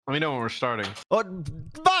Let me know when we're starting. Oh,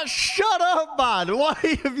 Matt, shut up, man. Why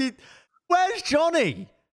have you... Where's Johnny?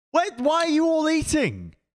 Why are you all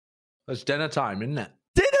eating? It's dinner time, isn't it?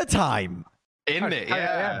 Dinner time? In it,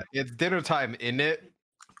 yeah. It's dinner time, in it.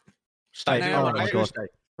 Oh my God.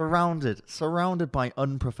 Surrounded by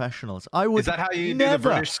unprofessionals. I would Is that how you never, do the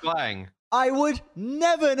British slang? I would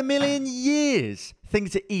never in a million years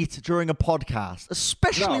think to eat during a podcast,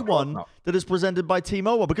 especially one that is presented by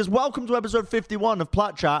T-Mobile. Because welcome to episode 51 of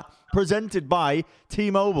Plat Chat, presented by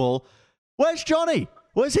T-Mobile. Where's Johnny?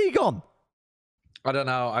 Where's he gone? I don't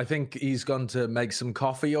know. I think he's gone to make some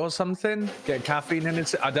coffee or something. Get caffeine in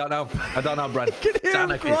it. I don't know, Brent. Can hear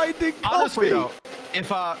him grinding coffee. Honestly, though,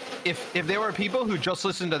 if there were people who just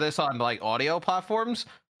listened to this on like audio platforms,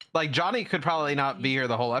 like Johnny could probably not be here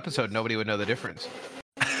the whole episode. Nobody would know the difference.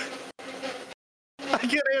 I can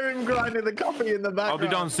hear him grinding the coffee in the background. I'll be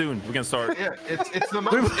done soon. We can start. Yeah, it's the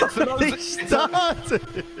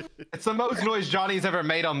most noise Johnny's ever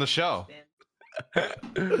made on the show.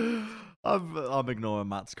 I'm ignoring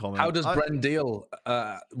Matt's comment. How does Brent deal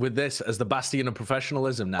with this as the bastion of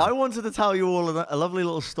professionalism now? I wanted to tell you all a lovely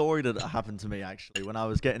little story that happened to me, actually, when I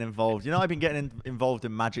was getting involved. You know, I've been getting involved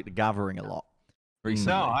in Magic the Gathering a lot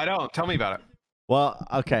recently. No, I don't. Tell me about it. Well,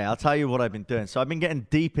 okay, I'll tell you what I've been doing. So I've been getting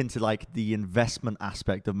deep into, like, the investment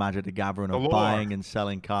aspect of Magic the Gathering, of buying and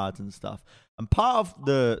selling cards and stuff. And part of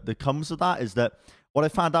the comes of that is that what I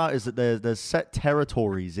found out is that there's set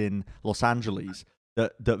territories in Los Angeles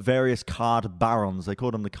that various card barons, they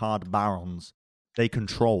call them the card barons, they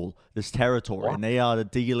control this territory, and they are the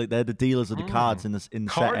dealers of the cards in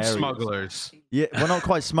set areas. Smugglers. Yeah, well, not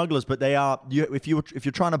quite smugglers, but they are. If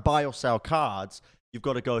you're trying to buy or sell cards, you've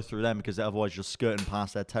got to go through them because otherwise you're skirting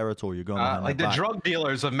past their territory. You're going like the drug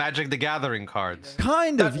dealers of Magic the Gathering cards.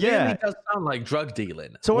 Kind of, yeah. Really does sound like drug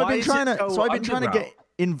dealing. So I've been trying to get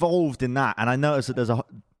involved in that, and I noticed that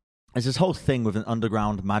there's this whole thing with an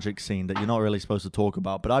underground magic scene that you're not really supposed to talk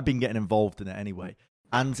about, but I've been getting involved in it anyway.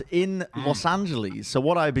 And in Los Angeles, so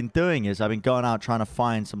what I've been doing is I've been going out trying to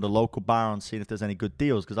find some of the local barons, seeing if there's any good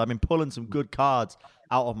deals, because I've been pulling some good cards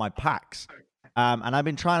out of my packs. And I've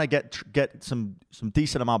been trying to get some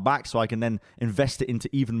decent amount back so I can then invest it into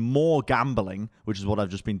even more gambling, which is what I've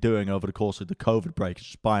just been doing over the course of the COVID break,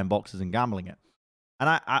 just buying boxes and gambling it.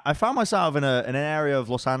 And I found myself in an area of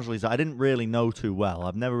Los Angeles that I didn't really know too well.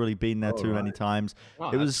 I've never really been there too many times. Oh,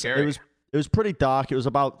 it was pretty dark. It was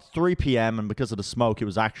about 3 p.m. and because of the smoke, it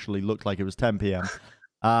was actually looked like it was 10 p.m.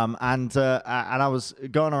 And I was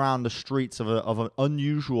going around the streets of an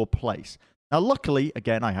unusual place. Now, luckily,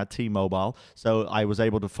 again, I had T-Mobile, so I was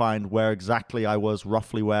able to find where exactly I was,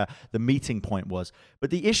 roughly where the meeting point was. But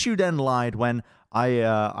the issue then lied when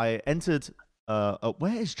I entered.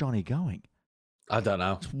 Where is Johnny going? I don't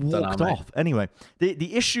know. It's walked off. Anyway,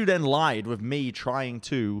 the issue then lied with me trying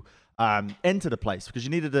to enter the place because you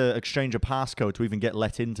needed to exchange a passcode to even get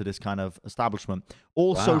let into this kind of establishment.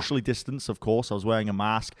 All socially distanced, of course. I was wearing a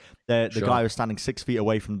mask. The guy was standing 6 feet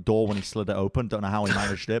away from the door when he slid it open. Don't know how he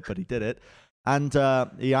managed it, but he did it. And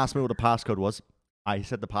he asked me what the passcode was. I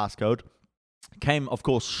said the passcode. Came, of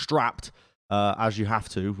course, strapped, as you have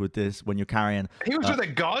to with this when you're carrying. He was with a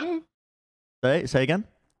gun? Say again?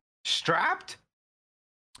 Strapped?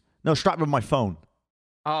 No, strapped with my phone.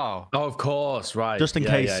 Oh, of course, right. Just in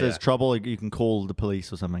case there's trouble, you can call the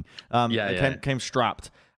police or something. Came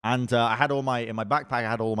strapped. And I had in my backpack, I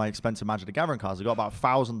had all my expensive Magic the Gathering cards. I got about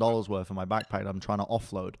 $1,000 worth in my backpack that I'm trying to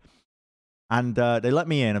offload. And they let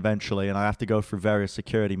me in eventually, and I have to go through various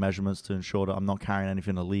security measurements to ensure that I'm not carrying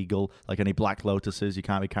anything illegal, like any Black Lotuses. You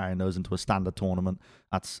can't be carrying those into a standard tournament.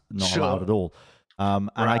 That's not allowed at all.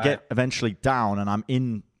 And I get eventually down, and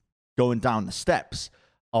I'm going down the steps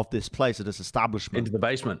of this place, of this establishment. Into the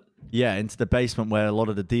basement. Yeah, into the basement where a lot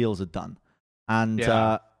of the deals are done. And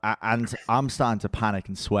I'm starting to panic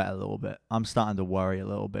and sweat a little bit. I'm starting to worry a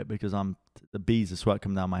little bit because the beads of sweat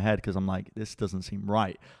come down my head because I'm like, this doesn't seem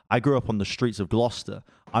right. I grew up on the streets of Gloucester.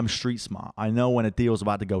 I'm street smart. I know when a deal's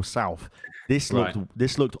about to go south. This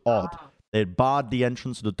looked odd. They had barred the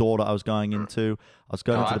entrance to the door that I was going into. I was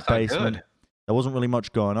going into the basement. There wasn't really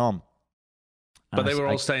much going on. But they were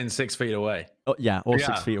all staying 6 feet away. Oh, yeah,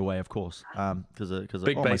 6 feet away, of course. Because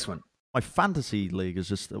big basement. My fantasy league is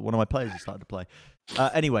just one of my players has started to play.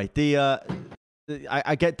 Anyway,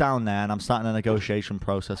 I get down there and I'm starting a negotiation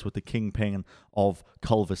process with the kingpin of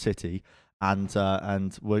Culver City, and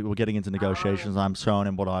we're getting into negotiations. I'm showing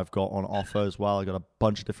him what I've got on offer as well. I got a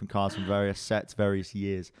bunch of different cards from various sets, various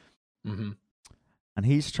years, and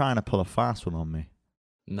he's trying to pull a fast one on me.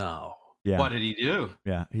 No. Yeah. What did he do?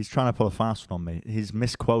 Yeah, he's trying to pull a fast one on me. He's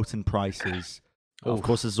misquoting prices. Of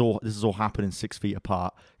course, this is all happening 6 feet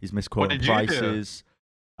apart. He's misquoting prices.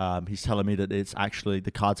 He's telling me that it's actually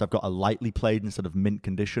the cards I've got are lightly played instead of mint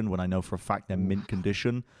condition, when I know for a fact they're mint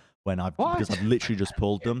condition because I've literally just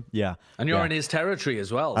pulled them. Yeah, and you're in his territory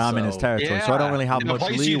as well. I'm in his territory, so I don't really have much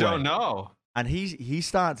leeway. You don't know. And he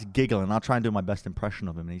starts giggling. I'll try and do my best impression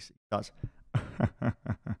of him, and he starts.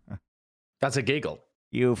 That's a giggle.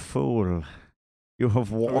 You fool! You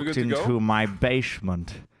have walked into my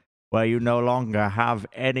basement, where you no longer have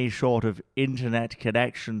any sort of internet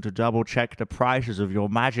connection to double-check the prices of your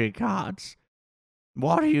magic cards.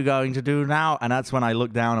 What are you going to do now? And that's when I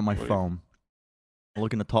look down at my phone. I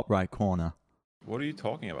look in the top right corner. What are you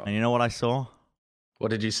talking about? And you know what I saw? What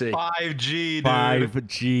did you see? 5G, dude.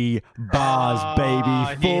 5G bars,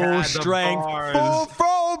 baby. Full strength, full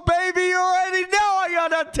throttle, baby. You already know I got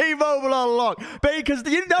that T-Mobile on lock. Because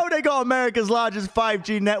you know they got America's largest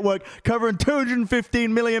 5G network covering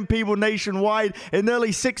 215 million people nationwide in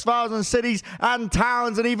nearly 6,000 cities and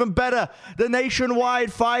towns. And even better, the nationwide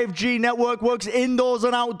 5G network works indoors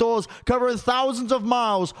and outdoors, covering thousands of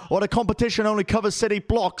miles, while the competition only covers city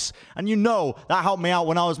blocks. And you know that helped me out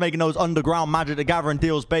when I was making those underground Magic the Gathering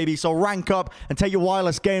deals, baby. So rank up and take your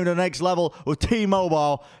wireless game to the next level with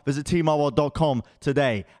T-Mobile. Visit T-Mobile.com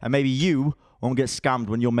today, and maybe you won't get scammed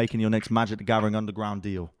when you're making your next Magic the Gathering underground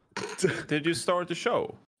deal. Did you start the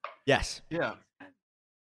show? Yes. Yeah.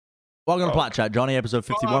 Welcome to Plat Chat, Johnny, episode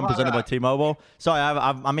 51, presented by T-Mobile. Sorry,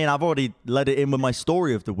 I've already let it in with my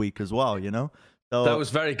story of the week as well, you know? So, that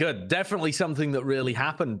was very good. Definitely something that really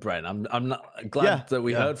happened, Brent. I'm glad that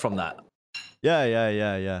we heard from that.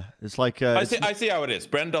 Yeah. It's like I see how it is.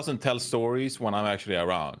 Brent doesn't tell stories when I'm actually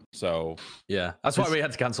around, so yeah, that's why we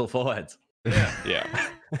had to cancel Foreheads. Yeah.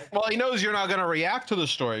 Well, he knows you're not going to react to the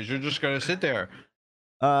stories. You're just going to sit there.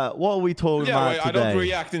 What are we talking about today? I don't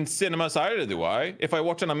react in cinemas either, do I? If I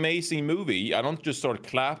watch an amazing movie, I don't just start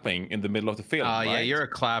clapping in the middle of the film. Right? Yeah, you're a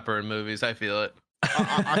clapper in movies. I feel it.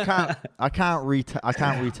 I can't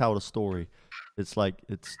retell the story. It's like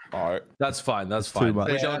it's. All right. That's fine. That's fine.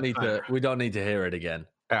 We don't need to hear it again.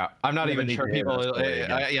 Yeah, I'm not even sure people.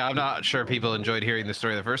 I'm not sure people enjoyed hearing the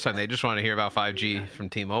story the first time. They just want to hear about 5G from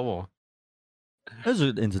T-Mobile. It was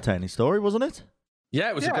an entertaining story, wasn't it? Yeah,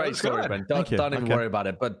 it was a great story, Ben. Don't even worry about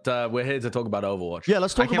it. But we're here to talk about Overwatch. Yeah,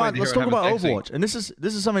 let's talk about Overwatch. And this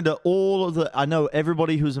is something that I know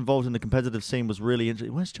everybody who's involved in the competitive scene was really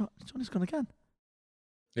interested. Where's Johnny's gone again?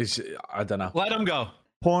 I don't know. Let him go.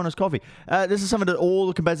 Pouring us coffee. This is something that all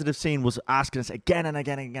the competitive scene was asking us again and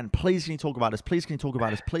again and again. Please, can you talk about this? Please, can you talk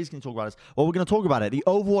about this? Please, can you talk about this? Well, we're going to talk about it. The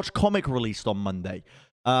Overwatch comic released on Monday.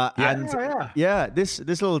 This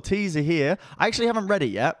little teaser here. I actually haven't read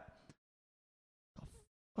it yet. What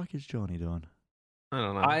the fuck is Johnny doing? I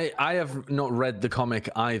don't know. I have not read the comic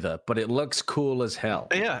either, but it looks cool as hell.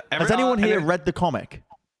 Yeah. Has anyone here read the comic?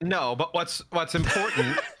 No, but what's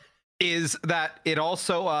important is that it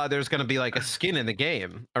also there's going to be like a skin in the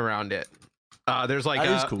game around it. There's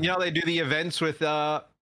like cool. You know, they do the events with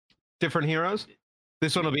different heroes.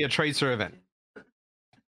 This one will be a Tracer event.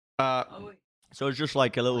 So it's just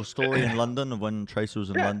like a little story in London of when Tracer was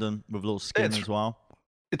in London with a little skin as well.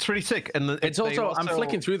 It's pretty sick, and it's also I'm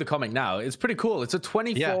flicking through the comic now. It's pretty cool. It's a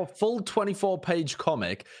full 24-page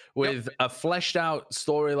comic with a fleshed out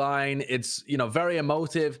storyline. It's very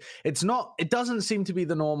emotive. It doesn't seem to be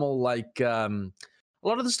the normal like a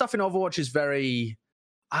lot of the stuff in Overwatch is very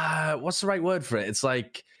what's the right word for it? It's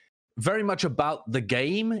like very much about the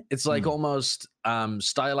game. It's like almost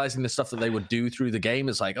stylizing the stuff that they would do through the game.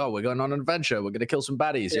 It's like, oh, we're going on an adventure. We're going to kill some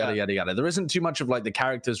baddies. Yada yada yada. There isn't too much of like the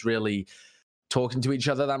characters really talking to each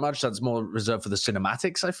other that much. That's more reserved for the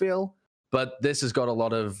cinematics, I feel. But this has got a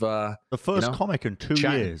lot of the first comic in 2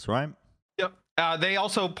 years, right? Yep. They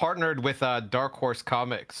also partnered with Dark Horse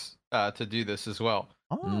Comics to do this as well.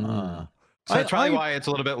 So that's probably why it's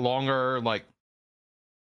a little bit longer. Like,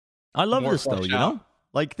 I love this though. You know,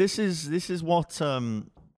 like this is what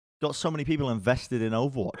got so many people invested in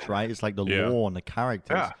Overwatch, right? It's like the lore and the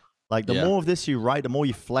characters. Yeah. Like, the more of this you write, the more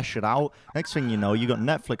you flesh it out. Next thing you know, you got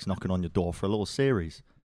Netflix knocking on your door for a little series.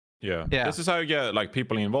 Yeah. This is how you get, like,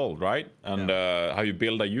 people involved, right? And how you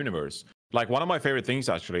build a universe. Like, one of my favorite things,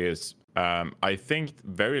 actually, is, I think,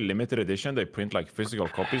 very limited edition. They print, like, physical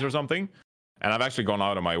copies or something. And I've actually gone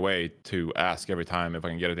out of my way to ask every time if I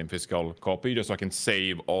can get it in physical copy, just so I can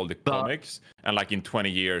save all the comics. And like in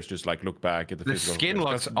 20 years, just like look back at the physical. The skin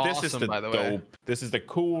looks awesome, by the way. This is the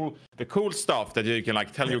cool stuff that you can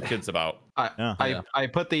like tell your kids about. I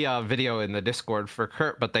put the video in the Discord for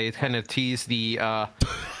Kurt, but they kind of tease the.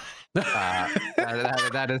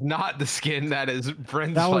 That is not the skin. That is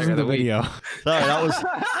Brent's. That wasn't the video. Sorry, that was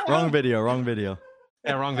wrong video.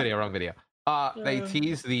 Yeah, wrong video. They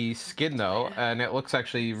teased the skin though, and it looks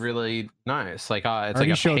actually really nice. Like it's like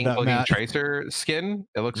a showed pink that, looking Matt. Tracer skin.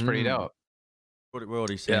 It looks pretty dope. We're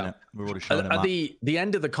already seeing it. We're already showing it. The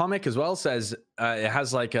end of the comic as well says it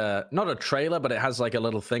has like not a trailer, but it has like a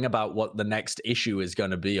little thing about what the next issue is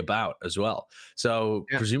going to be about as well. So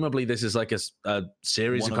presumably this is like a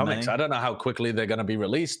series of comics. I don't know how quickly they're going to be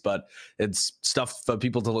released, but it's stuff for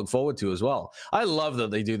people to look forward to as well. I love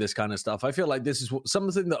that they do this kind of stuff. I feel like this is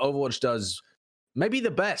something that Overwatch does maybe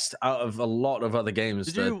the best out of a lot of other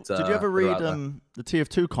games. Did you ever read the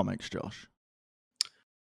TF2 comics, Josh?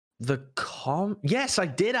 Yes, I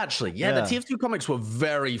did actually. Yeah, the TF2 comics were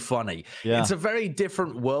very funny. Yeah. It's a very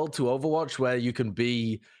different world to Overwatch where you can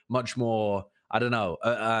be much more, I don't know,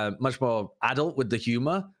 much more adult with the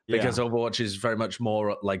humor because Overwatch is very much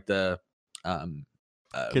more like the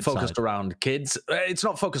focused around kids. It's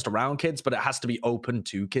not focused around kids, but it has to be open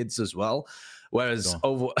to kids as well. Whereas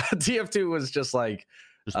TF2 was just like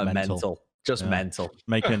mental. Just mental.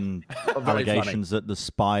 Making allegations that the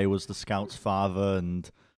spy was the scout's father and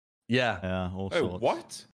all sorts.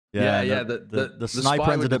 What? Yeah. The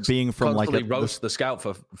sniper ended up being from like roast the scout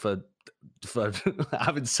for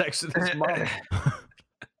having sex with his mom.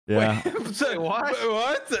 Yeah. Wait,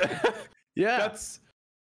 what? Yeah.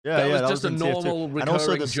 That was just a normal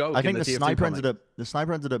recurring joke. I think the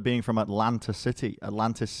sniper ended up being from Atlantis City,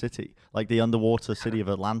 like the underwater city of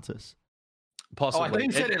Atlantis. Possibly. I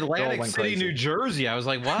think it said Atlantic City, New Jersey. I was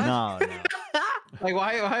like, what? No. Like,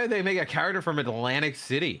 why did they make a character from Atlantic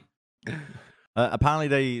City?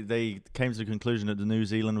 Apparently, they came to the conclusion that New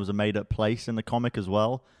Zealand was a made-up place in the comic as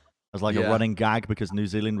well, as like a running gag because New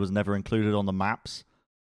Zealand was never included on the maps.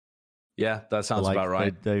 Yeah, that sounds about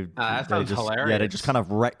right. That sounds hilarious. Yeah, they just kind of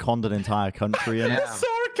retconned an entire country. And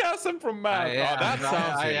sarcasm from Matt. That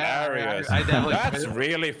sounds hilarious. That's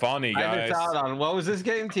really funny, guys. I missed out on what was this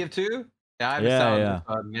game? TF2? Yeah.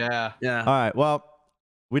 All right. Well,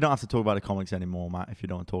 we don't have to talk about the comics anymore, Matt. If you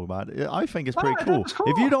don't want to talk about it, I think it's pretty cool.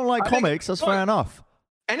 If you don't like comics, that's fair enough.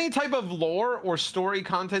 Any type of lore or story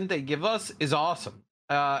content they give us is awesome.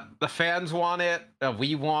 The fans want it.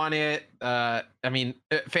 We want it. I mean,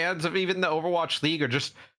 fans of even the Overwatch League are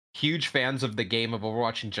just huge fans of the game of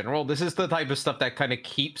Overwatch in general. This is the type of stuff that kind of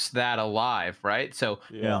keeps that alive, right? So,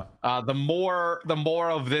 the more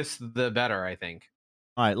of this, the better, I think.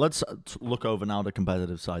 All right, let's look over now the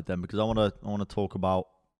competitive side then, because I want to talk about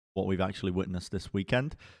what we've actually witnessed this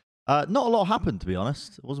weekend. Not a lot happened, to be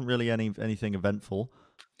honest. It wasn't really anything eventful.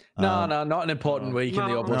 No, not an important week in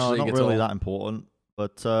the Overwatch League. Not really that important.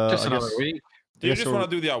 But just another week. Do you just want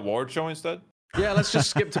to do the award show instead? Yeah, let's just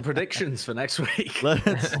skip to predictions for next week.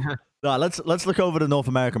 Let's look over the North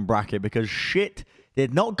American bracket because shit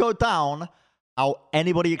did not go down how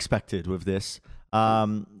anybody expected with this.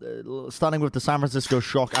 Starting with the San Francisco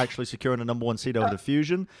Shock actually securing the #1 seed over the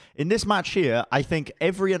Fusion. In this match here, I think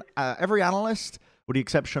every analyst, with the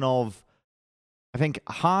exception of, I think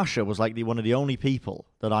Harsha was like one of the only people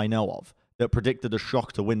that I know of that predicted the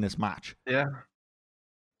Shock to win this match.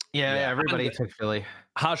 Yeah, everybody took Philly.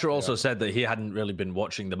 Harsha also said that he hadn't really been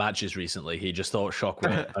watching the matches recently. He just thought Shock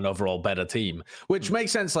were an overall better team, which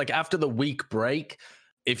makes sense. Like after the week break,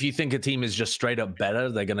 if you think a team is just straight up better,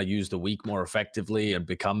 they're going to use the week more effectively and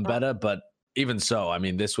become better. But even so, I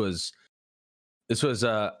mean, this was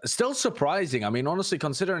still surprising. I mean, honestly,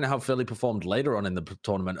 considering how Philly performed later on in the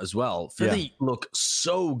tournament as well, Philly looked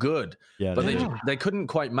so good, but they couldn't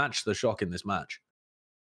quite match the Shock in this match.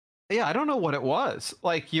 Yeah, I don't know what it was.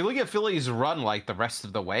 Like, you look at Philly's run, like, the rest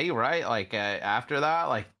of the way, right? Like, after that,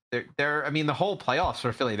 like, they're I mean, the whole playoffs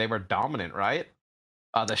for Philly, they were dominant, right?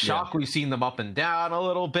 The Shock, we've seen them up and down a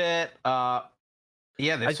little bit. The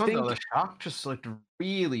Shock just looked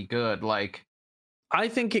really good. Like, I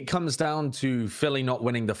think it comes down to Philly not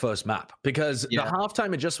winning the first map because the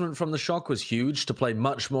halftime adjustment from the Shock was huge to play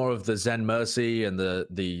much more of the Zen Mercy and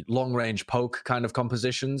the long range poke kind of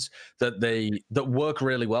compositions that work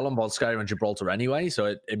really well on both Sky and Gibraltar anyway. So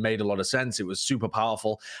it made a lot of sense. It was super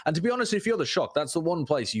powerful. And to be honest, if you're the Shock, that's the one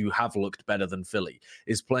place you have looked better than Philly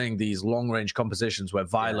is playing these long range compositions where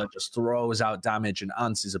Violet just throws out damage and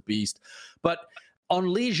Ants is a beast. But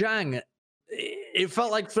on Li Jiang, it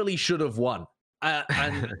felt like Philly should have won.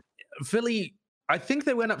 And Philly, I think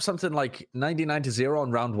they went up something like 99-0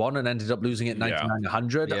 on round one and ended up losing it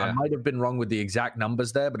 99-100. I might have been wrong with the exact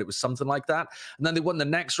numbers there, but it was something like that. And then they won the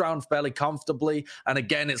next round fairly comfortably. And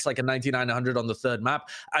again, it's like a 99-100 on the third map.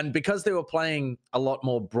 And because they were playing a lot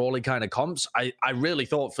more brawly kind of comps, I really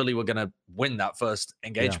thought Philly were going to win that first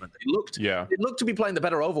engagement. It looked to be playing the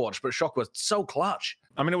better Overwatch, but Shock was so clutch.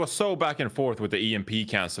 I mean, it was so back and forth with the EMP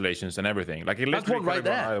cancellations and everything. Like, it literally right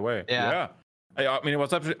there. Either way. Yeah. I mean, it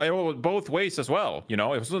was both ways as well. You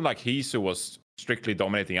know, it wasn't like Hisu was strictly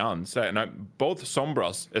dominating Ans, and both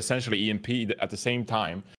Sombras essentially EMP'd at the same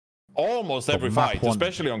time, almost every fight,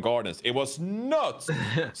 especially on Gardens. It was nuts.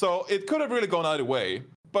 So it could have really gone either way.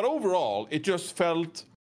 But overall, it just felt.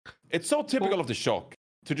 It's so typical of the Shock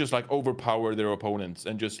to just like overpower their opponents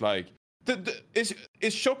and just like. Is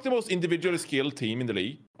Shock the most individually skilled team in the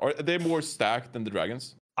league? Or are they more stacked than the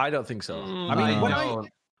Dragons? I don't think so. I mean,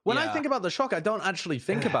 when I think about the Shock, I don't actually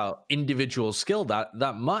think about individual skill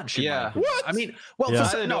that much. Yeah. What? I mean, well, for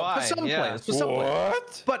some players. For some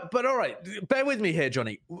players. But all right, bear with me here,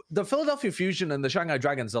 Johnny. The Philadelphia Fusion and the Shanghai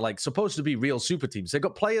Dragons are like supposed to be real super teams. They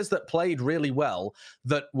got players that played really well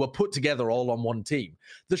that were put together all on one team.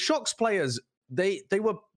 The Shock's players, they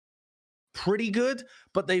were pretty good,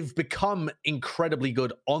 but they've become incredibly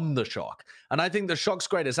good on the Shock. And I think the Shock's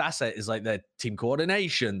greatest asset is like their team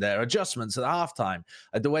coordination, their adjustments at halftime,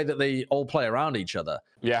 the way that they all play around each other.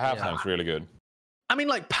 Yeah, halftime's really good. I mean,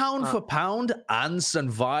 like pound for pound, Ants and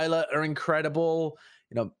Violet are incredible.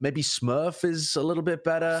 You know, maybe Smurf is a little bit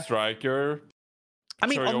better. Striker. I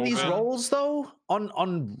mean, on these roles though,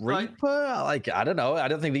 on Reaper, like I don't know. I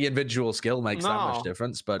don't think the individual skill makes that much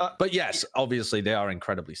difference. But yes, obviously they are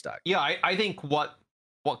incredibly stacked. Yeah, I think what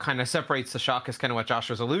kind of separates the Shock is kind of what Josh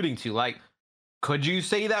was alluding to. Like, could you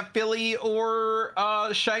say that Philly or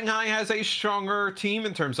Shanghai has a stronger team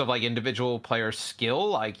in terms of like individual player skill?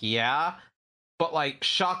 Like, yeah, but like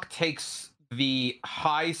Shock takes the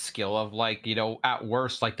high skill of like, you know, at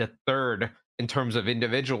worst like the third in terms of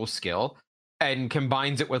individual skill, and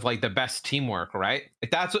combines it with like the best teamwork, right?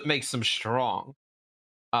 Like, that's what makes them strong.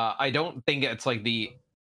 I don't think it's like the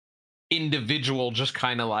individual just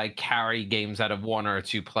kind of like carry games out of one or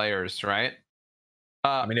two players, right?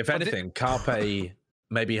 I mean, if anything, Carpe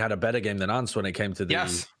maybe had a better game than Ants when it came to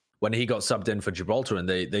the when he got subbed in for Gibraltar, and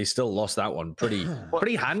they still lost that one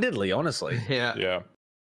pretty handedly, honestly. Yeah.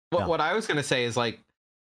 What I was gonna say is like,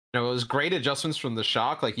 you know, it was great adjustments from the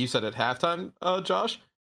Shock, like you said at halftime, Josh.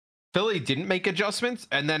 Philly didn't make adjustments,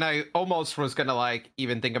 and then I almost was gonna like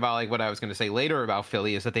even think about like what I was gonna say later about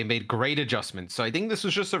Philly is that they made great adjustments. So I think this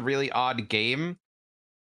was just a really odd game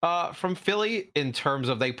from Philly in terms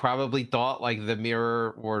of they probably thought like the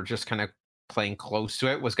Mirror were just kind of playing close to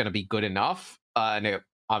it was gonna be good enough, and it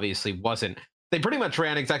obviously wasn't. They pretty much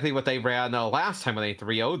ran exactly what they ran the last time when they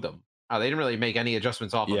 3-0'd them. They didn't really make any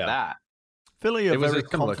adjustments off of that. Philly are very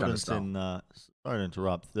confident in. Sorry to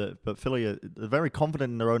interrupt, but Philly are very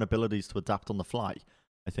confident in their own abilities to adapt on the fly.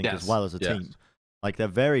 I think as well as a team, like they're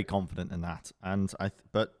very confident in that. And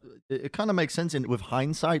but it kind of makes sense with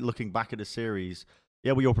hindsight, looking back at the series.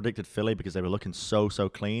 Yeah, we all predicted Philly because they were looking so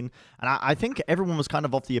clean, and I think everyone was kind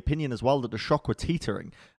of of the opinion as well that the Shock were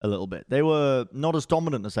teetering a little bit. They were not as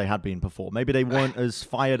dominant as they had been before. Maybe they weren't as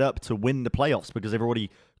fired up to win the playoffs because they've already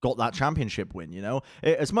got that championship win. You know,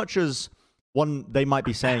 as much as they might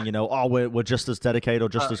be saying, you know, oh, we're just as dedicated or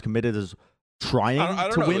just as committed as trying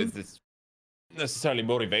to win. If it's necessarily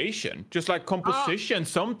motivation, just like composition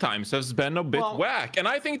sometimes has been a bit whack, and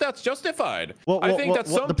I think that's justified. I think that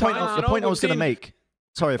sometimes the point I was going to make.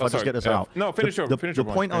 Sorry if I just get this out. No, finish your point. The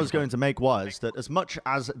point I was going to make was that as much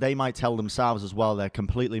as they might tell themselves as well, they're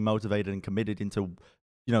completely motivated and committed into,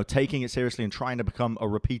 you know, taking it seriously and trying to become a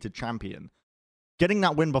repeated champion. Getting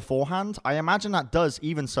that win beforehand, I imagine that does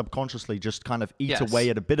even subconsciously just kind of eat away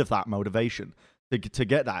at a bit of that motivation to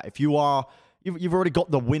get that. If you've already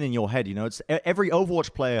got the win in your head, you know, it's every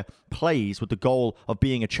Overwatch player plays with the goal of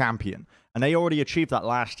being a champion, and they already achieved that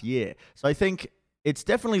last year. So I think it's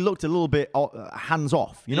definitely looked a little bit hands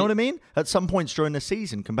off. You know what I mean? At some points during the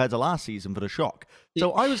season compared to last season for the Shock.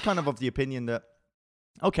 So I was kind of the opinion that,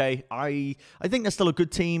 okay, I think they're still a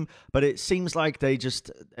good team, but it seems like they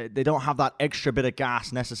don't have that extra bit of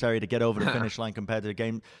gas necessary to get over the finish line compared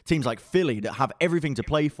to teams like Philly that have everything to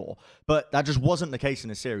play for. But that just wasn't the case in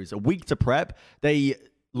the series. A week to prep, they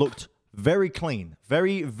looked very clean,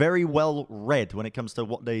 very, very well read when it comes to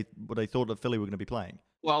what they thought that Philly were going to be playing.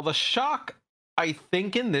 Well, the Shock, I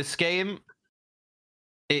think in this game,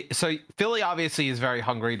 so Philly obviously is very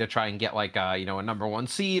hungry to try and get like a number one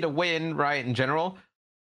seed, a win, right, in general.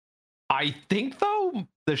 I think, though,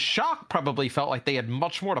 the Shock probably felt like they had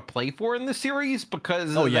much more to play for in the series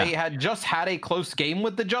because they had just had a close game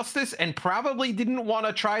with the Justice and probably didn't want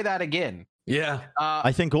to try that again. Yeah.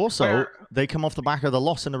 I think also they come off the back of the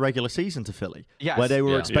loss in the regular season to Philly, where they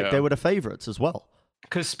were they were the favorites as well.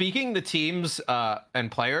 Because speaking to teams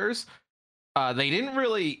and players, they didn't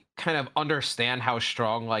really kind of understand how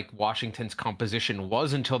strong like Washington's composition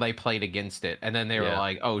was until they played against it. And then they were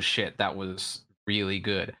like, oh, shit, that was really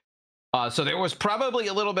good. So there was probably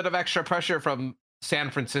a little bit of extra pressure from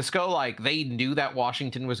San Francisco, like they knew that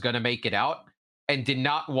Washington was going to make it out and did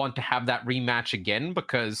not want to have that rematch again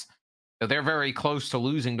because they're very close to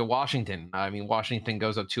losing to Washington. I mean, Washington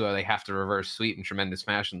goes up 2-0, they have to reverse sweep in tremendous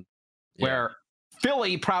fashion. Where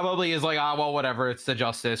Philly probably is like, well, whatever, it's the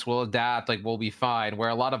Justice, we'll adapt, like we'll be fine. Where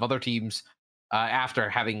a lot of other teams, after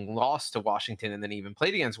having lost to Washington and then even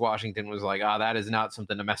played against Washington, was like, that is not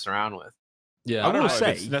something to mess around with. Yeah, I don't know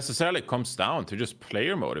if it necessarily comes down to just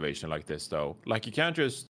player motivation like this, though. Like, you can't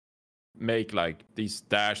just make like these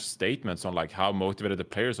dash statements on like how motivated the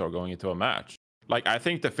players are going into a match. Like, I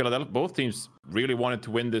think the both teams really wanted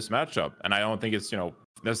to win this matchup, and I don't think it's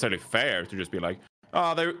necessarily fair to just be like,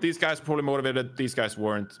 these guys were probably motivated, these guys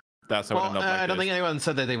weren't. That's how it ended up like I don't think anyone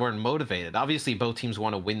said that they weren't motivated. Obviously, both teams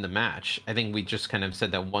want to win the match. I think we just kind of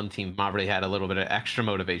said that one team probably had a little bit of extra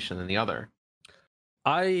motivation than the other.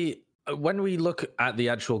 When we look at the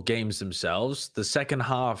actual games themselves, the second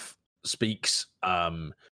half speaks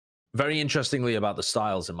very interestingly about the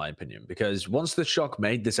styles, in my opinion, because once the Shock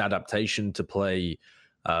made this adaptation to play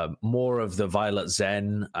more of the Violet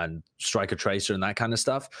Zen and Striker Tracer and that kind of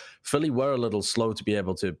stuff, Philly were a little slow to be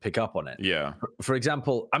able to pick up on it. Yeah. For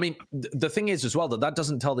example, I mean, the thing is as well that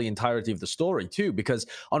doesn't tell the entirety of the story too, because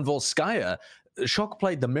on Volskaya, Shock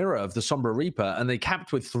played the mirror of the Sombra Reaper and they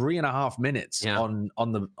capped with 3.5 minutes on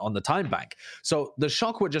the time bank. So the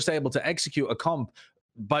Shock were just able to execute a comp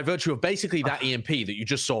by virtue of basically that EMP that you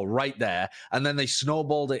just saw right there, and then they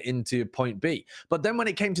snowballed it into point B. But then when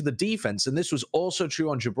it came to the defense, and this was also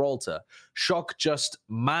true on Gibraltar, Shock just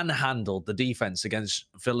manhandled the defense against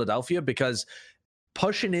Philadelphia, because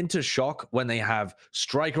pushing into Shock when they have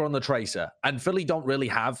Striker on the Tracer, and Philly don't really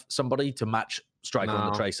have somebody to match Striker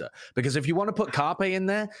on the Tracer, because if you want to put Carpe in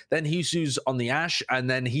there, then Jesus on the Ash, and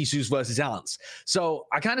then Jesus versus Ants. So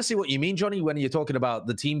I kind of see what you mean, Johnny, when you're talking about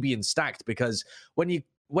the team being stacked, because when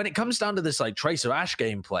it comes down to this like Tracer Ash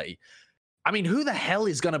gameplay, I mean, who the hell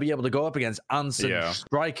is going to be able to go up against Ants and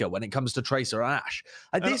Striker when it comes to Tracer Ash?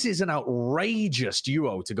 This is an outrageous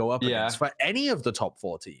duo to go up against for any of the top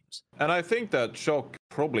 4 teams. And I think that Shock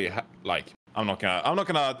probably I'm not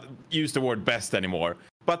gonna use the word best anymore,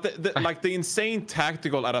 but the insane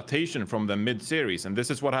tactical adaptation from the mid-series, and this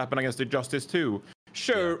is what happened against the Justice 2.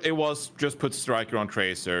 Sure, it was just put Striker on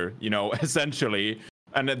Tracer, essentially,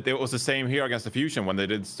 and it was the same here against the Fusion when they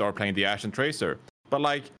did start playing the Ash and Tracer. But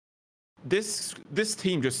like, this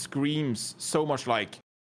team just screams so much like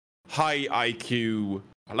high IQ,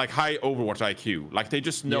 like high Overwatch IQ. Like, they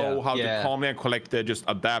just know how to calmly and collected just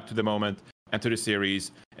adapt to the moment and to the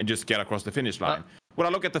series and just get across the finish line. When I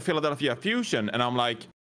look at the Philadelphia Fusion, and I'm like,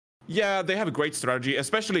 yeah, they have a great strategy,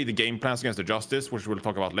 especially the game plans against the Justice, which we'll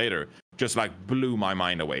talk about later, just like blew my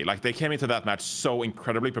mind away. Like, they came into that match so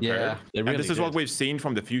incredibly prepared. Yeah, and this is what we've seen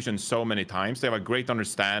from the Fusion so many times. They have a great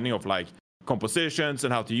understanding of like compositions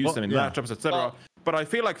and how to use them in matchups, etc. But I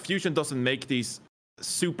feel like Fusion doesn't make these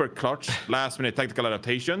super clutch last minute tactical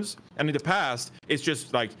adaptations. And in the past, it's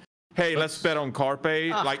just like, hey, let's bet on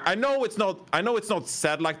Carpe. Like, I know it's not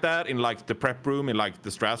said like that in like the prep room, in like the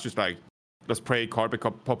strats, just like, let's pray Carpe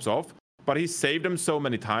pops off. But he saved them so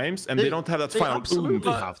many times, and they don't have that final oomph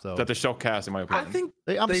that the Shock has, in my opinion. I think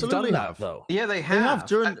they absolutely have, though. Yeah, they have.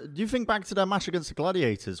 Do you think back to their match against the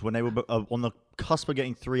Gladiators when they were on the cusp of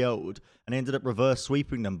getting 3-0'd, and they ended up reverse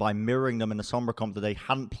sweeping them by mirroring them in the Sombra comp that they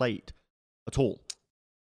hadn't played at all?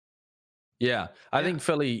 Yeah, I think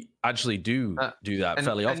Philly actually do that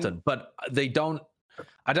fairly often, but they don't.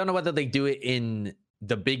 I don't know whether they do it in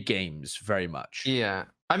the big games very much. Yeah.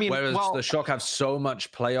 I mean, whereas the Shock have so much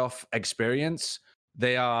playoff experience,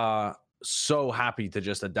 they are so happy to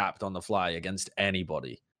just adapt on the fly against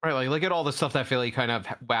anybody. Right, like look at all the stuff that Philly kind of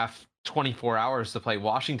 24 hours to play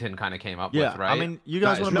Washington kind of came up with, right? I mean, you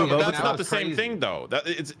guys want to move over. That's not the same thing, though. That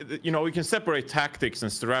it's we can separate tactics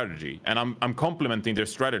and strategy, and I'm complimenting their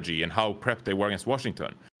strategy and how prepped they were against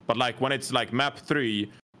Washington. But like when it's like map 3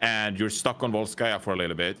 and you're stuck on Volskaya for a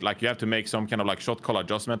little bit, like you have to make some kind of like shot call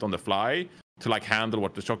adjustment on the fly to like handle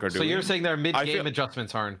what the Shock are doing. So you're saying their mid-game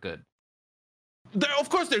adjustments aren't good? Of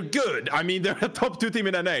course they're good. I mean, they're a top 2 team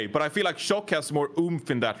in NA, but I feel like Shock has more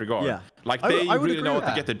oomph in that regard. Yeah. Like they really know how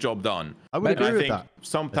to get the job done. I would agree with that.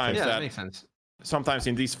 Sometimes that makes sense. Sometimes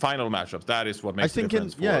in these final matchups, that is what makes the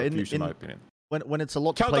difference for Fusion, in my opinion. When it's a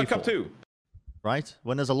lot to play for. Cup 2. Right?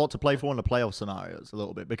 When there's a lot to play for in the playoff scenarios, a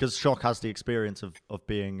little bit, because Shock has the experience of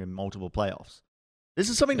being in multiple playoffs. This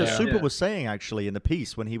is something that Super was saying, actually, in the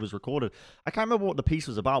piece when he was recorded. I can't remember what the piece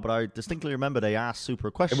was about, but I distinctly remember they asked Super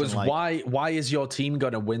a question. It was like, why is your team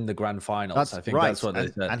going to win the grand finals? I think that's what they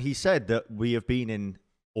said. And he said that we have been in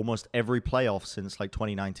almost every playoff since like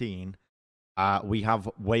 2019, we have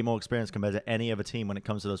way more experience compared to any other team when it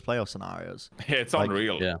comes to those playoff scenarios. It's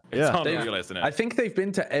unreal. Yeah, it's unreal, isn't it? I think they've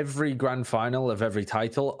been to every grand final of every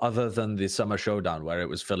title other than the Summer Showdown, where it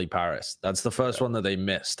was Philly Paris. That's the first one that they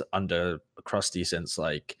missed under Krusty since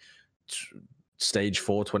like Stage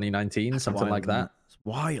 4 2019, something like that. It's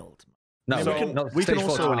wild. No, we can Stage 4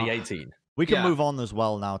 also 2018. We can move on as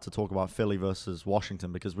well now to talk about Philly versus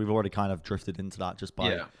Washington, because we've already kind of drifted into that just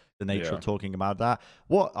by the nature of talking about that.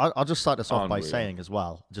 I'll just start us off by saying as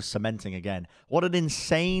well, just cementing again, what an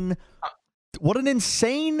insane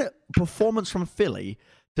performance from Philly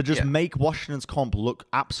to just make Washington's comp look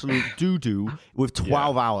absolute doo-doo with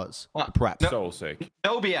 12 hours to prep. So sick.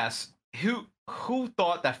 No BS. Who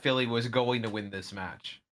thought that Philly was going to win this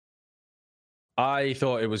match? I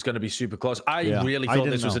thought it was going to be super close. I really thought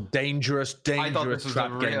this was a dangerous trap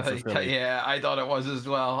game for Philly. Yeah, I thought it was as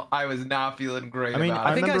well. I was not feeling great about it.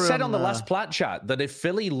 I think I said on the last Plat chat that if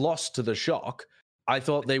Philly lost to the Shock, I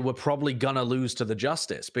thought they were probably going to lose to the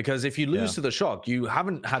Justice, because if you lose to the Shock, you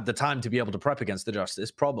haven't had the time to be able to prep against the Justice,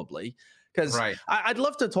 probably. Because I'd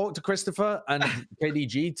love to talk to Christopher and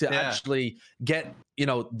KDG to actually get,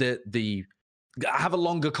 have a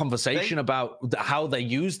longer conversation about how they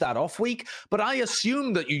use that off week, but I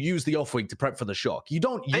assume that you use the off week to prep for the Shock. You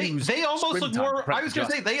don't use. They almost look more. I was going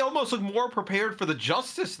to say they almost look more prepared for the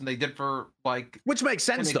Justice than they did for Which makes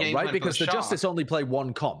sense though, right? Because the Justice only play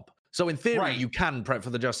one comp, so in theory you can prep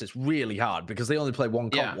for the Justice really hard because they only play one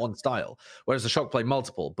comp, one style, whereas the Shock play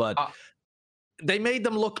multiple. But they made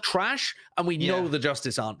them look trash, and we know the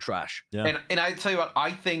Justice aren't trash. Yeah. And I tell you what,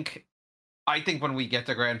 I think when we get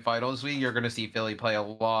to grand finals, you're going to see Philly play a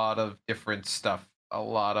lot of different stuff, a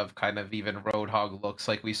lot of kind of even Roadhog looks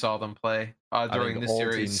like we saw them play during this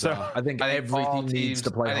series. I think every team needs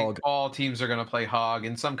to play Hog. All teams are going to play Hog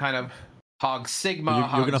in some kind of Hog Sigma,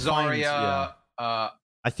 Hog Zarya.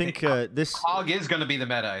 I think this Hog is going to be the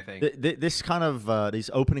meta. I think this kind of these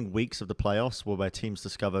opening weeks of the playoffs were where teams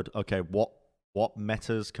discovered, okay, what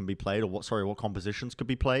metas can be played, or what compositions could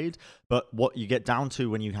be played. But what you get down to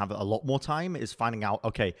when you have a lot more time is finding out,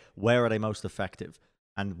 okay, where are they most effective,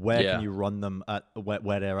 and where can you run them at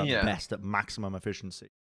where they're at the best, at maximum efficiency.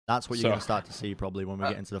 That's what you're going to start to see probably when we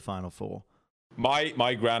get into the Final Four.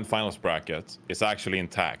 My grand finals bracket is actually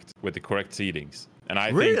intact with the correct seedings. And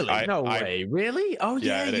I think no way, really? Oh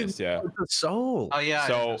yeah, it is. Yeah, the soul. Oh yeah.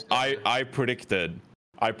 So I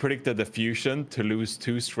predicted the Fusion to lose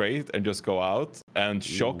 2 straight and just go out, and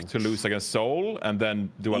Shock to lose against Soul and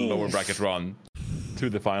then do a lower bracket run to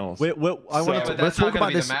the finals. Let's talk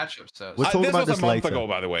about this. We'll talk about this a month later. ago,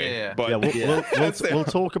 by the way. Yeah. But we'll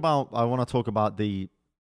talk about. I want to talk about the.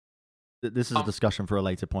 This is a discussion for a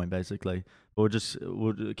later point, basically. But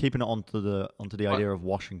we're keeping it onto the idea of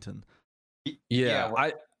Washington.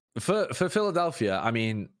 For Philadelphia, I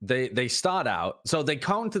mean, they start out, so they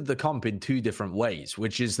counted the comp in 2 different ways,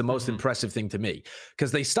 which is the most impressive thing to me,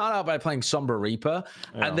 because they start out by playing Sombra Reaper,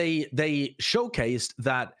 and they showcased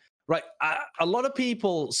that. Right, a lot of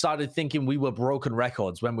people started thinking we were broken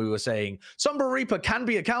records when we were saying Sombra Reaper can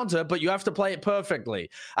be a counter, but you have to play it perfectly.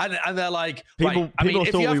 And they're like, if you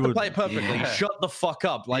have to play it perfectly, shut the fuck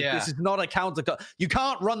up. Like, this is not a counter. You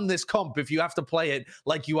can't run this comp if you have to play it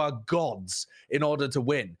like you are gods in order to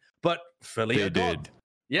win. But Philly did.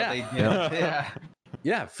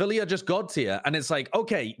 Yeah, Philly are just gods here. And it's like,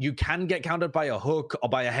 okay, you can get countered by a hook or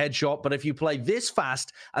by a headshot, but if you play this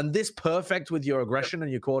fast and this perfect with your aggression and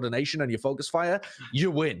your coordination and your focus fire, you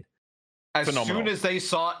win. As soon as they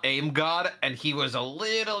saw Aim God and he was a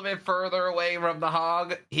little bit further away from the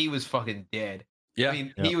Hog, he was fucking dead. Yeah. I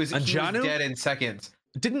mean, he was dead in seconds.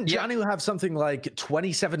 Didn't Janu have something like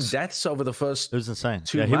 27 deaths over the first? It was insane.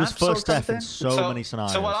 2 maps, he was first death in so many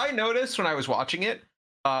scenarios. So what I noticed when I was watching it,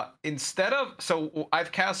 I've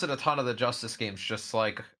casted a ton of the Justice games, just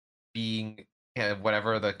like being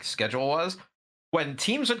whatever the schedule was. When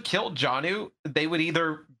teams would kill Janu, they would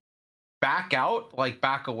either back out, like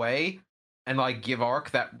back away, and like give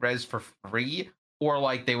Arc that res for free, or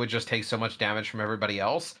like they would just take so much damage from everybody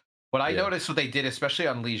else. What I noticed what they did, especially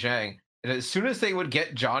on Li Jiang, as soon as they would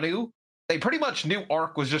get Janu, they pretty much knew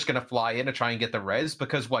Arc was just going to fly in to try and get the res,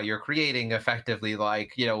 because you're creating effectively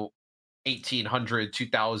like, 1,800,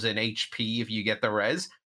 2,000 HP if you get the res.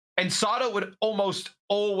 And Sato would almost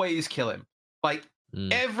always kill him. Like,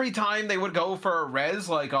 every time they would go for a res,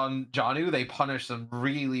 like on Janu, they punished them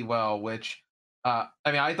really well, which,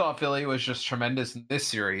 I thought Philly was just tremendous in this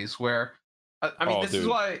series, where, this is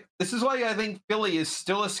why I think Philly is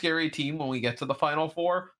still a scary team when we get to the Final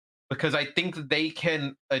Four, because I think that they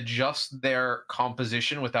can adjust their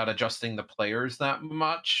composition without adjusting the players that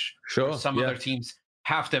much. Sure. Some other teams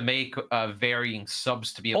have to make varying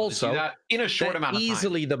subs to be able to do that in a short amount of time.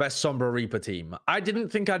 Easily the best Sombra Reaper team. I didn't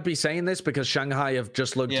think I'd be saying this because Shanghai have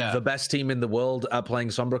just looked the best team in the world at playing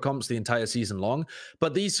Sombra comps the entire season long,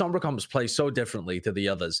 but these Sombra comps play so differently to the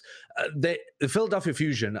others. The Philadelphia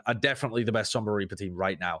Fusion are definitely the best Sombra Reaper team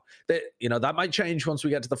right now. That might change once we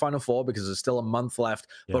get to the Final Four because there's still a month left,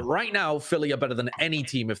 but right now Philly are better than any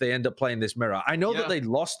team if they end up playing this mirror. I know that they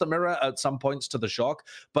lost the mirror at some points to the Shock,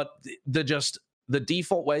 but the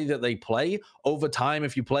default way that they play over time,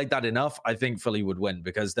 if you played that enough, I think Philly would win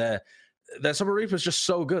because their Sombra Reaper is just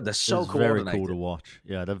so good. They're so coordinated. Very cool to watch.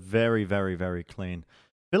 Yeah, they're very, very, very clean.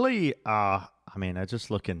 Philly, they're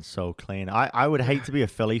just looking so clean. I would hate to be a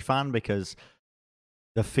Philly fan because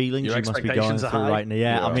the feelings you must be going through right now.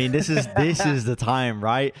 Yeah, I mean, this is the time,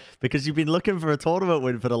 right? Because you've been looking for a tournament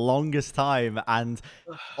win for the longest time, and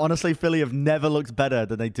honestly, Philly have never looked better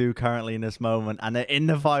than they do currently in this moment, and they're in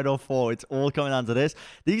the Final Four. It's all coming down to this.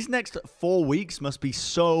 These next 4 weeks must be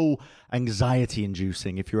so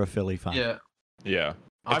anxiety-inducing if you're a Philly fan. Yeah.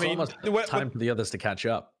 I mean, almost time for the others to catch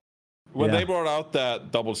up. When they brought out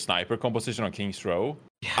that double sniper composition on King's Row,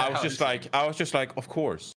 I was just like, of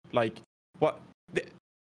course. Like, what?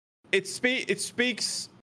 It speaks.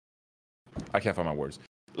 I can't find my words.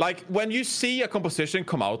 Like when you see a composition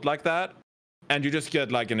come out like that, and you just get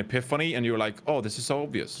like an epiphany, and you're like, "Oh, this is so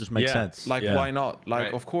obvious." Just makes sense. Like, why not?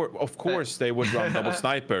 Like, of course, they would run double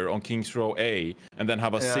sniper on King's Row A, and then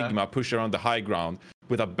have a Sigma push around the high ground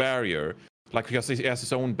with a barrier. Like because he has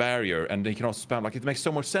his own barrier, and they can also spam. Like it makes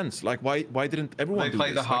so much sense. Like why didn't everyone do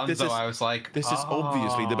play this? The Hanzo, I was like, this is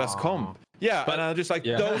obviously the best comp. Yeah, but and just like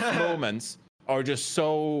those moments are just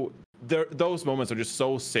so. Those moments are just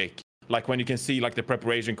so sick. Like when you can see like the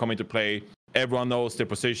preparation come into play. Everyone knows their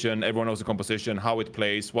position. Everyone knows the composition, how it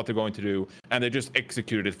plays, what they're going to do, and they just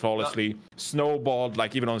executed it flawlessly. Snowballed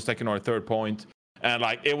like even on the second or third point, and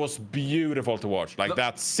like it was beautiful to watch. Like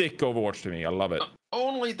that's sick Overwatch to me. I love it. The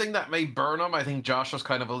only thing that may burn them, I think Josh was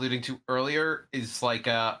kind of alluding to earlier, is like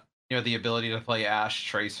the ability to play Ashe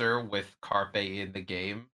Tracer with Carpe in the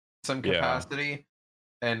game in some capacity.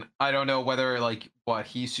 And I don't know whether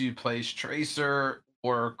Hisu plays Tracer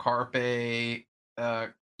or Carpe.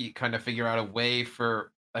 You kind of figure out a way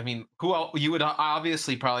for. I mean, who else? You would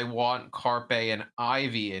obviously probably want Carpe and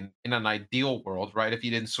Ivy in an ideal world, right? If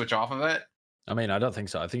you didn't switch off of it. I mean, I don't think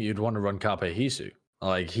so. I think you'd want to run Carpe Hisu.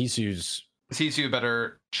 Like Hisu's. Is Hisu a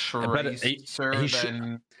better Tracer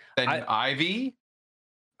than Ivy?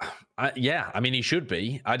 I mean, he should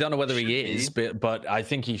be. I don't know whether he is, but I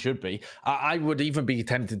think he should be. I would even be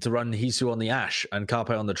tempted to run Hisu on the Ashe and Carpe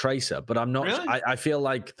on the Tracer, but I'm not. Really? I feel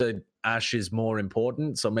like the Ashe is more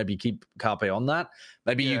important, so maybe keep Carpe on that.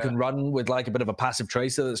 Maybe you can run with like a bit of a passive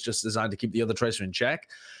Tracer that's just designed to keep the other Tracer in check.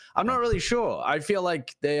 I'm not really sure. I feel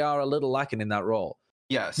like they are a little lacking in that role.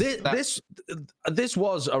 Yes. This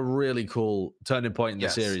was a really cool turning point in the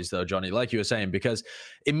series, though, Johnny, like you were saying, because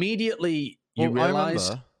immediately you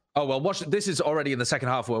realize. Oh, well, this is already in the second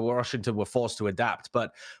half where Washington were forced to adapt.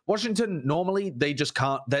 But Washington, normally, they just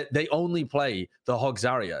can't. They only play the Hog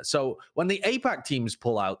Zarya. So when the APAC teams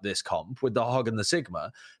pull out this comp with the Hog and the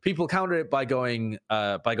Sigma, people counter it by going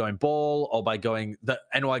Ball or by going... The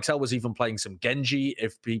NYXL was even playing some Genji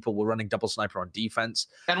if people were running double sniper on defense.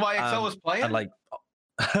 NYXL was playing? And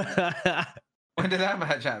when did that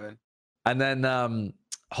match happen? And then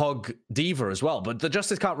Hog D.Va as well. But the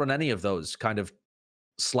Justice can't run any of those kind of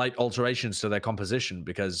slight alterations to their composition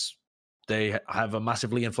because they have a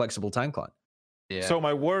massively inflexible tank line. Yeah. So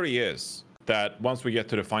my worry is that once we get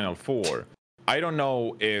to the Final Four, I don't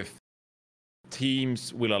know if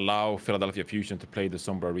teams will allow Philadelphia Fusion to play the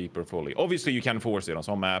Sombra Reaper fully. Obviously, you can force it on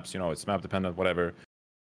some maps. It's map dependent, whatever.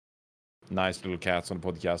 Nice little cats on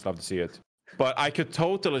the podcast. Love to see it. But I could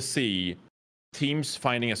totally see teams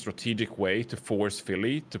finding a strategic way to force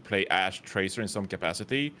Philly to play Ashe Tracer in some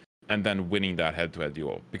capacity and then winning that head-to-head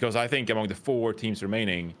duel. Because I think among the 4 teams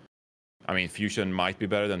remaining, I mean, Fusion might be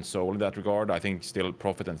better than Seoul in that regard. I think still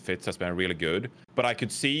Profit and Fitz has been really good. But I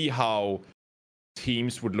could see how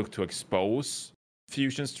teams would look to expose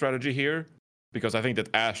Fusion's strategy here. Because I think that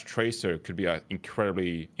Ashe Tracer could be an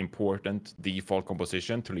incredibly important default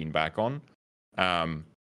composition to lean back on.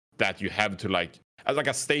 That you have to as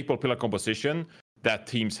a staple pillar composition that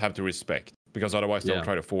teams have to respect. Because otherwise they'll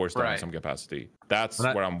try to force that in some capacity. That's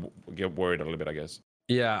where I'm worried a little bit, I guess.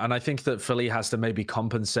 Yeah, and I think that Philly has to maybe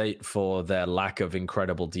compensate for their lack of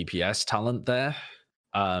incredible DPS talent there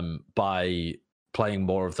by playing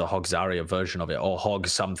more of the Hog Zarya version of it, or Hog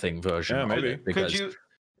something version of it. Because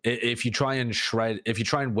if you try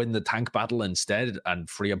and win the tank battle instead and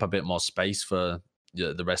free up a bit more space for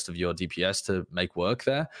the rest of your DPS to make work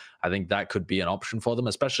there. I think that could be an option for them,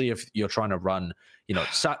 especially if you're trying to run,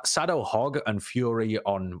 Shadow Hog and Fury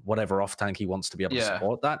on whatever off tank he wants to be able to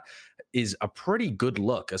support. That is a pretty good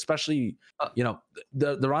look, especially,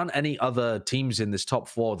 there aren't any other teams in this top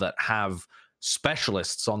 4 that have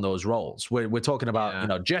specialists on those roles. We're talking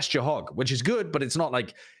about, Gesture Hog, which is good, but it's not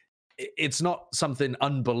like, it's not something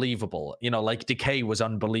unbelievable, like Decay was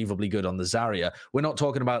unbelievably good on the Zarya. We're not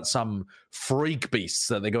talking about some freak beasts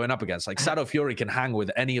that they're going up against. Like Shadow Fury can hang with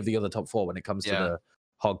any of the other top 4 when it comes to the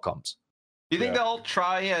Hog comps. Do you think they'll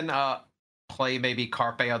try and play maybe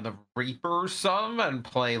Carpe on the Reaper some and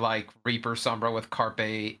play like Reaper Sombra with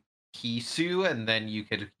Carpe Hisu, and then you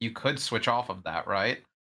could switch off of that, right?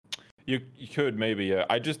 You could maybe.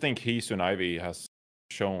 I just think Hisu and Ivy has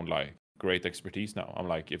shown like great expertise now. I'm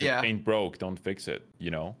like, if it ain't broke, don't fix it.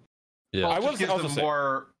 Yeah, I will give them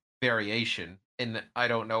more variation, and I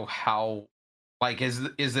don't know how. Like, is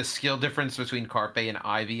the skill difference between Carpe and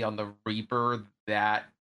Ivy on the Reaper that?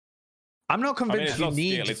 I'm not convinced you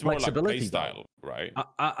need flexibility. It's more like play style, right?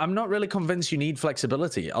 I'm not really convinced you need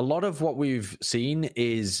flexibility. A lot of what we've seen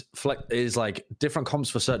is like different comps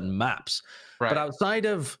for certain maps, right? But outside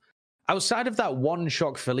of that one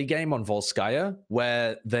Shock Philly game on Volskaya,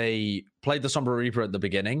 where they played the Sombra Reaper at the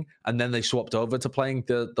beginning, and then they swapped over to playing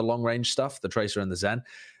the long-range stuff, the Tracer and the Zen.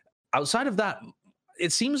 Outside of that,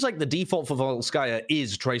 it seems like the default for Volskaya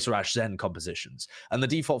is Tracer Ash Zen compositions, and the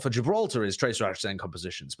default for Gibraltar is Tracer Ash Zen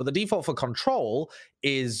compositions, but the default for Control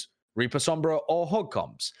is Reaper Sombra or Hog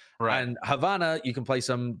comps. Right. And Havana, you can play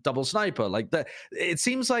some double sniper. It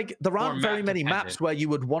seems like there aren't very many maps where you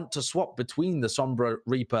would want to swap between the Sombra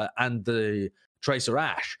Reaper and the Tracer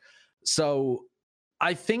Ash. So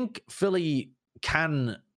I think Philly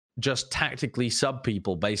can just tactically sub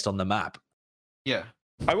people based on the map. Yeah.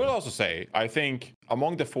 I will also say, I think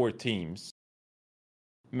among the 4 teams,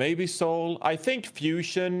 maybe Seoul, I think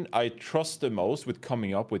Fusion, I trust the most with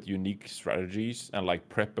coming up with unique strategies and like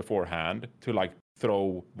prep beforehand to like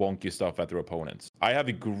throw wonky stuff at their opponents. I have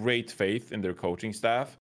a great faith in their coaching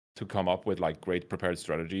staff to come up with like great prepared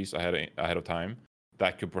strategies ahead of time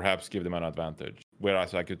that could perhaps give them an advantage.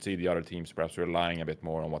 Whereas I could see the other teams perhaps relying a bit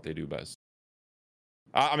more on what they do best.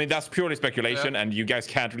 I mean, that's purely speculation, and you guys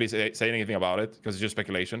can't really say anything about it because it's just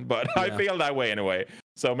speculation, but I feel that way anyway.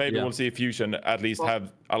 So maybe we'll see Fusion at least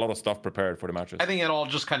have a lot of stuff prepared for the matches. I think it all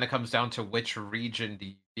just kind of comes down to which region do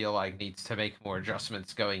you feel like needs to make more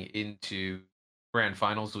adjustments going into Grand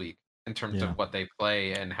Finals week in terms of what they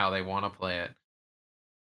play and how they want to play it.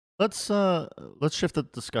 Let's shift the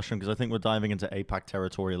discussion because I think we're diving into APAC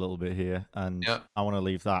territory a little bit here, and I want to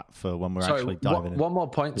leave that for when we're actually diving in. One more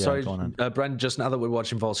point. Sorry, Brent, just now that we're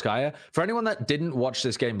watching Volskaya, for anyone that didn't watch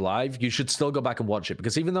this game live, you should still go back and watch it,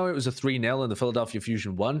 because even though it was a 3-0 and the Philadelphia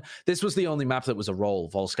Fusion won, this was the only map that was a roll,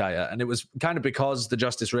 Volskaya, and it was kind of because the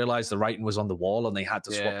Justice realized the writing was on the wall and they had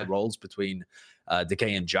to swap the roles between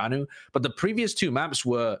Decay and Janu. But the previous 2 maps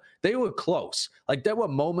were close. Like, there were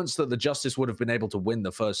moments that the Justice would have been able to win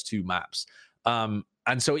the first 2 maps. And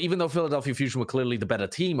so even though Philadelphia Fusion were clearly the better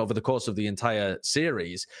team over the course of the entire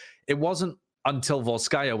series, it wasn't until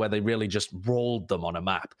Volskaya where they really just rolled them on a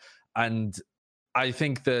map. And I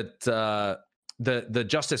think that the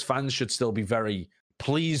Justice fans should still be very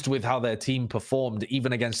pleased with how their team performed,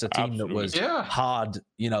 even against a team that was hard,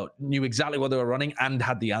 knew exactly what they were running and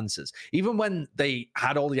had the answers. Even when they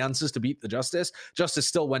had all the answers to beat the Justice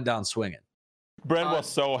still went down swinging. Brent was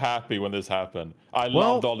so happy when this happened. I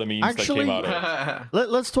loved all the memes that came out of it.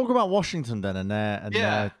 Let's talk about Washington then and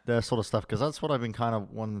their sort of stuff, because that's what I've been kind of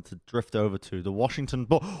wanting to drift over to. The Washington...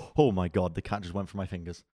 Oh my God, the cat just went for my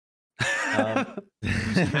fingers. Whose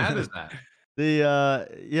cat is that?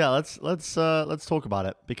 Let's talk about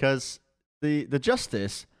it, because the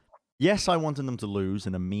Justice, yes, I wanted them to lose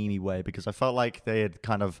in a memey way because I felt like they had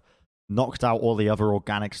kind of knocked out all the other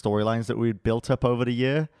organic storylines that we'd built up over the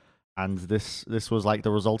year, and this was like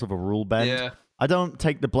the result of a rule bend. Yeah. I don't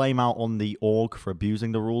take the blame out on the org for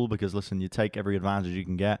abusing the rule, because listen, you take every advantage you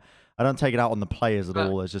can get. I don't take it out on the players at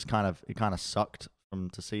all. It's just kind of sucked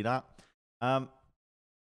to see that.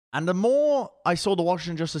 And the more I saw the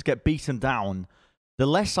Washington Justice get beaten down, the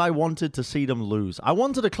less I wanted to see them lose. I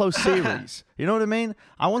wanted a close series. You know what I mean?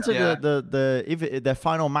 I wanted their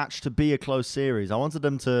final match to be a close series. I wanted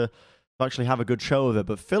them to actually have a good show of it,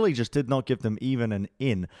 but Philly just did not give them even an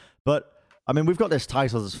in. But, I mean, we've got this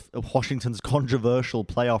title as Washington's controversial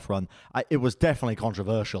playoff run. It was definitely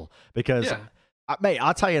controversial because... Mate,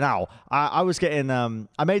 I'll tell you now, I was getting...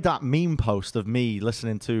 I made that meme post of me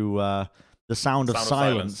listening to... the sound of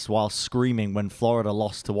silence while screaming when Florida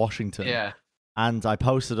lost to Washington. Yeah. And I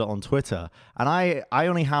posted it on Twitter. And I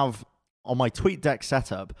only have on my TweetDeck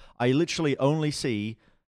setup, I literally only see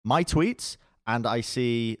my tweets and I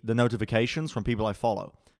see the notifications from people I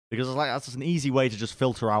follow. Because it's like that's just an easy way to just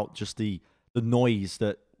filter out just the noise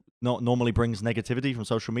that normally brings negativity from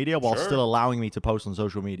social media while still allowing me to post on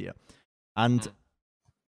social media. And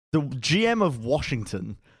the GM of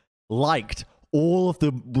Washington liked all of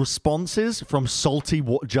the responses from salty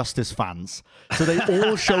Justice fans. So they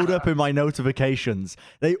all showed up in my notifications.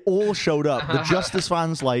 They all showed up. The Justice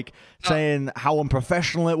fans, like, saying how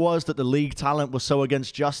unprofessional it was, that the league talent was so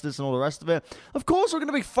against Justice and all the rest of it. Of course we're going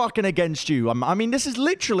to be fucking against you. I mean, this is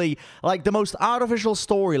literally, like, the most artificial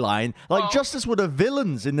storyline. Like, Justice were the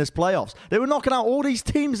villains in this playoffs. They were knocking out all these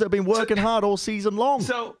teams that have been working hard all season long.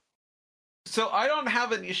 So I don't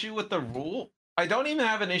have an issue with the rule. I don't even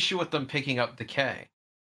have an issue with them picking up Decay.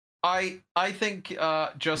 I think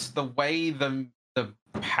just the way the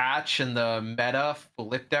patch and the meta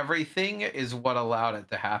flipped everything is what allowed it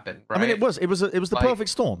to happen. Right? I mean, it was the perfect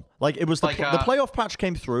storm. Like it was the playoff patch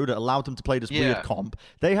came through that allowed them to play this weird comp.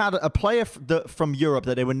 They had a player from Europe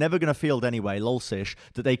that they were never going to field anyway, Lulsish,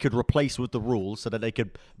 that they could replace with the rules so that they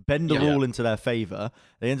could bend the rule into their favor.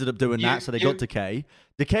 They ended up doing that, so they got Decay.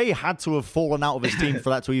 Decay had to have fallen out of his team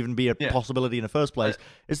for that to even be a possibility in the first place.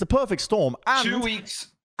 It's the perfect storm. And 2 weeks.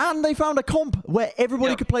 And they found a comp where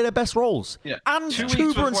everybody could play their best roles. Yeah. And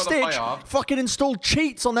Tuber and Stitch fucking installed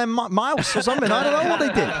cheats on their mouse or something. I don't know what they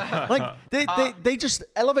did. Like they just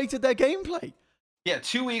elevated their gameplay. Yeah,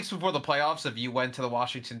 2 weeks before the playoffs, if you went to the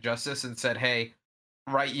Washington Justice and said, "Hey,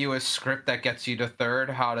 write you a script that gets you to third,"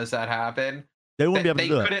 how does that happen? They wouldn't be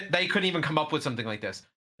able to do it. They couldn't even come up with something like this.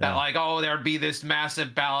 That like, oh, there'd be this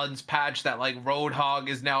massive balance patch that like Roadhog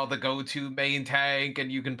is now the go-to main tank,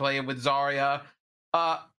 and you can play him with Zarya.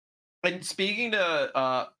 And speaking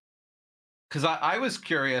to, because I was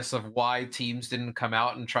curious of why teams didn't come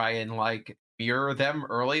out and try and like mirror them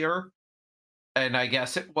earlier, and I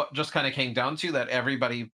guess it just kind of came down to that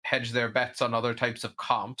everybody hedged their bets on other types of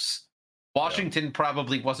comps. Washington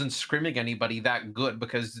probably wasn't scrimming anybody that good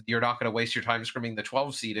because you're not going to waste your time scrimming the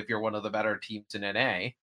 12 seed if you're one of the better teams in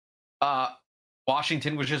NA.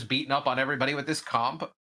 Washington was just beating up on everybody with this comp.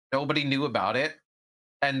 Nobody knew about it.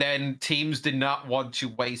 And then teams did not want to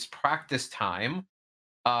waste practice time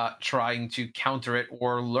trying to counter it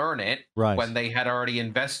or learn it when they had already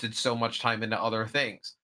invested so much time into other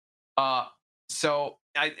things. So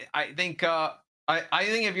I think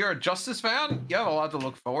if you're a Justice fan, you have a lot to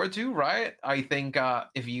look forward to, right? I think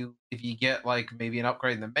if you get like maybe an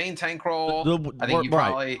upgrade in the main tank role, I think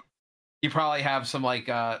you probably have some like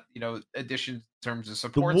additions in terms of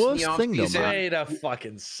support. The worst thing, though, man, wait a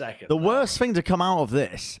fucking second. The worst thing to come out of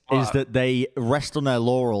this is that they rest on their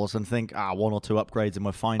laurels and think, 1 or 2 upgrades and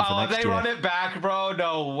we're fine for next year. Oh, they run it back, bro.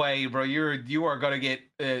 No way, bro. You are gonna get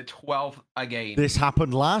 12th again. This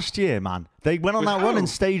happened last year, man. They went on that run in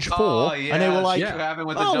stage 4, and they were like,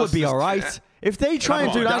 it would be all right. If they try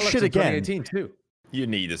and do that shit again. 2018 too. You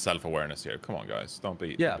need a self-awareness here. Come on, guys. Don't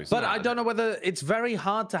be but I don't know whether it's very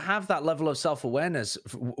hard to have that level of self-awareness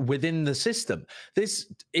within the system. This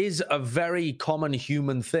is a very common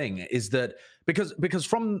human thing, is that because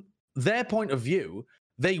from their point of view,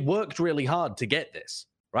 they worked really hard to get this,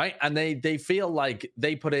 right? And they feel like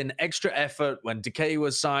they put in extra effort when Decay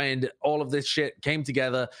was signed, all of this shit came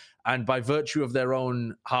together, and by virtue of their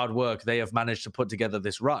own hard work, they have managed to put together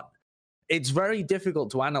this run. It's very difficult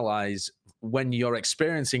to analyze when you're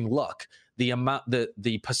experiencing luck,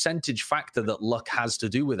 the percentage factor that luck has to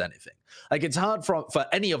do with anything. Like, it's hard for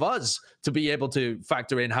any of us to be able to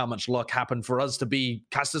factor in how much luck happened for us to be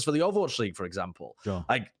casters for the Overwatch League, for example. Sure.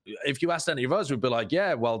 Like, if you asked any of us, we'd be like,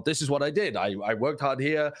 yeah, well, this is what I did. I worked hard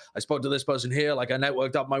here. I spoke to this person here. Like, I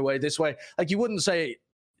networked up my way this way. Like, you wouldn't say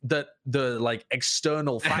that the like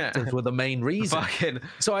external factors were the main reason.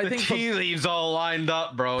 So I think tea leaves all lined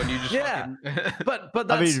up, bro, and you just but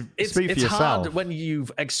that's it's hard when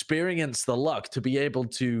you've experienced the luck to be able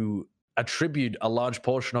to attribute a large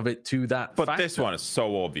portion of it to that factor. This one is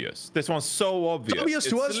so obvious. This one's so obvious. It's obvious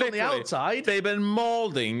to us from the outside. They've been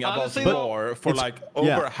molding about War for like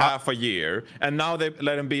over half a year, and now they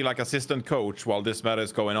let him be like assistant coach while this matter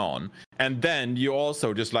is going on. And then you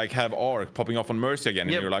also just like have Arc popping off on Mercy again,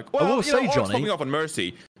 and you're like, well, Arc's popping off on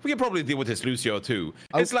Mercy. We can probably deal with his Lucio too.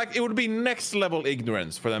 It's like it would be next level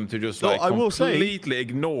ignorance for them to just like completely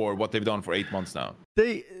ignore what they've done for 8 months now.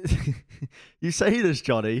 You say this,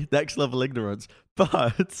 Johnny, next level ignorance,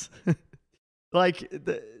 but like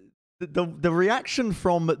the reaction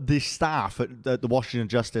from the staff at the Washington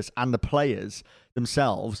Justice and the players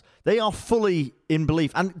themselves, they are fully in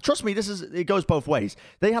belief. And trust me, it goes both ways.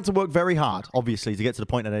 They had to work very hard, obviously, to get to the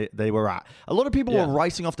point that they were at. A lot of people were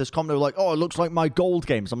writing off this comp. They were like, oh, it looks like my gold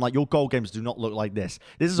games. I'm like, your gold games do not look like this.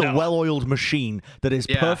 This is a well-oiled machine that is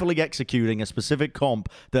perfectly executing a specific comp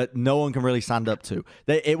that no one can really stand up to.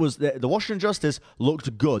 The Washington Justice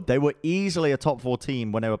looked good. They were easily a top 4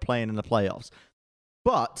 team when they were playing in the playoffs.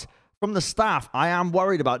 But from the staff, I am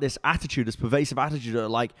worried about this attitude, this pervasive attitude of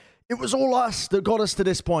like, it was all us that got us to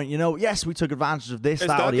this point. You know, yes, we took advantage of this,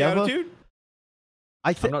 that, or the other. Attitude?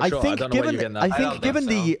 I think given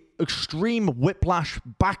the extreme whiplash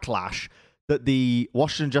backlash that the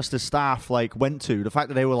Washington Justice staff like went to, the fact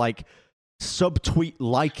that they were like subtweet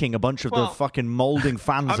liking a bunch of the fucking molding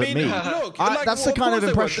fans at me. Look, that's the kind of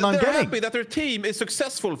impression I'm getting. They're happy that their team is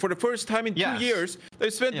successful for the first time in 2 years.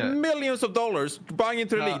 They've spent millions of dollars buying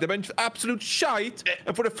into the league. They've been absolute shite.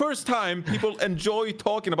 And for the first time, people enjoy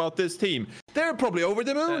talking about this team. They're probably over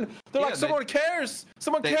the moon. They're like, someone cares.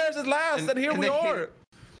 Someone cares at last. And here we are.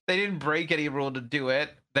 They didn't break any rule to do it.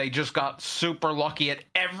 They just got super lucky at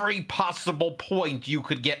every possible point you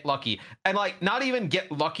could get lucky. And like, not even get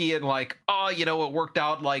lucky and like, oh, you know, it worked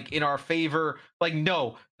out like in our favor. Like,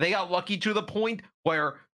 no, they got lucky to the point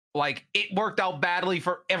where like it worked out badly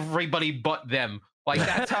for everybody but them. Like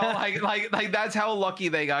that's how like that's how lucky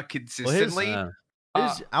they got consistently.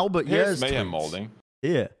 Here's Albert Here's mayhem molding.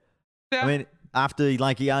 Yeah. I mean, after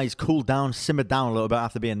he's cooled down, simmered down a little bit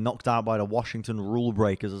after being knocked out by the Washington rule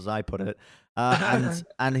breakers, as I put it.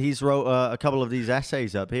 And he's wrote a couple of these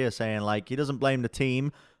essays up here saying like he doesn't blame the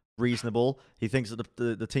team, reasonable. He thinks that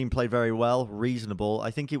the team played very well, reasonable.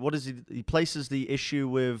 I think he places the issue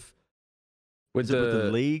with the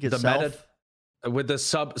league itself. With the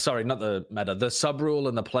sub rule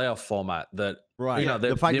and the playoff format that right, you know, the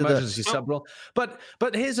emergency sub rule. But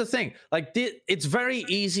here's the thing, like it's very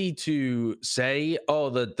easy to say, oh,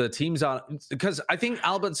 the teams are, because I think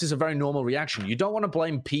Albert's is a very normal reaction. You don't want to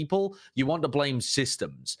blame people, you want to blame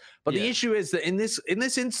systems. But the issue is that in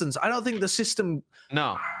this instance, I don't think the system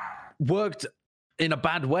worked in a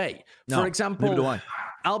bad way. For example,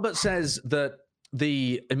 Albert says that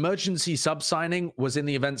the emergency sub signing was in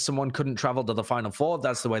the event someone couldn't travel to the Final Four.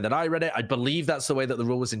 That's the way that I read it. I believe that's the way that the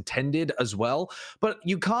rule was intended as well. But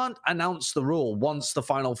you can't announce the rule once the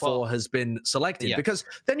Final Four has been selected, because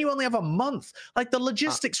then you only have a month. Like the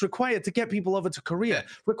logistics required to get people over to Korea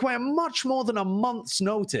require much more than a month's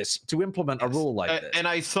notice to implement a rule like this. And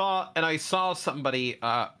I saw somebody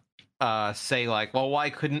say like, well, why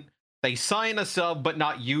couldn't they sign a sub but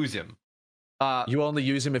not use him? You only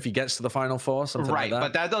use him if he gets to the Final Four, something like that. Right,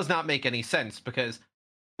 but that does not make any sense because,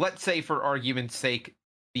 let's say for argument's sake,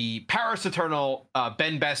 the Paris Eternal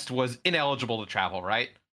Ben Best was ineligible to travel, right?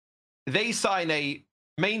 They sign a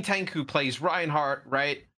main tank who plays Reinhardt,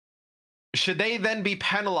 right? Should they then be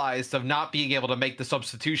penalized of not being able to make the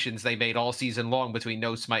substitutions they made all season long between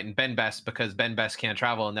No Smite and Ben Best because Ben Best can't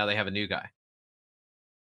travel and now they have a new guy?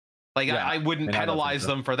 Like, I wouldn't penalize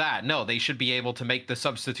them for that. No, they should be able to make the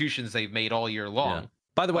substitutions they've made all year long.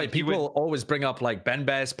 By the way, people always bring up like Ben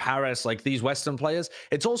Best, Paris, like these Western players.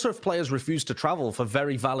 It's also if players refuse to travel for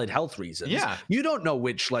very valid health reasons. Yeah. You don't know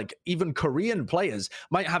which, like even Korean players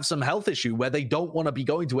might have some health issue where they don't want to be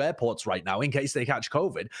going to airports right now in case they catch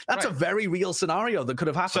COVID. That's a very real scenario that could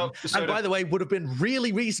have happened. And by the way, would have been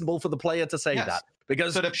really reasonable for the player to say that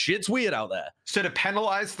because shit's weird out there. So to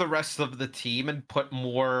penalize the rest of the team and put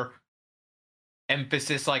more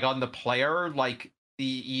emphasis like on the player, like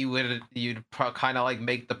you'd kind of like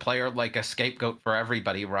make the player like a scapegoat for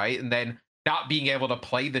everybody, right? And then not being able to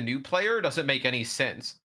play the new player doesn't make any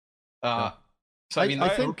sense. So I mean, I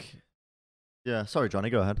think sorry, Johnny,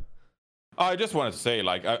 go ahead. I just wanted to say,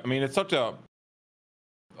 like, I mean, it's such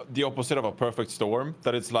the opposite of a perfect storm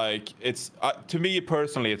that it's like, it's to me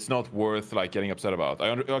personally, it's not worth like getting upset about.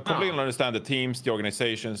 I completely understand the teams, the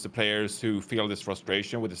organizations, the players who feel this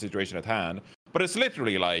frustration with the situation at hand. But it's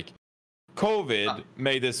literally like COVID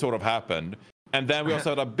made this sort of happen. And then we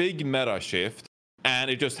also had a big meta shift. And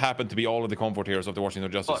it just happened to be all of the comfort heroes of the Washington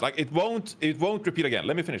Justice. Like it won't repeat again.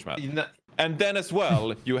 Let me finish, Matt. And then as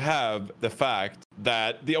well, you have the fact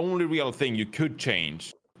that the only real thing you could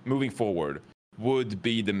change moving forward would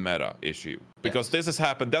be the meta issue. Because this has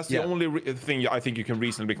happened. That's the only thing I think you can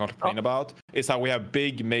reasonably complain about is how we have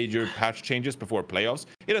big major patch changes before playoffs.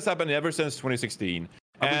 It has happened ever since 2016.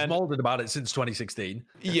 And we've molded about it since 2016.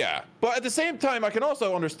 Yeah, but at the same time, I can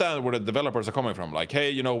also understand where the developers are coming from. Like,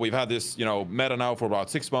 hey, you know, we've had this, you know, meta now for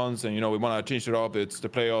about 6 months, and you know, we want to change it up. It's the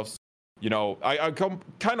playoffs. You know, I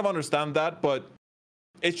kind of understand that, but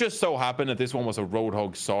it just so happened that this one was a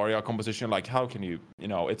Roadhog Zarya composition. Like, how can you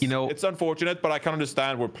know, it's unfortunate, but I can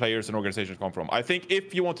understand where players and organizations come from. I think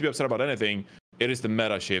if you want to be upset about anything, it is the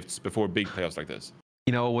meta shifts before big playoffs like this.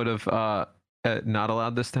 You know what would have not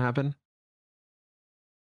allowed this to happen?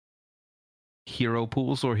 Hero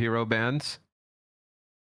pools or hero bans.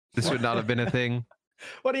 This would not have been a thing.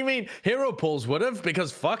 What do you mean? Hero pools would have?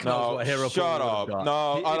 Because fuck knows what hero pools would have got.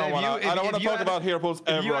 No, I don't want to talk about hero pools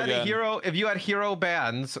ever again. If you had hero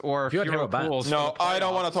bans or hero pools, no, I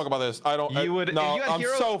don't want to talk about this. I don't. You would. No, I'm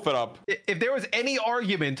so fed up. If there was any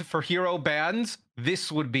argument for hero bans,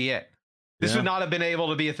 this would be it. This would not have been able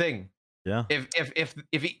to be a thing. Yeah.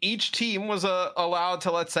 If each team was allowed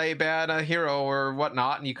to, let's say, ban a hero or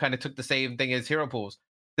whatnot, and you kind of took the same thing as hero pools,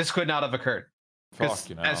 this could not have occurred.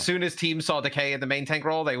 As soon as teams saw Decay in the main tank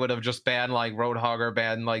role, they would have just banned like Roadhog or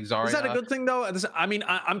banned like Zarya. Is that a good thing though? I mean,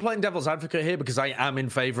 I'm playing devil's advocate here because I am in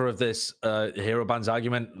favor of this hero bans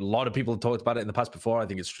argument. A lot of people have talked about it in the past before. I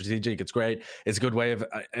think it's strategic. It's great. It's a good way of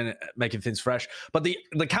making things fresh. But the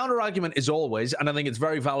counter argument is always, and I think it's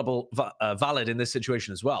very valid in this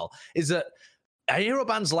situation as well, is that hero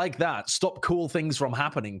bans like that stop cool things from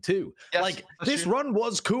happening too. Yes, like this run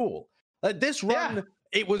was cool. This run. Yeah.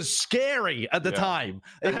 It was scary at the time.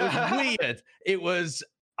 It was weird.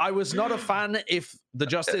 I was not a fan if the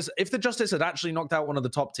Justice had actually knocked out one of the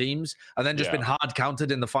top teams and then just been hard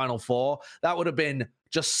counted in the final four. That would have been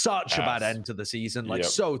just such a bad end to the season, like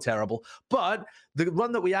so terrible. But the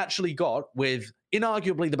run that we actually got with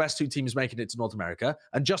inarguably the best two teams making it to North America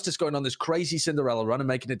and Justice going on this crazy Cinderella run and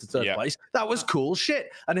making it to third place, that was cool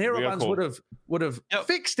shit. And hero bans would have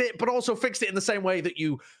fixed it, but also fixed it in the same way that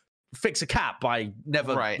you fix a cap by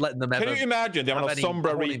never letting them ever. Can you imagine the amount of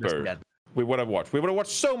Sombra Reaper we would have watched? We would have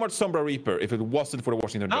watched so much Sombra Reaper if it wasn't for the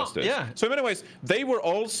Washington Justice. Yeah. So in many ways, they were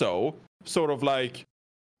also sort of like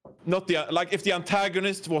not the if the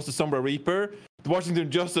antagonist was the Sombra Reaper, the Washington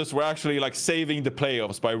Justice were actually like saving the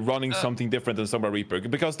playoffs by running something different than Sombra Reaper.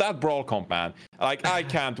 Because that brawl comp, man, like I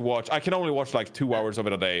can only watch like 2 hours of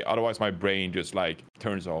it a day. Otherwise, my brain just like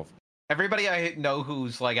turns off. Everybody I know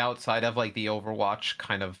who's like outside of like the Overwatch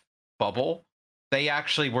kind of bubble, they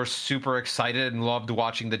actually were super excited and loved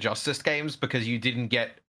watching the Justice games because you didn't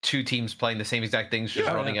get two teams playing the same exact things just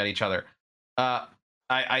running at each other. I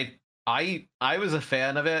was a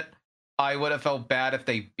fan of it. I would have felt bad if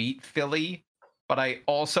they beat Philly, but I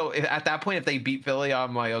also at that point if they beat Philly,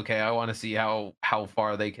 I'm like, okay, I want to see how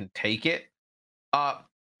far they can take it.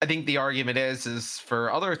 I think the argument is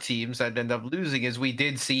for other teams that end up losing is we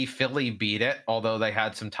did see Philly beat it, although they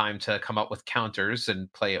had some time to come up with counters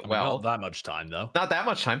and play it well. Not that much time, though. Not that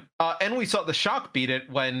much time. And we saw the Shock beat it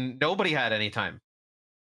when nobody had any time.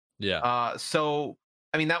 Yeah. So,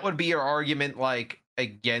 I mean, that would be your argument, like,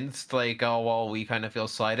 against, like, oh, well, we kind of feel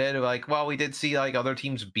slighted. Like, well, we did see, like, other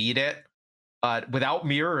teams beat it without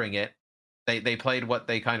mirroring it. They played what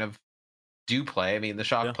they kind of do play. I mean, the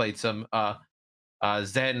Shock played some...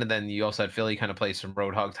 Zen, and then you also had Philly kind of play some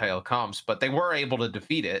Roadhog title comps, but they were able to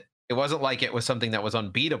defeat it. It wasn't like it was something that was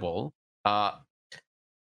unbeatable. I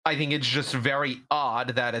think it's just very odd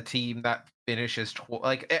that a team that finishes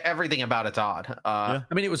like everything about it's odd. I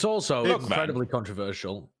mean, it was also incredibly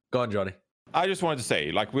controversial. Go on, Johnny. I just wanted to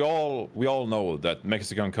say, like, we all know that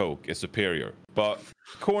Mexican Coke is superior, but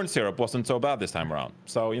corn syrup wasn't so bad this time around.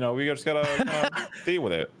 So, you know, we just gotta deal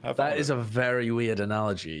with it. That is a very weird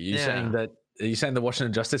analogy. Are you saying the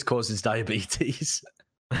Washington Justice causes diabetes?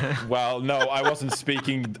 Well, no, I wasn't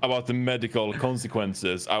speaking about the medical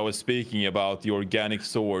consequences. I was speaking about the organic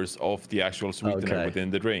source of the actual sweetener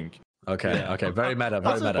within the drink. Okay. Very meta.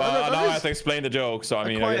 Well, now I have to explain the joke. So, I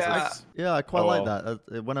mean, I quite like that.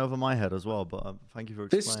 It went over my head as well, but thank you for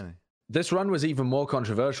explaining. This run was even more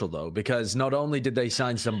controversial, though, because not only did they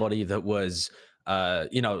sign somebody that was...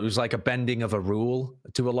 it was like a bending of a rule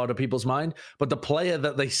to a lot of people's mind, but the player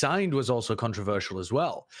that they signed was also controversial as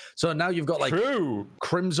well. So now you've got like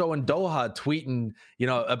Crimzo and Doha tweeting,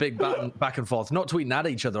 a big back and forth, not tweeting at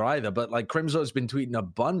each other either, but like Crimzo's been tweeting a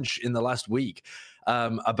bunch in the last week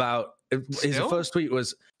about his first tweet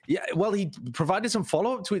was, he provided some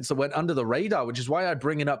follow-up tweets that went under the radar, which is why I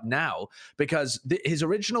bring it up now, because his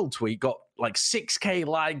original tweet got like 6K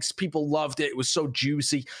likes. People loved it. It was so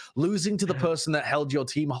juicy. Losing to the person that held your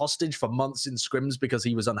team hostage for months in scrims because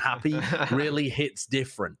he was unhappy really hits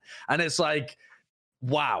different. And it's like,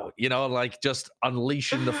 wow, like just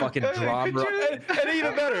unleashing the fucking drama. And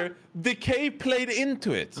even better, Decay played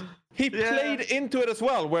into it. He played into it as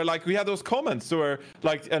well, where like we had those comments where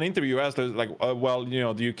like an interview asked like,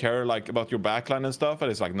 do you care like about your backline and stuff? And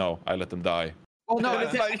it's like, no, I let them die. Well, no,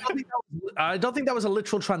 I don't think that was a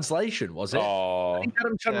literal translation, was it? Oh, I think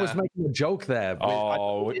Adam Chen was making a joke there.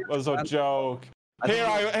 It was a joke. Here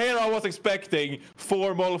I was expecting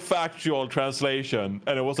formal, factual translation,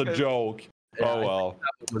 and it was a joke. Yeah, well,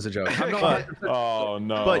 that was a joke. Oh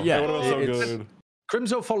no! But yeah, it was so good.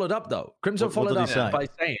 Crimzo followed up though. Crimzo followed up by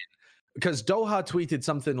saying, because Doha tweeted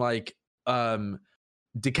something like,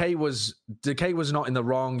 Decay was not in the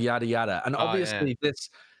wrong, yada yada, and obviously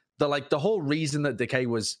the whole reason that Decay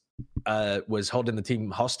was holding the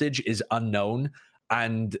team hostage is unknown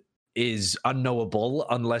and is unknowable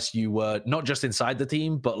unless you were not just inside the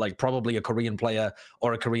team, but like probably a Korean player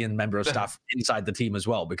or a Korean member of staff inside the team as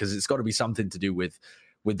well, because it's got to be something to do with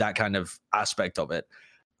that kind of aspect of it.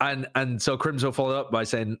 And so Crimzo followed up by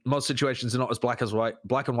saying most situations are not as black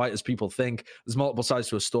and white as people think. There's multiple sides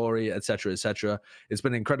to a story, etc., etc. It's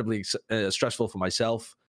been incredibly stressful for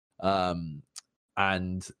myself, and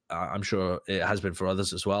I'm sure it has been for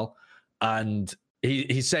others as well. And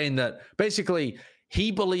he's saying that basically he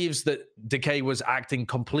believes that Decay was acting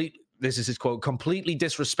this is his quote, completely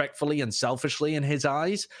disrespectfully and selfishly in his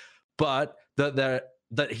eyes, but that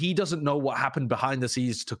he doesn't know what happened behind the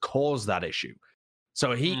scenes to cause that issue.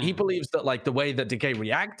 So he believes that like the way that Decay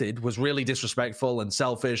reacted was really disrespectful and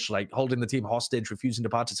selfish, like holding the team hostage, refusing to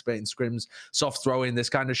participate in scrims, soft throwing, this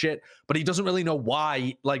kind of shit. But he doesn't really know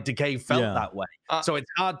why like Decay felt that way. So it's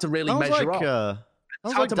hard to really measure up.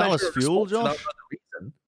 Sounds like Dallas Fuel, Josh.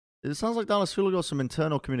 It sounds like Dallas Fuel got some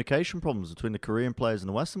internal communication problems between the Korean players and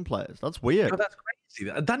the Western players. That's weird. No, that's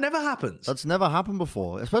crazy. That never happens. That's never happened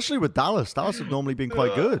before, especially with Dallas. Dallas have normally been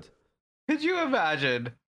quite good. Could you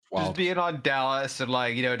imagine just being on Dallas and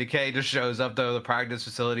like, Decay just shows up to the practice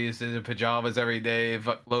facilities in pajamas every day,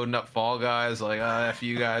 loading up Fall Guys, like, F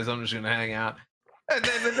you guys, I'm just going to hang out. And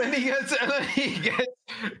then he gets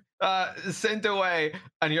sent away,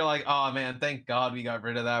 and you're like, oh man, thank God we got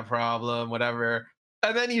rid of that problem, whatever.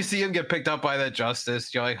 And then you see him get picked up by the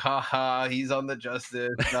Justice. You're like, haha, he's on the Justice.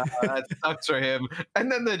 That sucks for him.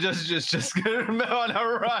 And then the Justice just get him on a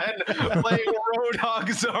run, playing Roadhog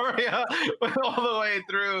Zarya all the way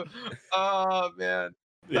through. Oh man,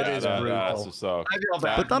 that is brutal. I feel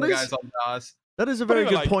bad for the guys on DOS. That is a very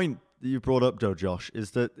good point that you brought up, though, Josh. Is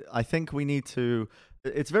that I think we need to.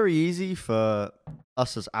 It's very easy for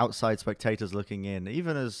us as outside spectators looking in,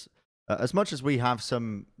 even as much as we have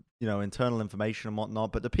some internal information and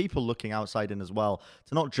whatnot, but the people looking outside in as well,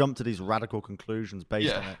 to not jump to these radical conclusions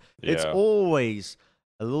based on it. It's always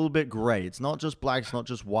a little bit gray. It's not just black, it's not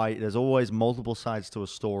just white. There's always multiple sides to a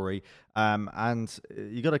story, and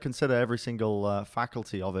you got to consider every single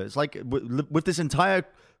faculty of it. It's like with this entire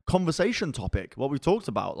conversation topic, what we've talked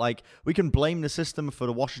about, like we can blame the system for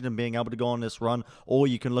the Washington being able to go on this run, or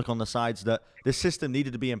you can look on the sides that this system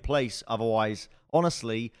needed to be in place. Otherwise,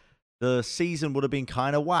 honestly, the season would have been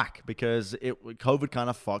kind of whack because COVID kind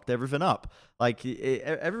of fucked everything up. Like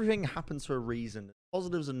everything happens for a reason.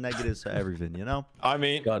 Positives and negatives to everything, I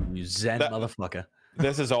mean, God, you zen motherfucker.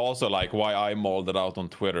 This is also like why I mauled it out on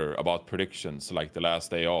Twitter about predictions, like the last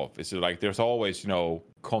day off. It's like there's always,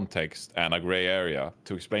 context and a gray area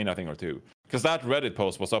to explain a thing or two. Because that Reddit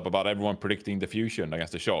post was up about everyone predicting the Fusion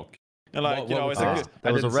against the Shock. And like, there was a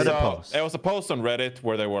Reddit post. It was a post on Reddit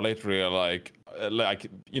where they were literally like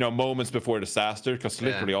moments before disaster, because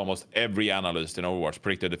literally almost every analyst in Overwatch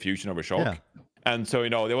predicted the Fusion over Shock. Yeah. And so,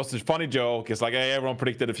 there was this funny joke. It's like, hey, everyone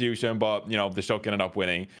predicted the Fusion, but, the Shock ended up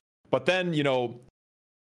winning. But then,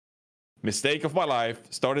 mistake of my life,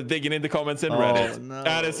 started digging in the comments in Reddit. No.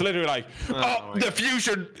 And it's literally like, the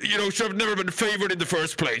Fusion, should have never been favored in the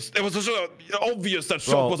first place. It was so obvious that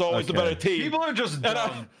Shock was always the better team. People are just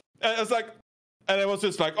dumb. And it's like, and it was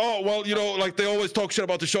just like, oh, well, like they always talk shit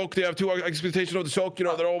about the Shock. They have too high expectation of the Shock.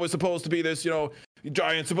 They're always supposed to be this,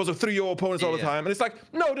 giant, supposed to 3-0 opponents all the time. And it's like,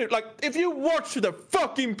 no, dude, like if you watch the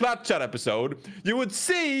fucking Plat Chat episode, you would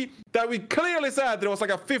see that we clearly said that it was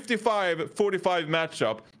like a 55-45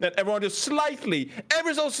 matchup, and everyone just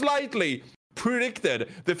ever so slightly predicted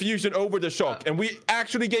the Fusion over the Shock. And we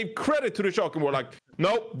actually gave credit to the Shock, and we're like,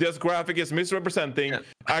 nope, this graphic is misrepresenting.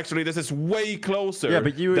 Actually, this is way closer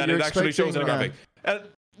than it actually shows in the graphic. And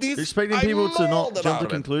you're expecting people to not jump to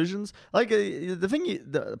conclusions. Like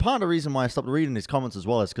the part of the reason why I stopped reading these comments as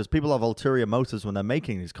well is because people have ulterior motives when they're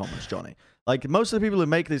making these comments, Johnny. Like most of the people who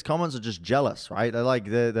make these comments are just jealous, right?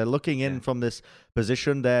 They're looking in from this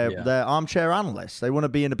position. They're armchair analysts. They want to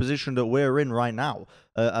be in the position that we're in right now.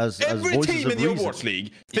 every voices team of in the reason. Overwatch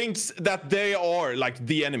League thinks that they are like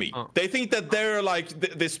the enemy. They think that they're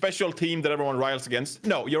like the special team that everyone riles against.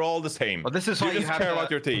 No, you're all the same. Well, this is why you just care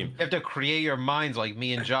about your team. You have to create your minds like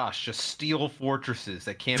me and Josh, just steel fortresses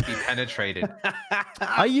that can't be penetrated.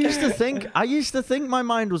 I used to think my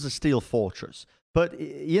mind was a steel fortress, but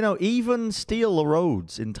even steel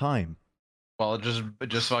erodes in time. Well, just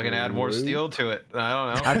fucking add more steel to it.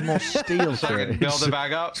 I don't know. Add more steel to it. Build it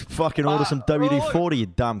back up. Just fucking order some WD-40, you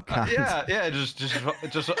damn cunt. Yeah. Just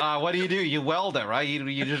what do? You weld it, right?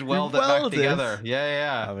 You just weld it back together.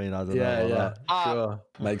 Yeah. I mean, I don't know. Yeah. Sure.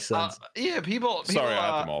 Makes sense. People. Sorry,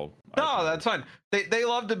 I had them all. No, that's fine. They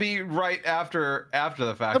love to be right after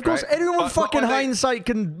the fact. Of course, right? anyone fucking hindsight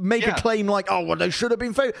can make a claim like, oh, well, they should have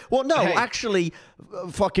been favored. Well, no, actually,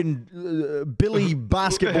 fucking Billy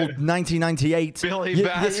Basketball 1998. Billy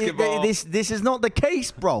Basketball. This is not the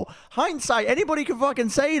case, bro. Hindsight, anybody can fucking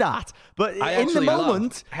say that. But in the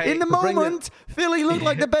moment, Philly looked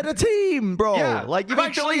like the better team, bro. Yeah. Like, you've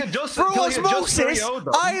actually, for osmosis,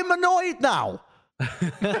 I am annoyed now.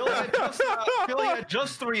 Philly had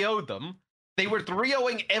just 3-0'd them. They were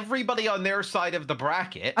 3-0ing everybody on their side of the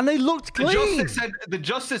bracket. And they looked clean. The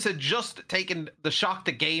Justice had just taken the shock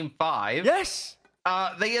to game 5. Yes.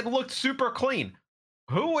 They had looked super clean.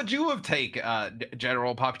 Who would you have taken,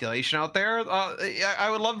 general population out there? I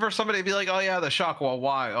would love for somebody to be like, oh yeah, the shock. Well,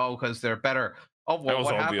 why? Oh, because they're better. Oh, well,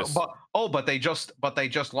 what happened? But they just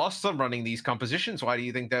lost them running these compositions. Why do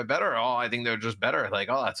you think they're better? Oh, I think they're just better. Like,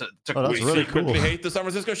 that's really cool. We hate the San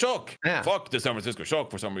Francisco Shock. Yeah. Fuck the San Francisco Shock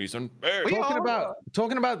for some reason.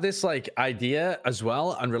 Talking about this like idea as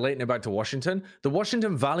well and relating it back to Washington. The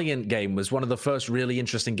Washington Valiant game was one of the first really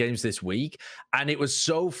interesting games this week, and it was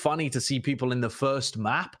so funny to see people in the first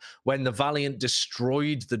map when the Valiant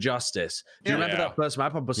destroyed the Justice. Do you remember that first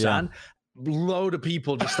map on Busan? Yeah. Load of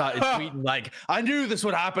people just started tweeting like, I knew this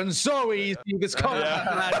would happen so easy. This can't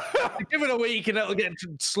happen. Give it a week and it'll get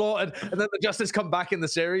slaughtered. And then the Justice come back in the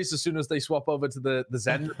series as soon as they swap over to the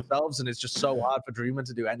Zen themselves, and it's just so hard for Dreamer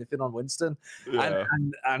to do anything on Winston. Yeah.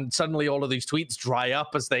 And suddenly all of these tweets dry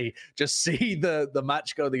up as they just see the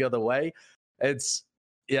match go the other way.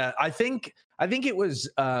 I think it was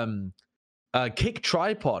Kick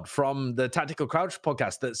Tripod from the Tactical Crouch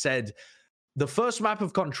podcast that said, the first map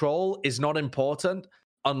of Control is not important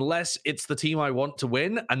unless it's the team I want to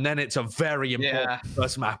win, and then it's a very important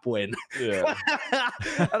first map win. Yeah.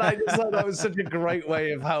 And I just thought that was such a great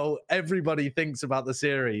way of how everybody thinks about the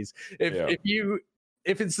series. If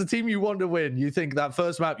it's the team you want to win, you think that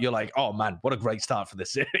first map, you're like, oh man, what a great start for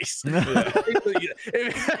this series. And if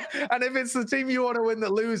it's the team you want to win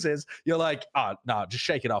that loses, you're like, oh no, just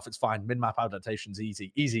shake it off. It's fine. Mid-map adaptation's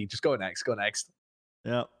easy. Just go next.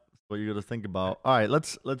 Yeah. What you got to think about. All right,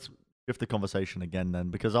 let's shift the conversation again then,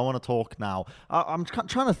 because I want to talk now. I'm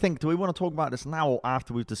trying to think, do we want to talk about this now or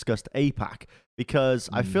after we've discussed APAC? Because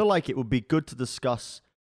I feel like it would be good to discuss.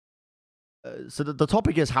 So the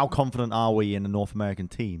topic is, how confident are we in the North American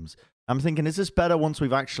teams? I'm thinking, is this better once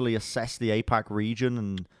we've actually assessed the APAC region?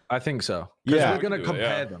 And I think so. Because we're going to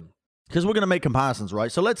compare them. Because we're going to make comparisons,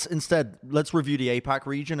 right? So let's review the APAC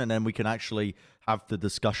region, and then we can actually have the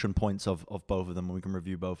discussion points of both of them, and we can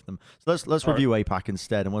review both of them. So let's review APAC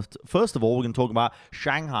instead. And first of all, we're going to talk about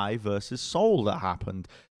Shanghai versus Seoul that happened.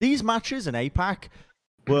 These matches in APAC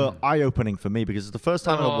were eye-opening for me, because it's the first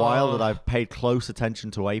time in a while that I've paid close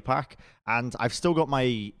attention to APAC, and I've still got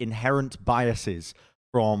my inherent biases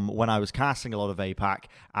from when I was casting a lot of APAC,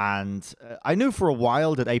 and I knew for a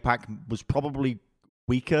while that APAC was probably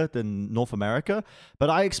weaker than North America, but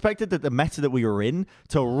I expected that the meta that we were in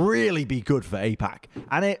to really be good for APAC,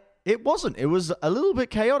 and it wasn't. It was a little bit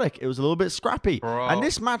chaotic. It was a little bit scrappy. Bro. And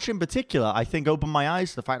this match in particular, I think, opened my eyes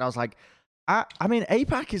to the fact that I was like, I mean,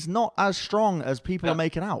 APAC is not as strong as people are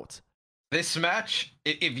making out. This match,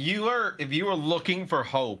 if you are looking for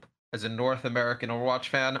hope as a North American Overwatch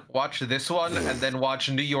fan, watch this one and then watch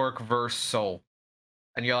New York versus Seoul,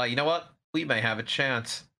 and you're like, you know what? We may have a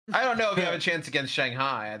chance. I don't know if you have a chance against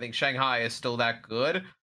Shanghai. I think Shanghai is still that good.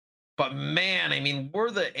 But man, I mean,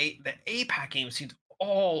 the APAC game seemed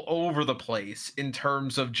all over the place in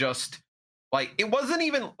terms of just, like, it wasn't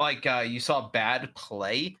even like you saw bad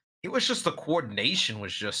play. It was just the coordination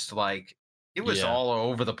was just like, it was all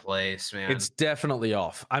over the place, man. It's definitely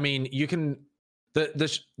off. I mean, you can...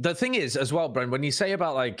 The thing is, as well, Brent, when you say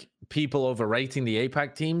about, like, people overrating the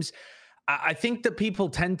APAC teams, I think that people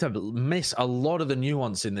tend to miss a lot of the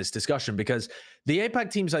nuance in this discussion because the APAC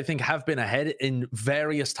teams, I think, have been ahead in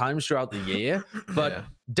various times throughout the year, but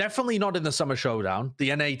definitely not in the Summer Showdown.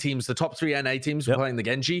 The NA teams, the top 3 NA teams playing the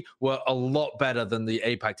Genji were a lot better than the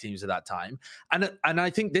APAC teams at that time. And I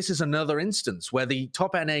think this is another instance where the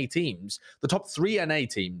top NA teams, the top 3 NA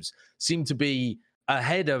teams, seem to be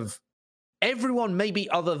ahead of everyone maybe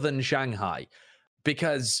other than Shanghai.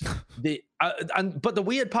 Because but the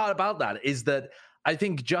weird part about that is that I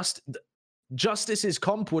think Justice's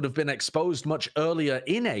comp would have been exposed much earlier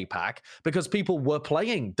in APAC because people were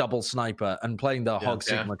playing double sniper and playing the Hog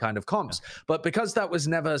Sigma kind of comps. But because that was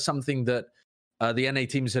never something that the NA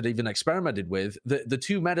teams had even experimented with, the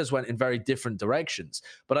 2 metas went in very different directions.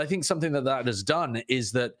 But I think something that has done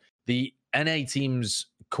is that the NA teams'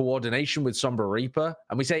 coordination with Sombra Reaper,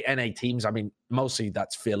 and we say NA teams, I mean, mostly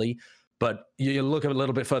that's Philly. But you look a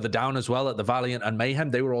little bit further down as well at the Valiant and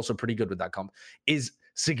Mayhem. They were also pretty good with that comp. Is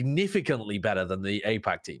significantly better than the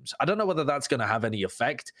APAC teams. I don't know whether that's going to have any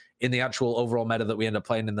effect in the actual overall meta that we end up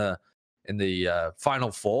playing in the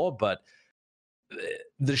Final 4. But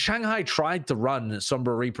the Shanghai tried to run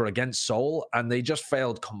Sombra Reaper against Seoul, and they just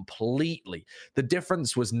failed completely. The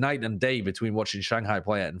difference was night and day between watching Shanghai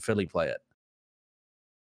play it and Philly play it.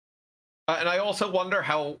 And I also wonder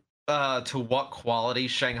how. To what quality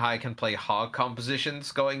Shanghai can play Hog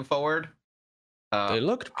compositions going forward. They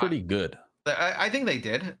looked pretty good. I think they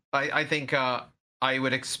did. I think I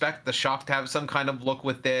would expect the Shock to have some kind of look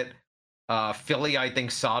with it. Philly, I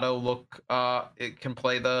think Sato it can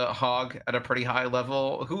play the Hog at a pretty high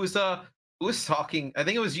level. Who was talking? I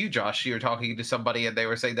think it was you, Josh. You were talking to somebody and they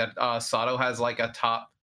were saying that Sato has like a top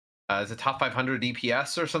 500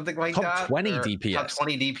 DPS or something like that. Top 20 DPS. Top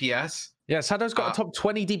 20 DPS. Yeah, Sato's got a top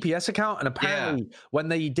 20 DPS account, and apparently when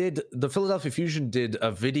they did, the Philadelphia Fusion did a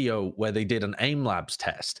video where they did an aim labs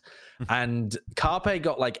test, and Carpe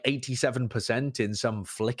got like 87% in some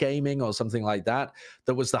flick aiming or something like that.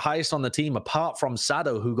 That was the highest on the team, apart from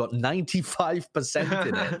Sato, who got 95%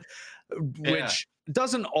 in it, which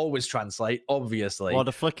doesn't always translate, obviously. Well,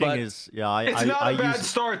 the flicking is, it's not a bad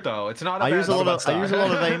start, though. It's not a bad start. I use a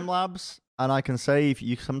lot of aim labs, and I can say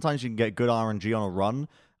sometimes you can get good RNG on a run,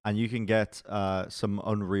 and you can get some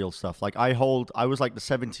unreal stuff. Like I was like the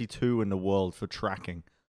 72 in the world for tracking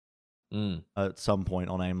at some point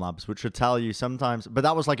on aim labs, which would tell you sometimes. But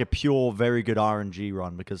that was like a pure, very good RNG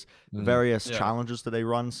run because the various challenges that they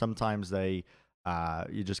run, sometimes they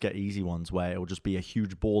you just get easy ones where it will just be a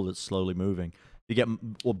huge ball that's slowly moving. You get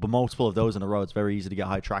multiple of those in a row, it's very easy to get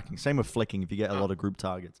high tracking. Same with flicking if you get a lot of group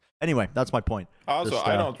targets. Anyway, that's my point. Also,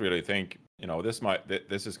 I don't really think,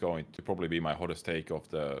 this is going to probably be my hottest take of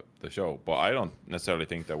the show, but I don't necessarily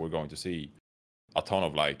think that we're going to see a ton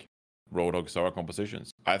of like Roadhog Zara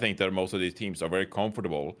compositions. I think that most of these teams are very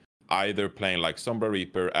comfortable either playing like Sombra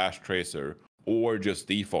Reaper, Ash Tracer, or just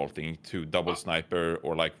defaulting to double sniper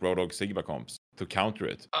or like Roadhog Sigma comps to counter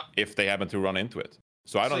it if they happen to run into it.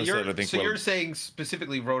 So I don't necessarily think. So you're saying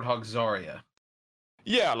specifically Roadhog Zarya?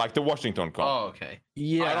 Yeah, like the Washington comp. Oh, okay.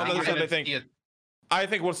 Yeah, I don't necessarily think. I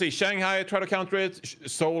think we'll see Shanghai try to counter it.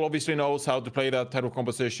 Seoul obviously knows how to play that type of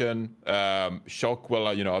composition. Shock will,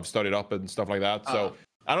 have studied up and stuff like that. So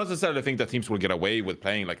I don't necessarily think that teams will get away with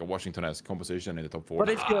playing like a Washington-esque composition in the top 4.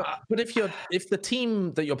 But if the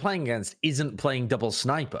team that you're playing against isn't playing double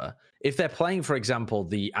sniper, if they're playing, for example,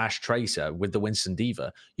 the Ash Tracer with the Winston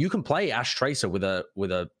Diva, you can play Ash Tracer with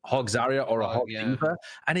a Hog Zarya or a Hog Diva,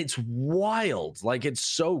 and it's wild. Like, it's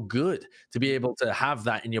so good to be able to have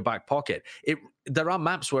that in your back pocket. There are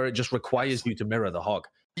maps where it just requires you to mirror the Hog.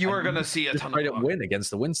 You are going to see a ton of Hog. Win against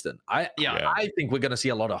the Winston. I think we're going to see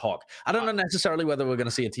a lot of Hog. I don't know necessarily whether we're going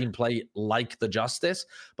to see a team play like the Justice,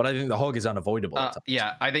 but I think the Hog is unavoidable. I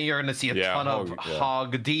think you're going to see a ton of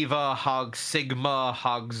Hog Diva, Hog Sigma,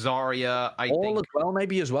 Hog Zarya.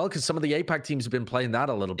 Maybe as well, because some of the APAC teams have been playing that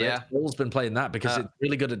a little bit. Yeah. All's been playing that because it's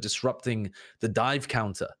really good at disrupting the dive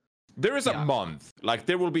counter. There is a month. Like,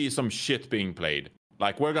 there will be some shit being played.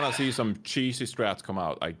 Like, we're going to see some cheesy strats come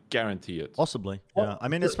out. I guarantee it. Possibly, yeah. I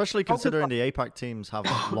mean, especially considering the APAC teams have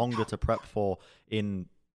longer to prep for in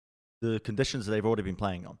the conditions that they've already been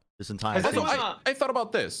playing on this entire season. I thought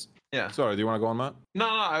about this. Yeah. Sorry, do you want to go on, Matt? No,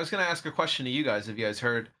 I was going to ask a question to you guys. Have you guys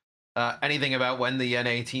heard anything about when the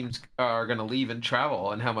NA teams are going to leave and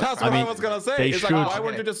travel and how much? That's what I was going to say. It's like, why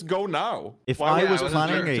wouldn't you just go now? If I was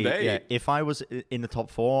planning if I was in the top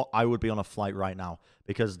 4, I would be on a flight right now.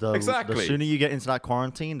 Because the sooner you get into that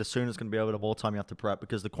quarantine, the sooner it's going to be over the more time you have to prep.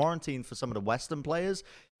 Because the quarantine for some of the Western players,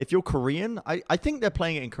 if you're Korean, I think they're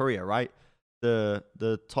playing it in Korea, right? The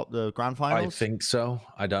grand finals? I think so.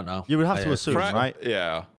 I don't know. You would have to assume, right?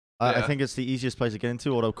 Yeah. I think it's the easiest place to get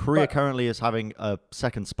into, although Korea currently is having a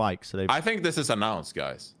second spike. So I think this is announced,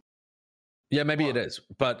 guys. Yeah, maybe it is.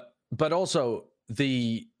 But also,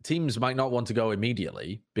 the teams might not want to go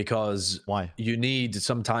immediately because you need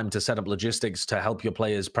some time to set up logistics to help your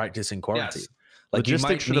players practice in quarantine. Yes. Like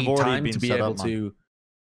logistics should have already been set up, in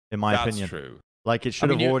my opinion. That's true. Like it should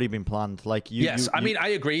have already been planned. Like I mean, I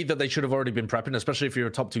agree that they should have already been prepping, especially if you're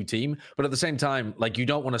a top 2 team. But at the same time, like you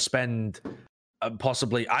don't want to spend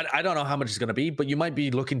possibly, I don't know how much it's going to be, but you might be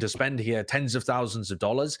looking to spend here tens of thousands of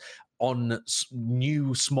dollars on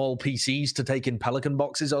new small PCs to take in Pelican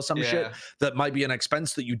boxes or some shit that might be an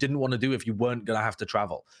expense that you didn't want to do if you weren't going to have to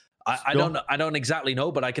travel. I don't exactly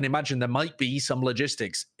know, but I can imagine there might be some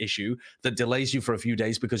logistics issue that delays you for a few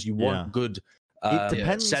days because you want good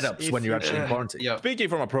setups when you're actually in quarantine. Speaking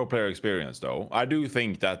from a pro player experience, though, I do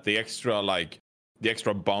think that the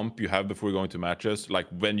extra bump you have before going to matches, like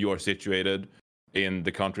when you are situated in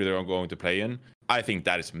the country they're going to play in, I think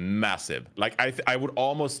that is massive. Like I would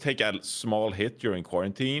almost take a small hit during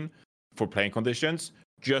quarantine for playing conditions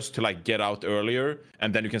just to like get out earlier,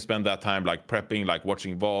 and then you can spend that time like prepping, like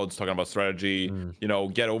watching VODs, talking about strategy,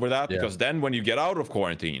 get over that, because then when you get out of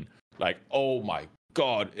quarantine, like, oh my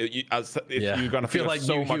God, you're gonna feel like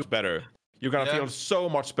so much better. You're gonna feel so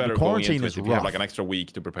much better going into it if you have like an extra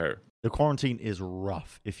week to prepare. The quarantine is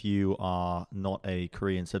rough if you are not a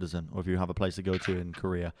Korean citizen or if you have a place to go to in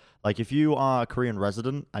Korea. Like if you are a Korean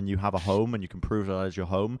resident and you have a home and you can prove that as your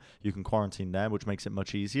home, you can quarantine there, which makes it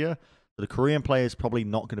much easier. The Korean player is probably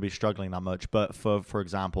not going to be struggling that much. But for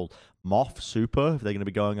example, Moth, Super, if they're going to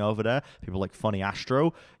be going over there, people like Funny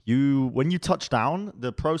Astro, when you touch down,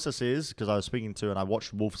 the process is, because I was speaking to and I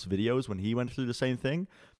watched Wolf's videos when he went through the same thing.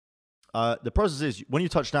 The process is, when you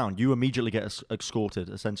touch down, you immediately get escorted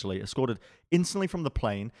instantly from the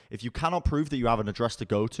plane. If you cannot prove that you have an address to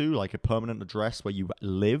go to, like a permanent address where you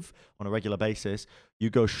live on a regular basis, you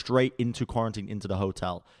go straight into quarantine into the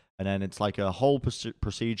hotel. And then it's like a whole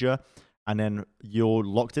procedure, and then you're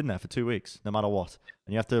locked in there for 2 weeks, no matter what.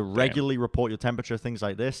 And you have to regularly report your temperature, things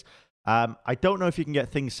like this. I don't know if you can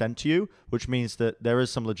get things sent to you, which means that there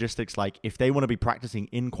is some logistics. Like if they want to be practicing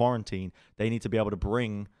in quarantine, they need to be able to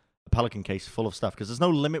bring a Pelican case full of stuff, because there's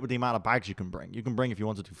no limit with the amount of bags you can bring. You can bring, if you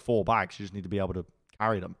wanted to, 4 bags. You just need to be able to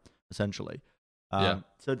carry them, essentially.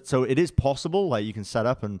 So it is possible. Like you can set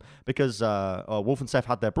up, and because Wolf and Seth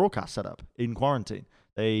had their broadcast set up in quarantine,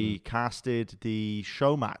 they casted the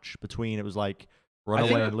show match between, it was like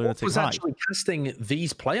Runaway and Lunatic High. Was actually casting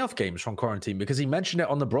these playoff games from quarantine because he mentioned it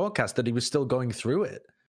on the broadcast that he was still going through it.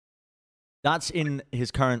 That's in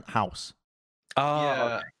his current house.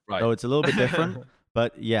 Okay. Right. So it's a little bit different.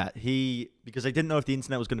 But yeah, because they didn't know if the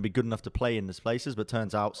internet was going to be good enough to play in these places, but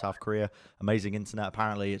turns out South Korea, amazing internet.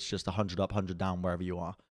 Apparently, it's just 100 up, 100 down wherever you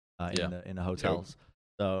are in the hotels.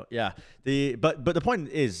 So yeah, but the point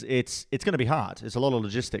is, it's going to be hard. It's a lot of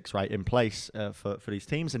logistics, right, in place for these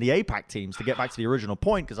teams, and the APAC teams, to get back to the original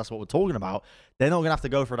point, because that's what we're talking about. They're not going to have to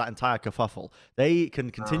go for that entire kerfuffle. They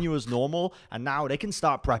can continue as normal, and now they can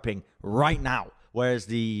start prepping right now. Whereas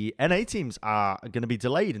the NA teams are going to be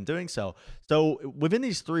delayed in doing so. So within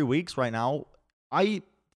these 3 weeks right now,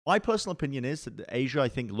 my personal opinion is that Asia, I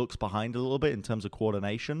think, looks behind a little bit in terms of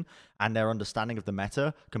coordination and their understanding of the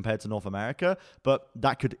meta compared to North America. But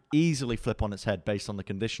that could easily flip on its head based on the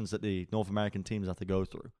conditions that the North American teams have to go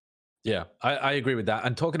through. Yeah, I agree with that.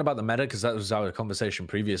 And talking about the meta, because that was our conversation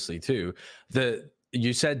previously too,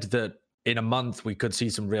 you said that in a month we could see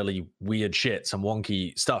some really weird shit, some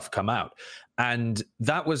wonky stuff come out. And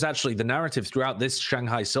that was actually the narrative throughout this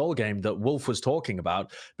Shanghai Seoul game that Wolf was talking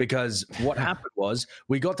about, because what happened was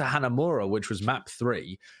we got to Hanamura, which was map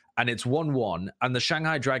 3, and it's 1-1, and the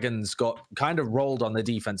Shanghai Dragons got kind of rolled on the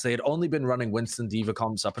defense. They had only been running Winston Diva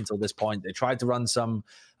comps up until this point. They tried to run some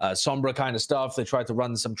Sombra kind of stuff. They tried to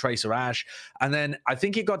run some Tracer Ash. And then I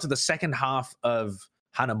think it got to the second half of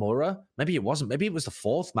Hanamura. Maybe it wasn't. Maybe it was the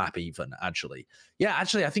 4th map even, actually. Yeah,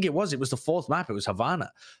 actually, I think it was. It was the 4th map. It was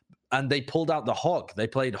Havana. And they pulled out the Hog. They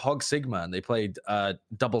played Hog Sigma, and they played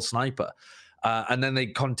Double Sniper. And then they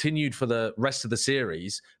continued for the rest of the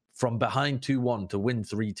series from behind 2-1 to win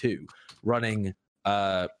 3-2, running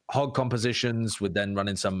Hog compositions, with then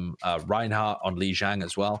running some Reinhardt on Li Zhang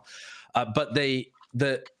as well. But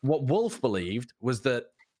what Wolf believed was that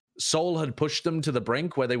Seoul had pushed them to the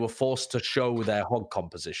brink where they were forced to show their Hog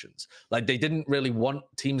compositions. Like, they didn't really want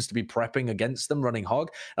teams to be prepping against them running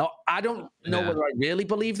Hog. Now, I don't know whether I really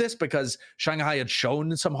believe this, because Shanghai had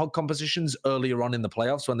shown some Hog compositions earlier on in the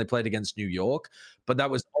playoffs when they played against New York, but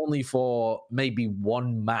that was only for maybe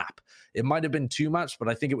 1 map. It might have been 2 maps, but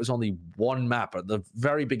I think it was only 1 map at the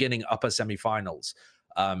very beginning upper semifinals.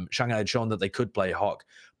 Shanghai had shown that they could play Hawk.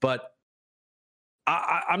 But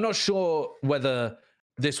I'm not sure whether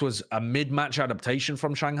this was a mid-match adaptation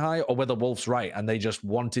from Shanghai or whether Wolf's right and they just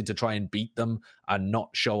wanted to try and beat them and not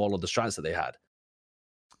show all of the strengths that they had.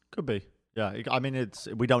 Could be. Yeah, I mean,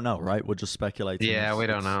 we don't know, right? We're just speculating. Yeah, we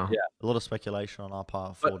don't know. Yeah, a lot of speculation on our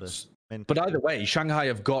part for this. But either way, Shanghai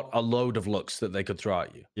have got a load of looks that they could throw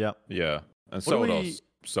at you. Yeah, and so does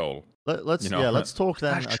Seoul. Let's talk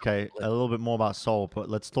then. Okay, a little bit more about Seoul, but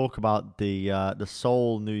let's talk about the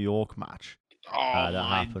Seoul New York match that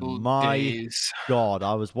happened. My God,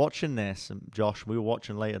 I was watching this, and Josh, we were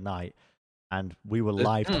watching late at night, and we were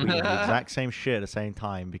live tweeting the exact same shit at the same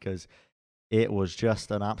time because it was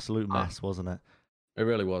just an absolute mess, wasn't it? It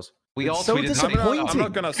really was. We all so tweeted. disappointing. I'm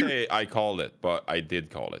not gonna say I called it, but I did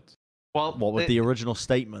call it. Well, what with the original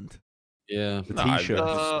statement? Yeah, the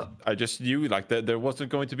T-shirt. I just knew like there wasn't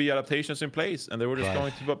going to be adaptations in place, and they were just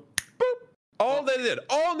going to boop. All they did,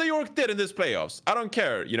 all New York did in this playoffs. I don't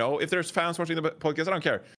care, if there's fans watching the podcast, I don't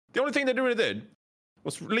care. The only thing they really did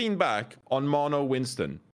was lean back on Mono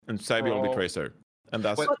Winston and Sabiol Tracer. And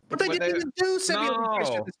that's but they didn't even do Sabiol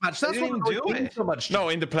Tracer this match. That's what annoyed me so much. No,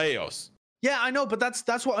 in the playoffs. Yeah, I know, but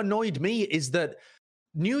that's what annoyed me is that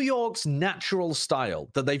New York's natural style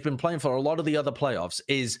that they've been playing for a lot of the other playoffs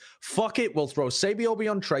is fuck it, we'll throw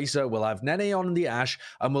Sabiobi on Tracer, we'll have Nene on the Ashe,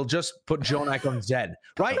 and we'll just put Jonak on Zen,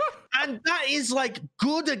 right? And that is like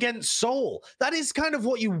good against Seoul. That is kind of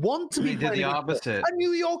what you want to be playing. The opposite. And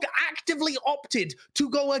New York actively opted to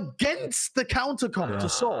go against the countercomp to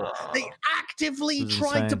Seoul. They actively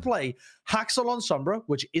tried to play Haxel on Sombra,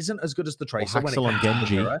 which isn't as good as the Tracer. Haxel on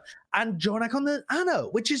Genji. And Jonak on the Anna,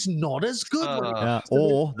 which is not as good.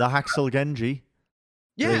 Or the Haxel Genji.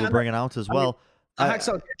 They were bringing out as well.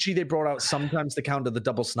 Haxel Genji they brought out sometimes to counter the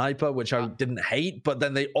double sniper, which I didn't hate, but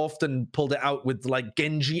then they often pulled it out with like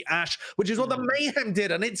Genji Ashe, which is what the Mayhem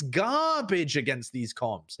did, and it's garbage against these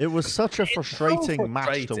comps. It was such a frustrating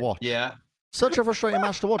match to watch. Yeah. Such a frustrating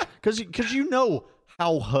match to watch because you know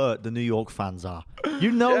how hurt the New York fans are.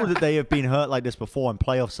 You know that they have been hurt like this before in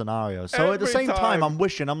playoff scenarios. So at the same time, I'm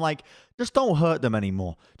like, just don't hurt them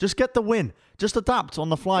anymore. Just get the win. Just adapt on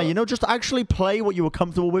the fly. Just actually play what you were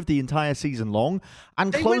comfortable with the entire season long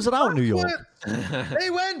and close it out, New York. They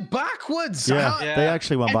went backwards. Yeah, they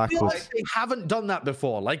actually went backwards. Like they haven't done that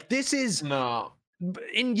before. Like this is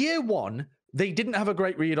in year one. They didn't have a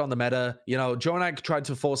great read on the meta. Jonak tried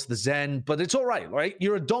to force the Zen, but it's all right?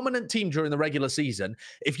 You're a dominant team during the regular season.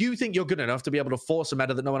 If you think you're good enough to be able to force a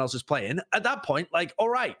meta that no one else is playing, at that point, all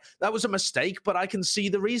right, that was a mistake, but I can see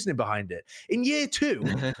the reasoning behind it. In year two,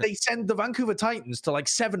 they send the Vancouver Titans to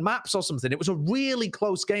 7 maps or something. It was a really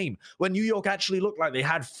close game when New York actually looked like they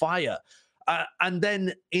had fire. And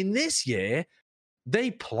then in this year,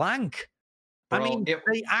 they plank.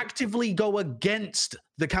 They actively go against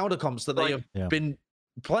the countercomps that they have been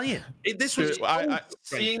playing. This was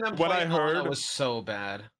seeing them play. What I heard was so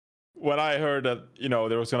bad. When I heard that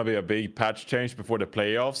there was going to be a big patch change before the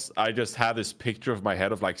playoffs, I just had this picture of my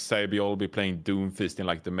head of Sabiol be playing Doomfist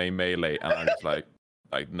in the main melee, and I'm just like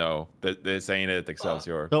no, this ain't it,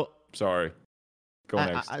 Excelsior. Sorry. Go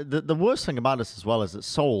next. The worst thing about this as well is that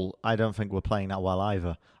Seoul, I don't think were playing that well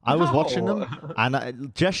either. I was watching them,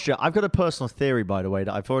 and Gesture, I've got a personal theory, by the way,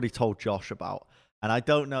 that I've already told Josh about. And I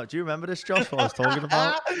don't know. Do you remember this, Josh, what I was talking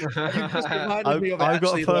about? I've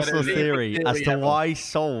got a personal theory as to why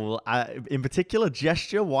Seoul, in particular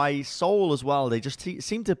Gesture, why Seoul as well, they just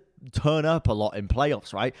seem to turn up a lot in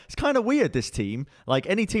playoffs, right? It's kind of weird, this team.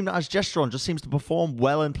 Any team that has Gesture on just seems to perform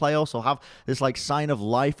well in playoffs or have this sign of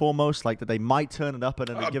life almost, that they might turn it up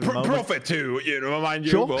at a given moment. Profit too, mind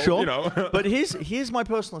you. Sure. But here's my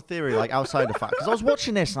personal theory, outside the fact. Because I was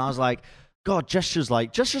watching this and I was like, God, Gesture's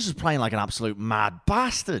is playing like an absolute mad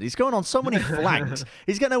bastard. He's going on so many flanks.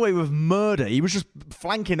 He's getting away with murder. He was just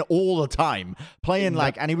flanking all the time, playing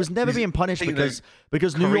and he was never being punished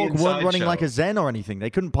because New York weren't running like a Zen or anything. They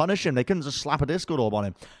couldn't punish him. They couldn't just slap a Discord orb on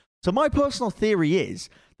him. So my personal theory is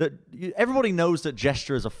that everybody knows that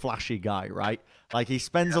Gesture is a flashy guy, right? He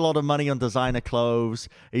spends a lot of money on designer clothes.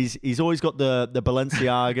 He's always got the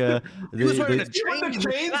Balenciaga. He was wearing the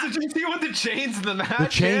chains. Did you see what the chains in the match? The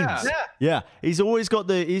chains. Yeah. He's always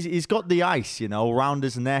got he's got the ice, around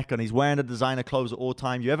his neck, and he's wearing the designer clothes at all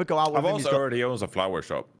time. You ever go out with him? I've also heard he owns a flower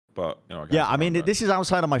shop. But this is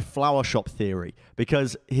outside of my flower shop theory,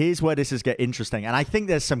 because here's where this is get interesting, and I think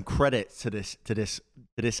there's some credit to this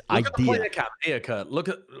Look idea. at the player cam here, Kurt.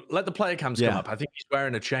 Let the player cams come up. I think he's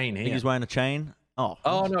wearing a chain here. He's wearing a chain. Oh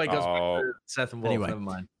no, he goes back to Seth and Wolf. Anyway, never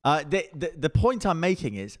mind. The point I'm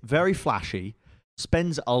making is very flashy.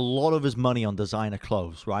 spends a lot of his money on designer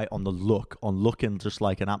clothes, right? On the look, on looking just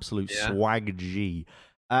like an absolute swag G.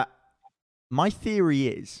 My theory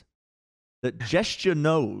is that Gesture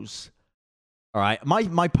knows. All right,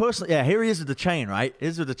 my personal here he is with the chain, right?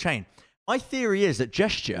 Here's with the chain. My theory is that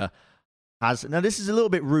Gesture has. Now, this is a little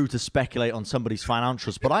bit rude to speculate on somebody's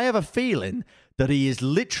financials, but I have a feeling that he is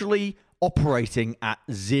literally operating at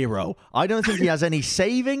zero. I don't think he has any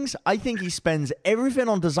savings. I think he spends everything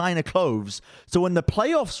on designer clothes. So when the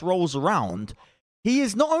playoffs rolls around, he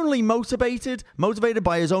is not only motivated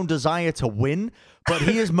by his own desire to win, but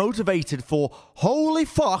he is motivated for, holy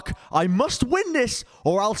fuck, I must win this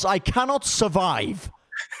or else I cannot survive.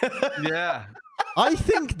 Yeah. I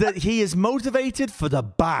think that he is motivated for the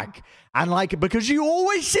bag. And like, because you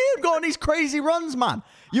always see him go on these crazy runs, man.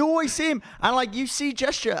 You always see him. And like, you see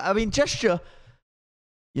Gesture. I mean, Gesture,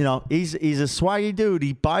 you know, he's a swaggy dude.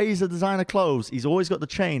 He buys the designer clothes. He's always got the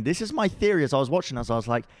chain. This is my theory as I was watching this. I was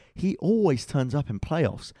like, he always turns up in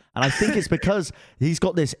playoffs. And I think it's because he's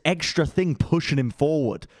got this extra thing pushing him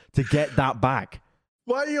forward to get that bag.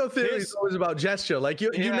 Why are your theories always about Gesture? Like, you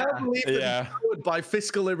now believe that he's powered by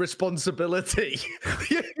fiscal irresponsibility.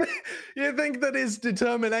 You think that his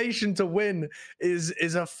determination to win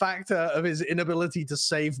is a factor of his inability to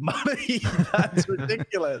save money? That's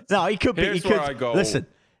ridiculous. No, he could be. Here's where I go. Listen,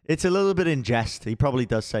 it's a little bit in jest. He probably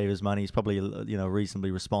does save his money. He's probably, reasonably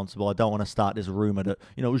responsible. I don't want to start this rumor that,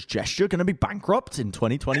 is Gesture going to be bankrupt in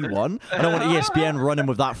 2021? I don't want ESPN running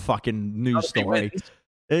with that fucking news story.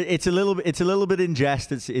 It's a little bit in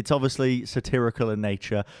jest. It's obviously satirical in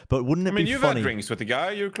nature, but wouldn't it be funny? You've had drinks with the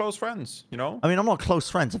guy. You're close friends, I mean, I'm not close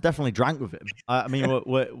friends. I've definitely drank with him. I mean,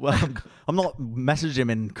 I'm not messaging him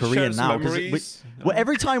in Korean now because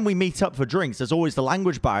every time we meet up for drinks, there's always the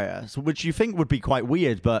language barrier, which you think would be quite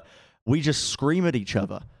weird, but we just scream at each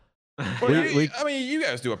other. Well, you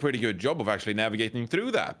guys do a pretty good job of actually navigating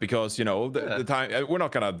through that because, the time, we're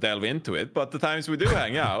not going to delve into it, but the times we do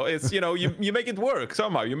hang out, it's, you make it work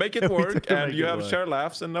somehow. You make it work and you have shared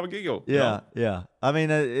laughs and have a giggle. Yeah, yeah. I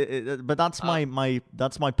mean, but that's my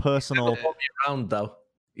personal... He's never brought me around, though.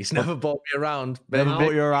 He's never brought me around. Never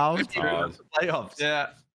brought you around? Playoffs. Yeah.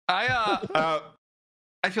 I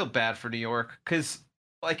feel bad for New York because,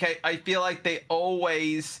 I feel like they're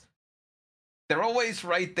always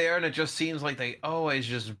right there, and it just seems like they always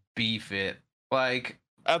just beef it. Like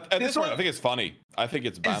at this point, I think it's funny. I think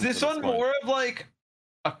it's bad. Is this one more of like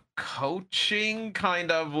a coaching kind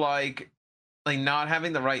of like not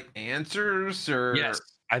having the right answers? Or yes,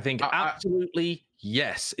 I think absolutely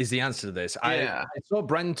yes is the answer to this. I saw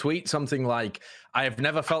Bren tweet something like, "I have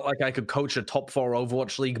never felt like I could coach a top 4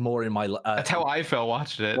 Overwatch league more in my." That's how I felt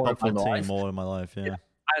watching it. More in my life, yeah.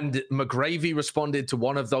 And McGravy responded to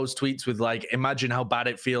one of those tweets with like, imagine how bad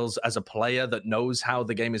it feels as a player that knows how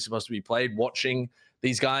the game is supposed to be played, watching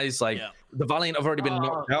these guys. The Valiant have already been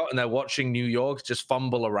knocked out and they're watching New York just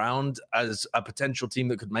fumble around as a potential team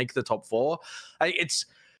that could make the top 4. I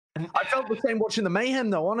felt the same watching the Mayhem,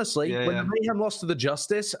 though, honestly. When the Mayhem lost to the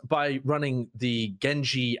Justice by running the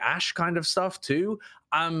Genji Ashe kind of stuff, too,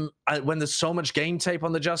 when there's so much game tape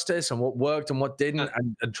on the Justice and what worked and what didn't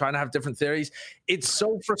and trying to have different theories, it's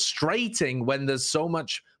so frustrating when there's so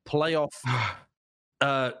much playoff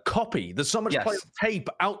copy. There's so much playoff tape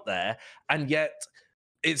out there, and yet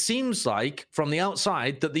it seems like from the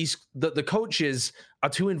outside that the coaches are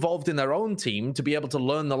too involved in their own team to be able to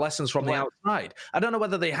learn the lessons from the outside. I don't know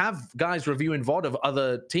whether they have guys reviewing VOD of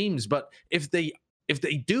other teams, but if they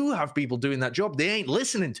do have people doing that job, they ain't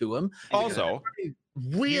listening to them. Also,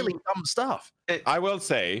 really dumb stuff. I will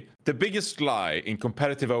say the biggest lie in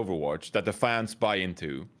competitive Overwatch that the fans buy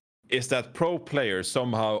into is that pro players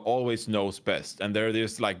somehow always knows best, and they're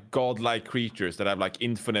these godlike creatures that have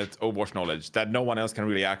infinite Overwatch knowledge that no one else can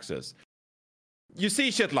really access. You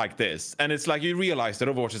see shit like this, and it's you realize that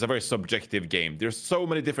Overwatch is a very subjective game. There's so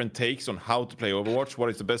many different takes on how to play Overwatch, what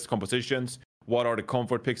is the best compositions, what are the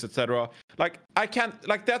comfort picks, etc. I can't,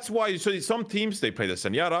 that's why you see some teams, they play the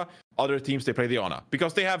Zenyatta, other teams, they play the Ana,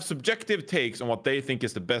 because they have subjective takes on what they think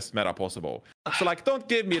is the best meta possible. So, don't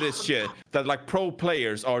give me this shit that, pro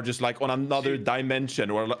players are just, on another dimension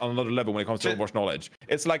or on another level when it comes to Overwatch knowledge.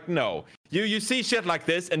 It's no. You see shit like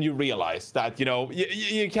this and you realize that,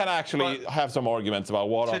 you can actually have some arguments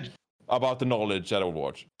about about the knowledge at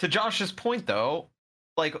Overwatch. To Josh's point, though,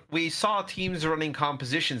 we saw teams running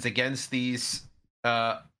compositions against these,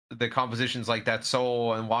 the compositions that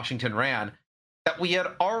Seoul and Washington ran, that we had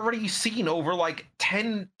already seen over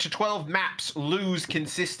 10 to 12 maps lose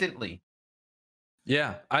consistently.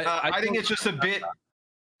 Yeah, I think it's just a bit.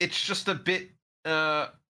 It's just a bit kind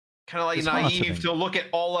kind of like naive to look at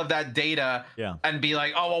all of that data and be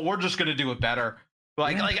like, oh well, we're just gonna do it better.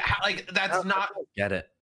 Like that's not get it.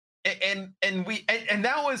 And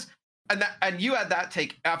that was and you had that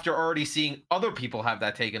take after already seeing other people have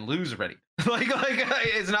that take and lose already. like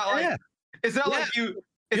it's not like it's not like you.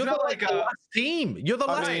 You're not like the last team. You're the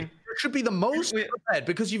last team. You should be the most prepared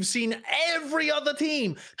because you've seen every other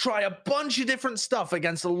team try a bunch of different stuff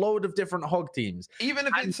against a load of different hog teams. Even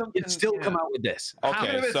if it's something, still come out with this.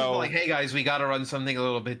 Okay, so like, hey guys, we got to run something a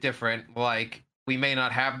little bit different. Like we may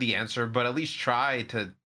not have the answer, but at least try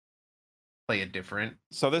to play it different.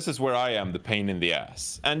 So this is where I am the pain in the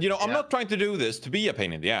ass. And I'm not trying to do this to be a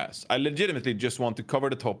pain in the ass. I legitimately just want to cover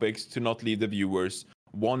the topics to not leave the viewers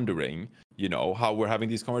wondering, how we're having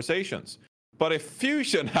these conversations. But if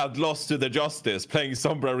Fusion had lost to the Justice playing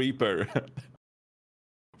Sombra Reaper,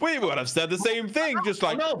 we would have said the same thing. Just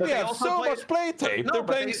like, we have so much play tape. They're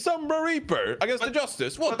playing Sombra Reaper against the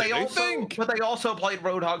Justice. What do they think? But they also played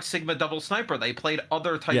Roadhog Sigma Double Sniper. They played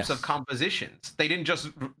other types of compositions. They didn't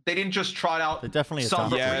just trot out. They definitely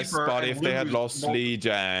Sombra Reaper. But if they had lost Li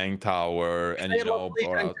Jiang Tower and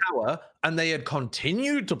Tower, and they had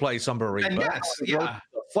continued to play Sombra Reaper, the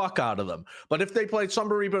fuck out of them. But if they played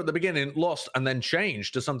Sombra Reaper at the beginning, lost, and then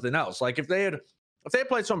changed to something else, like if they had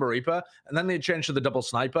played Sombra Reaper and then they had changed to the Double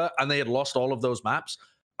Sniper and they had lost all of those maps,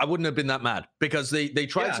 I wouldn't have been that mad because they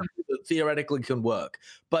tried something that theoretically can work.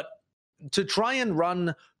 But to try and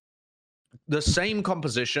run the same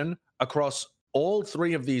composition across all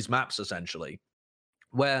three of these maps, essentially,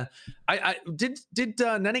 where I did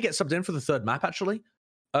Nenny get subbed in for the third map actually?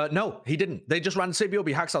 No, he didn't. They just ran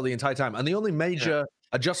CBOB Haxal the entire time, and the only major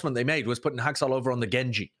adjustment they made was putting Haxal over on the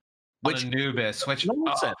Genji. Which Anubis, which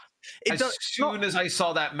as soon as I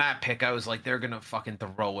saw that map pick, I was like, they're gonna fucking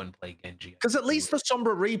throw and play Genji. Because at least the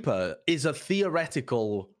Sombra Reaper is a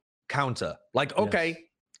theoretical counter. Like, okay,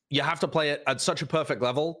 you have to play it at such a perfect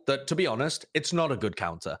level that, to be honest, it's not a good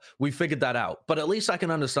counter. We figured that out. But at least I can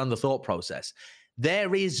understand the thought process.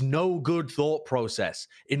 There is no good thought process,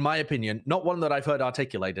 in my opinion, not one that I've heard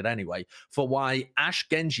articulated anyway, for why Ashe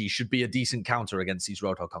Genji should be a decent counter against these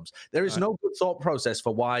Roadhog comps. There is no good thought process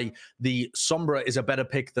for why the Sombra is a better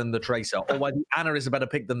pick than the Tracer, or why the Ana is a better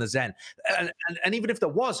pick than the Zen. And even if there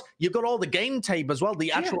was, you've got all the game tape as well,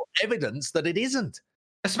 the actual evidence that it isn't.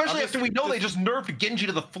 Especially after we know they just nerfed Genji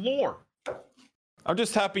to the floor. I'm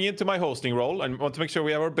just tapping into my hosting role and want to make sure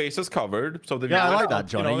we have our bases covered. So I like that,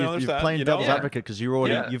 Johnny. You're playing devil's advocate because you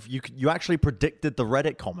already you actually predicted the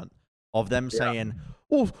Reddit comment of them saying,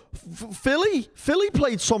 "Oh, Philly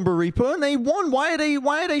played Sombra Reaper and they won. Why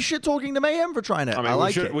are they shit talking to Mayhem for trying it?" I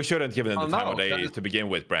mean, we shouldn't give them the time of day to begin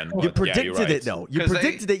with, Brent. You predicted it though. You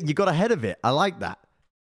predicted it. And you got ahead of it. I like that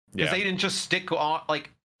because they didn't just stick on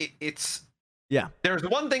like it's. Yeah, there's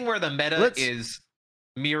one thing where the meta is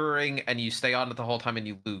mirroring and you stay on it the whole time and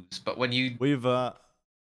you lose, but when you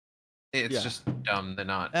it's just dumb. They're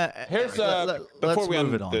not. Here's before we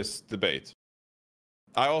end this debate,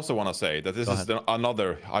 I also want to say that this is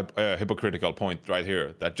another hypocritical point right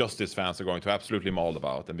here that Justice fans are going to absolutely maul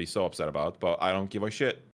about and be so upset about, but I don't give a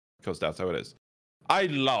shit because that's how it is. I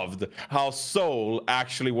loved how Seoul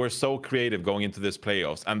actually were so creative going into this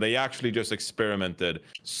playoffs, and they actually just experimented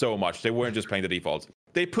so much. They weren't just playing the defaults.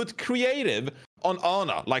 They put creative on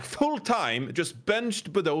Ana, like full time, just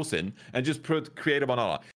benched Budosin and just put creative on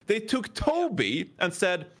Ana. They took Toby and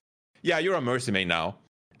said, yeah, you're a Mercy main now.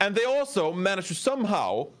 And they also managed to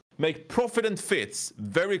somehow make Profit and Fitz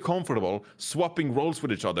very comfortable, swapping roles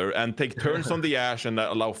with each other and take turns on the Ashe and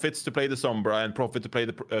allow Fitz to play the Sombra and Profit to play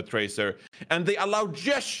the Tracer. And they allow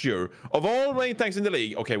Gesture of all main tanks in the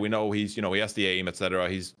league. Okay, we know he has the aim, etc.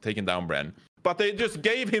 He's taking down Bren. But they just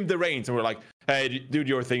gave him the reins and were like, hey, do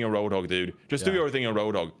your thing in Roadhog, dude. Just do your thing in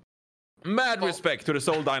Roadhog. Mad respect to the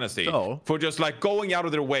Seoul Dynasty for just like going out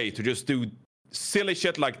of their way to just do silly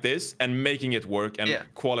shit like this and making it work and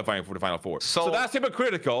qualifying for the Final Four. So that's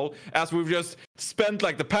hypocritical, as we've just spent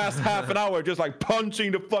like the past half an hour just like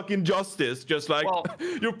punching the fucking Justice, just like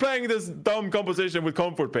you're playing this dumb composition with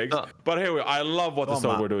comfort picks. But here we are. I love what the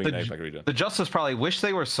Seoul were doing in the APAC region. The Justice probably wish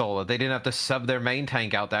they were Seoul, that they didn't have to sub their main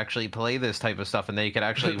tank out to actually play this type of stuff, and they could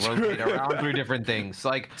actually rotate around through different things.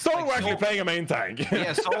 Like Seoul were actually playing a main tank.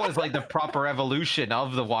 Yeah, Seoul is like the proper evolution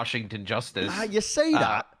of the Washington Justice. You say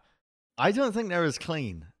that. I don't think they're as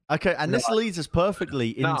clean. Okay, and this leads us perfectly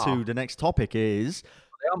into the next topic is...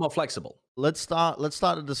 They are more flexible. Let's start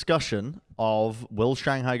a discussion of will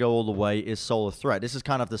Shanghai go all the way? Is Seoul a threat? This is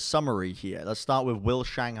kind of the summary here. Let's start with will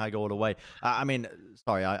Shanghai go all the way? I mean,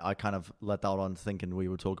 sorry, I kind of let that on thinking we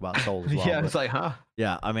would talk about Seoul as well. Yeah, it's like, huh?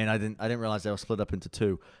 Yeah, I mean, I didn't realize they were split up into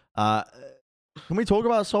two. Can we talk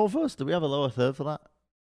about Seoul first? Do we have a lower third for that?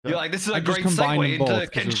 You're like, this is a great segue into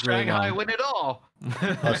can Shanghai win it all?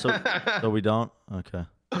 So we don't? Okay.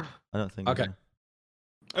 I don't think. Okay.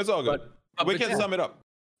 It's all good. But we can sum it up.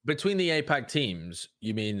 Between the APAC teams,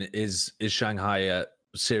 you mean is Shanghai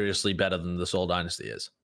seriously better than the Seoul Dynasty is?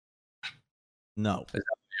 No. Is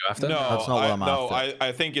that what you're after? No, that's not what I'm after.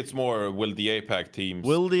 I think it's more, will the APAC teams...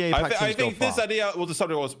 Will the APAC teams I think go this far? idea, well, the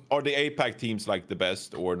subject was, are the APAC teams like the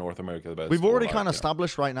best or North America the best? We've already kind of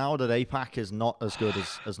established right now that APAC is not as good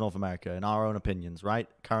as North America, in our own opinions, right?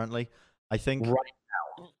 Currently, I think...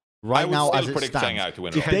 Right now, as it stands, Shanghai to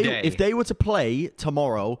win if they were to play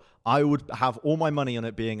tomorrow, I would have all my money on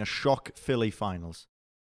it being a shock Philly finals.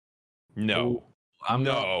 No.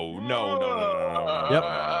 No. Yep.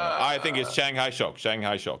 I think it's Shanghai shock,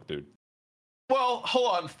 dude. Well,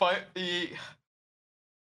 hold on.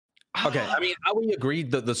 Okay, I mean, are we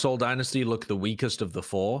agreed that the Seoul Dynasty look the weakest of the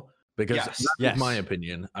four? Because that's my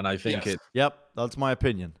opinion, and I think it... Yep, that's my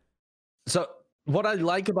opinion. So, what I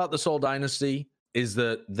like about the Seoul Dynasty is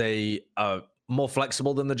that they are more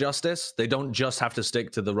flexible than the Justice. They don't just have to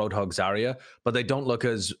stick to the Roadhog Zarya, but they don't look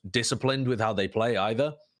as disciplined with how they play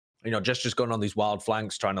either. You know, just going on these wild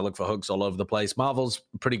flanks, trying to look for hooks all over the place. Marvel's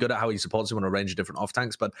pretty good at how he supports him on a range of different off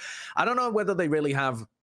tanks, but I don't know whether they really have...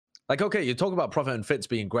 Like, okay, you talk about Prophet and Fitz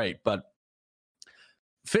being great, but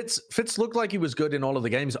Fitz looked like he was good in all of the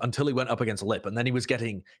games until he went up against Lip, and then he was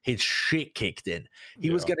getting his shit kicked in.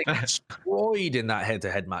 He was getting destroyed in that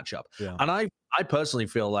head-to-head matchup. Yeah. And I personally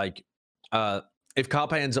feel like if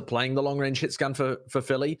Carpe ends up playing the long-range hit scan for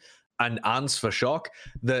Philly and Ants for Shock,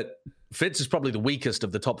 that Fitz is probably the weakest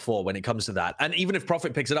of the top four when it comes to that. And even if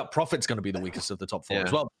Prophet picks it up, Prophet's going to be the weakest of the top four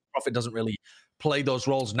as well. Prophet doesn't really play those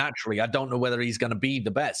roles naturally. I don't know whether he's going to be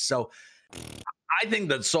the best. So I think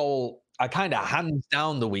that Seoul are kind of hands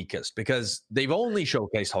down the weakest because they've only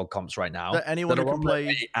showcased hog comps right now. Anyone who can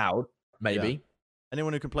play out, maybe. Yeah.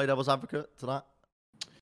 Anyone who can play devil's advocate to that?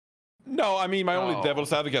 No, I mean, my only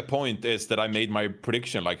devil's advocate point is that I made my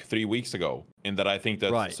prediction like 3 weeks ago, in that I think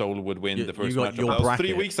that Seoul would win the first match. That was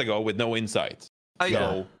 3 weeks ago with no insight.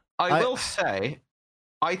 I will say,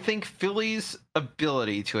 I think Philly's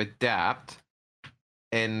ability to adapt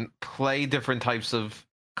and play different types of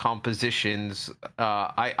compositions,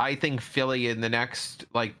 I think Philly in the next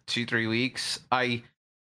like 2-3 weeks,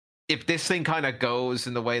 if this thing kind of goes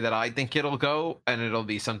in the way that I think it'll go, and it'll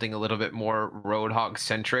be something a little bit more Roadhog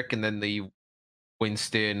centric, and then the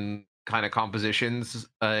Winston kind of compositions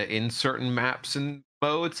in certain maps and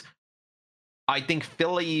modes, I think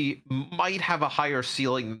Philly might have a higher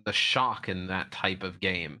ceiling than the Shock in that type of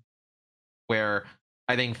game, where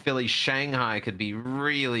I think Philly Shanghai could be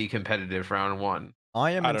really competitive round one.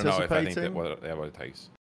 I don't know if I think that what it takes.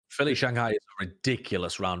 Philly Shanghai is a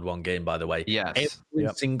ridiculous round one game, by the way. Yes.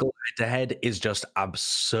 Every single head-to-head is just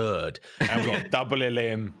absurd. And we got double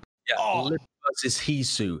Lim. Lip versus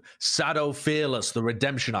Hisu, Sado Fearless, the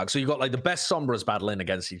Redemption Arc. So you got like the best Sombras battling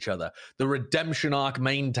against each other. The Redemption Arc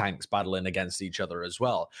main tanks battling against each other as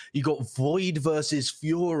well. You got Void versus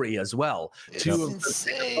Fury as well. It's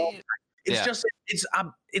insane. It's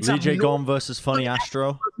DJ Gone versus Funny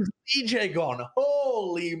Astro. DJ Gone.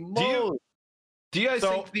 Holy moly. Do you guys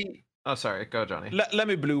think the... Oh, sorry. Go, Johnny. Let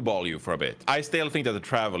me blue ball you for a bit. I still think that the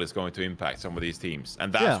travel is going to impact some of these teams.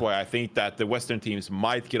 And that's why I think that the Western teams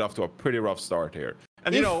might get off to a pretty rough start here.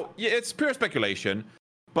 And, it's pure speculation,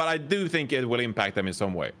 but I do think it will impact them in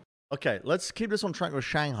some way. Okay, let's keep this on track with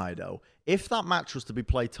Shanghai, though. If that match was to be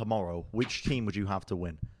played tomorrow, which team would you have to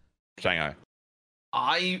win? Shanghai.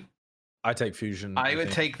 I take Fusion. I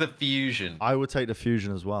would take the Fusion. I would take the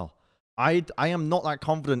Fusion as well. I am not that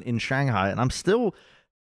confident in Shanghai, and I'm still...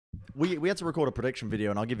 We had to record a prediction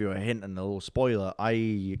video, and I'll give you a hint and a little spoiler. I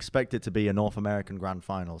expect it to be a North American Grand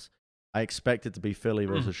Finals. I expect it to be Philly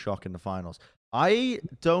versus Shock in the finals. I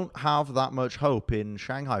don't have that much hope in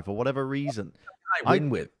Shanghai for whatever reason. I win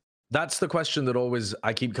with. That's the question that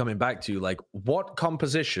I keep coming back to. Like, what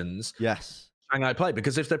compositions... Yes. Shanghai play,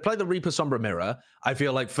 because if they play the Reaper Sombra Mirror, I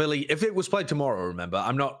feel like Philly, if it was played tomorrow, remember,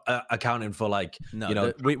 I'm not accounting for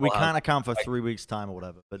we can't account for 3 weeks time or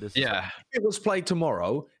whatever, but this if it was played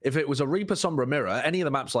tomorrow, if it was a Reaper Sombra Mirror, any of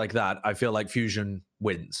the maps like that, I feel like Fusion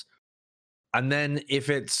wins. And then if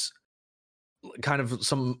it's kind of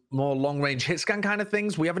some more long range hit scan kind of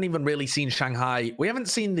things, we haven't even really seen Shanghai. We haven't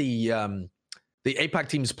seen the APAC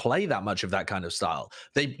teams play that much of that kind of style.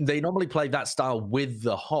 They normally play that style with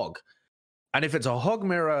the Hog. And if it's a Hog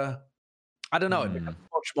Mirror, I don't know, it becomes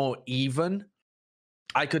much more even.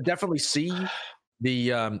 I could definitely see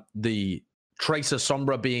the Tracer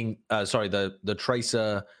Sombra being, the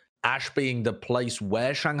Tracer Ash being the place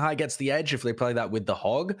where Shanghai gets the edge if they play that with the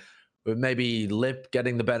Hog. With maybe Lip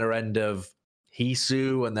getting the better end of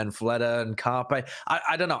Hisu and then Fleta and Carpe.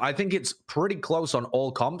 I don't know. I think it's pretty close on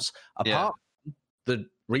all comps. Apart from the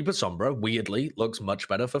Reaper Sombra, weirdly, looks much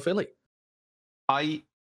better for Philly. I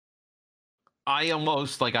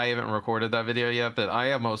almost, like, I haven't recorded that video yet, but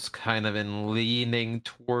I almost kind of been leaning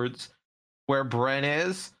towards where Bren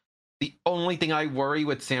is. The only thing I worry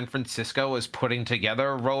with San Francisco is putting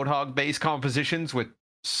together Roadhog-based compositions with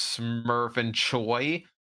Smurf and Choi.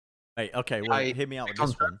 Hey, okay, well, hear me out with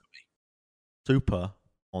this one. Super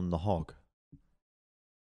on the Hog.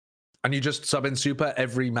 And you just sub in Super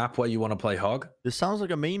every map where you want to play Hog? This sounds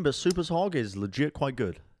like a meme, but Super's Hog is legit quite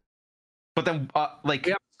good. But then, like...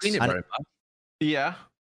 We haven't seen it very much. Yeah.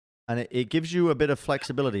 And it gives you a bit of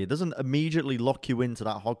flexibility. It doesn't immediately lock you into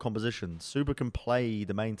that Hog composition. Super can play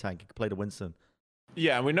the main tank. He can play the Winston.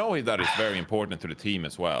 Yeah, and we know that is very important to the team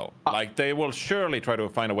as well. Like, they will surely try to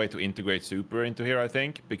find a way to integrate Super into here, I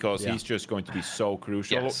think, because he's just going to be so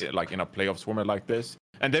crucial, like, in a playoffs format like this.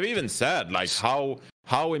 And they've even said, like,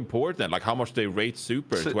 how important, like, how much they rate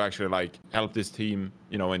Super to actually, like, help this team,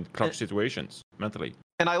 you know, in clutch situations mentally.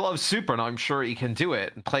 And I love Super, and I'm sure he can do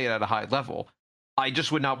it and play it at a high level. I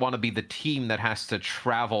just would not want to be the team that has to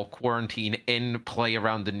travel, quarantine, and play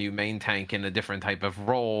around the new main tank in a different type of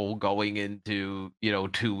role going into,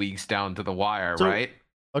 2 weeks down to the wire, right?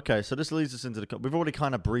 Okay, so this leads us into we've already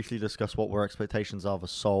kind of briefly discussed what our expectations are for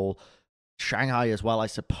Seoul. Shanghai as well, I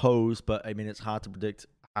suppose, but I mean, it's hard to predict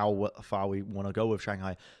how far we want to go with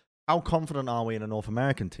Shanghai. How confident are we in the North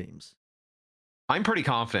American teams? I'm pretty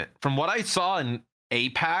confident. From what I saw in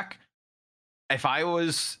APAC, if I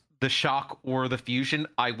was the Shock or the Fusion,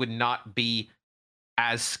 I would not be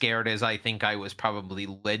as scared as I think I was probably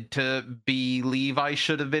led to believe I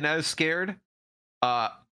should have been as scared.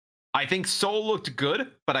 I think Seoul looked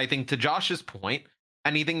good, but I think to Josh's point,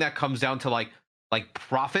 anything that comes down to like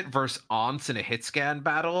Prophet versus Once in a hit scan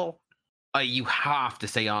battle, you have to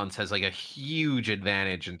say Once has like a huge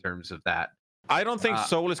advantage in terms of that. I don't think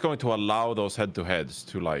Seoul is going to allow those head-to-heads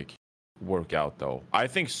to like work out though. I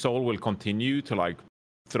think Seoul will continue to like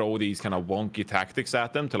throw these kind of wonky tactics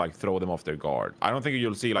at them to like throw them off their guard. I don't think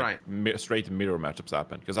you'll see like straight mirror matchups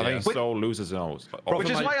happen because I think Seoul loses those. Which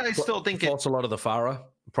is why I still think it's a lot of the Pharah.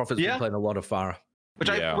 Prophet's been playing a lot of Pharah.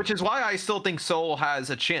 Which is why I still think Seoul has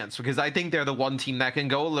a chance, because I think they're the one team that can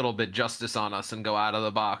go a little bit justice on us and go out of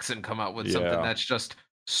the box and come out with something that's just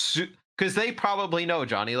because they probably know,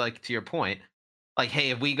 Johnny, like to your point, like,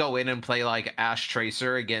 hey, if we go in and play like Ash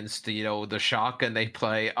Tracer against the Shock and they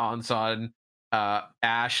play on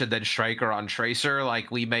Ash and then Striker on Tracer, like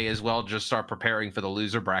we may as well just start preparing for the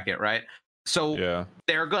loser bracket, right? So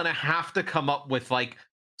they're gonna have to come up with like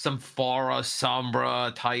some Pharah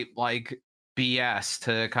Sombra type like BS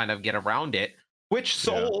to kind of get around it, which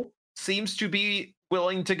Seoul seems to be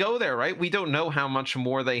willing to go there, right? We don't know how much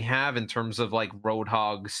more they have in terms of like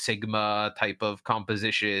Roadhog Sigma type of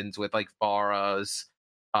compositions with like Pharahs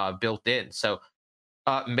built in. So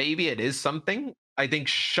maybe it is something. I think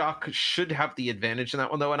Shock should have the advantage in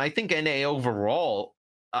that one, though. And I think NA overall,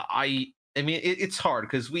 I mean, it's hard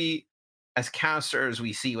because we, as casters,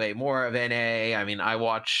 we see way more of NA. I mean, I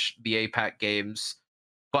watch the APAC games,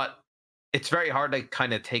 but it's very hard to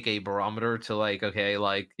kind of take a barometer to like, okay,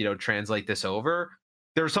 like, translate this over.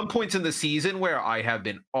 There are some points in the season where I have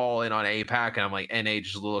been all in on APAC, and I'm like, NA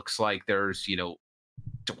just looks like there's,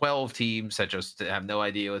 12 teams that just have no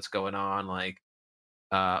idea what's going on. Like,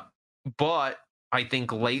 but I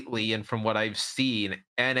think lately, and from what I've seen,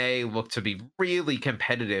 NA looked to be really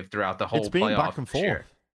competitive throughout the whole playoff. It's been back and forth. Year.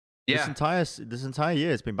 Yeah. This entire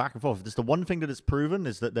year, it's been back and forth. Just the one thing that it's proven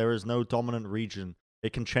is that there is no dominant region.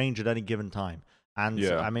 It can change at any given time. And,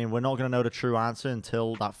 I mean, we're not going to know the true answer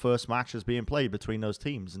until that first match is being played between those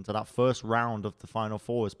teams, until that first round of the Final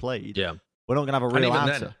Four is played. Yeah. We're not going to have a real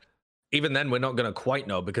answer. Even then, we're not going to quite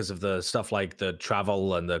know because of the stuff like the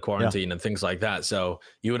travel and the quarantine and things like that. So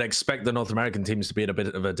you would expect the North American teams to be at a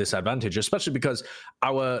bit of a disadvantage, especially because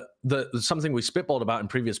something we spitballed about in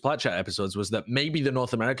previous Plat Chat episodes was that maybe the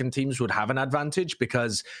North American teams would have an advantage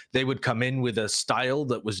because they would come in with a style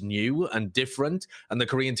that was new and different, and the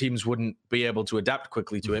Korean teams wouldn't be able to adapt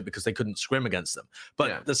quickly to it because they couldn't scrim against them.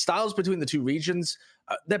 But the styles between the two regions,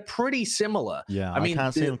 they're pretty similar. Yeah, I mean,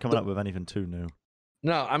 can't see them coming up with anything too new.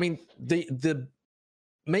 No, I mean, the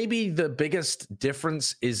maybe the biggest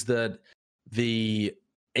difference is that the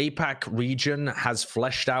APAC region has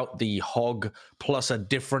fleshed out the Hog plus a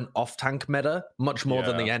different off-tank meta much more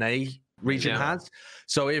than the NA region has.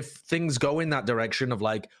 So if things go in that direction of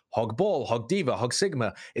like Hog Ball, Hog Diva, Hog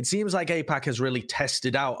Sigma, it seems like APAC has really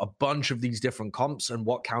tested out a bunch of these different comps and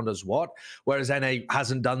what counters what, whereas NA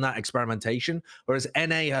hasn't done that experimentation, whereas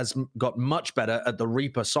NA has got much better at the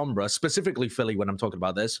Reaper Sombra, specifically Philly when I'm talking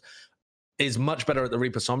about this, is much better at the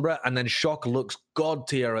Reaper Sombra, and then Shock looks god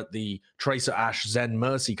tier at the Tracer Ash Zen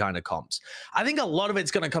Mercy kind of comps. I think a lot of it's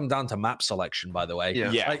going to come down to map selection, by the way.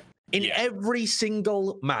 Like, in every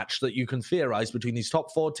single match that you can theorize between these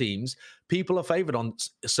top 4 teams, people are favored on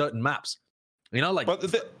certain maps. You know, like...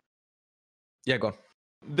 yeah, go on.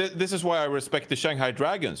 This is why I respect the Shanghai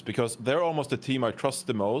Dragons, because they're almost the team I trust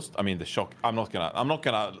the most. I mean, the Shock. I'm not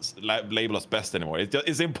gonna label us best anymore.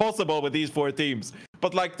 It's impossible with these 4 teams.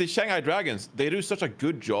 But like the Shanghai Dragons, they do such a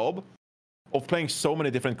good job of playing so many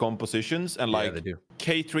different compositions and like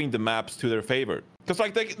catering the maps to their favor. Because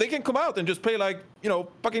like they can come out and just play like, you know,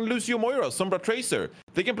 fucking Lucio Moira, Sombra Tracer.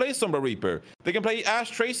 They can play Sombra Reaper. They can play Ash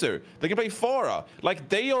Tracer. They can play Pharah. Like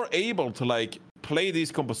they are able to like play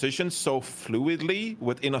these compositions so fluidly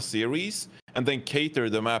within a series and then cater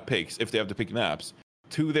the map picks, if they have to pick maps,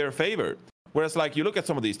 to their favor. Whereas like you look at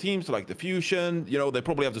some of these teams like the Fusion, you know, they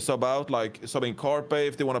probably have to sub out, like subbing Carpe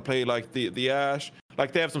if they want to play like the Ash.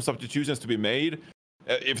 Like they have some substitutions to be made.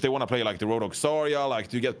 If they want to play like the Roadhog Zarya, like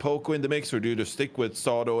do you get Poco in the mix or do you just stick with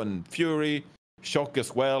Sado and Fury? Shock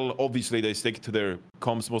as well. Obviously they stick to their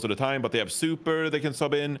comps most of the time, but they have Super they can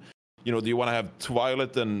sub in. You know, do you want to have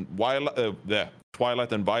Twilight and Violet,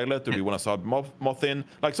 or do you want to sub Moth in?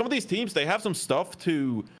 Like some of these teams, they have some stuff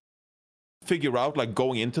to figure out, like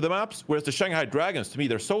going into the maps. Whereas the Shanghai Dragons, to me,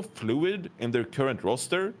 they're so fluid in their current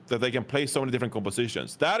roster that they can play so many different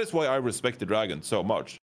compositions. That is why I respect the Dragons so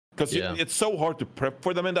much, because it's so hard to prep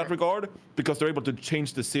for them in that regard, because they're able to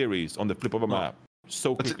change the series on the flip of a map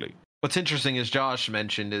so quickly. What's interesting, as Josh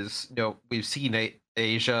mentioned, is, you know, we've seen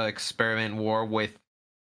Asia experiment more with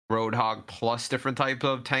Roadhog plus different type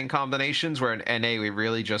of tank combinations, where in NA we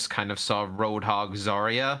really just kind of saw Roadhog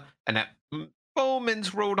Zarya and at moments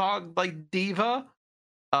Roadhog like Diva,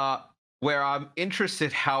 where I'm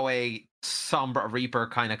interested how a Sombra Reaper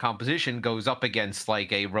kind of composition goes up against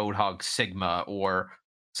like a Roadhog Sigma or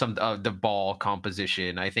some of the ball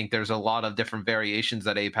composition. I think there's a lot of different variations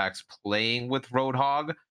that APAC's playing with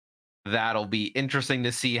Roadhog. That'll be interesting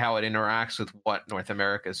to see how it interacts with what North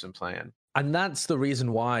America's been playing. And that's the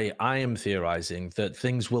reason why I am theorizing that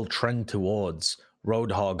things will trend towards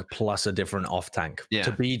Roadhog plus a different off-tank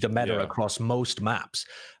to be the meta across most maps.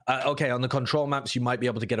 Okay, on the control maps, you might be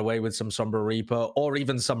able to get away with some Sombra Reaper or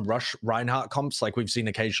even some Rush Reinhardt comps like we've seen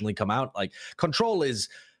occasionally come out. Like, control is,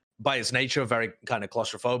 by its nature, very kind of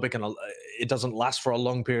claustrophobic, and it doesn't last for a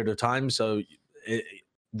long period of time. So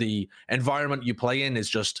the environment you play in is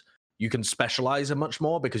just... you can specialize it much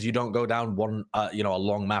more because you don't go down one, a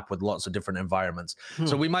long map with lots of different environments.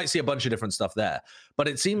 So we might see a bunch of different stuff there. But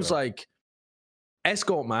it seems like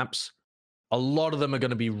escort maps, a lot of them are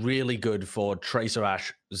going to be really good for Tracer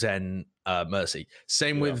Ash, Zen, Mercy.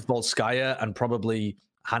 Same with Volskaya and probably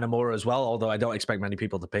Hanamura as well, although I don't expect many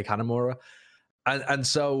people to pick Hanamura. And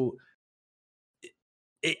so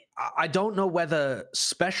I don't know whether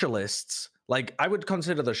specialists... like, I would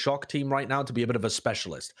consider the Shock team right now to be a bit of a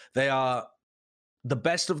specialist. They are the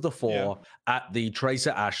best of the 4 at the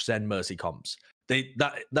Tracer Ash Zen Mercy comps.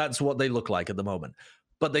 That's what they look like at the moment.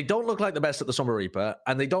 But they don't look like the best at the Sombra Reaper,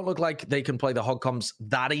 and they don't look like they can play the Hog comps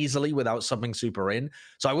that easily without something super in.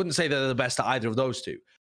 So I wouldn't say they're the best at either of those two.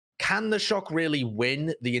 Can the Shock really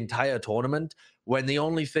win the entire tournament when the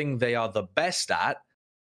only thing they are the best at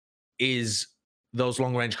is those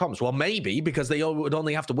long-range comps? Well, maybe, because they would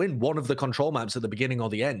only have to win one of the control maps at the beginning or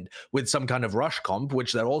the end with some kind of rush comp,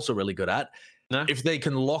 which they're also really good at, if they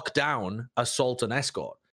can lock down Assault and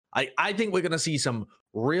Escort. I think we're going to see some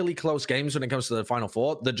really close games when it comes to the Final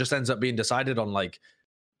Four that just ends up being decided on, like,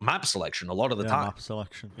 map selection a lot of the time. Map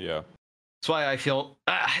selection. Yeah. That's why I feel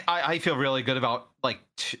I feel really good about, like,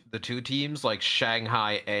 the two teams, like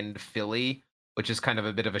Shanghai and Philly, which is kind of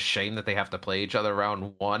a bit of a shame that they have to play each other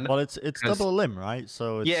round 1. Well, it's double limb, right?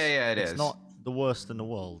 So it's, it's not the worst in the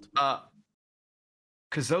world.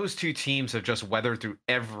 Because those two teams have just weathered through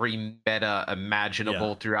every meta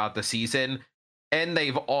imaginable throughout the season, and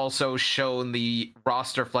they've also shown the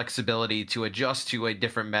roster flexibility to adjust to a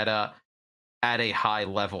different meta at a high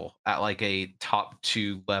level, at like a top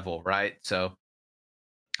 2 level, right? So,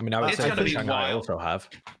 I mean, I would say that Shanghai also have.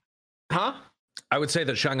 Huh? I would say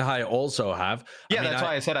that Shanghai also have. Yeah, that's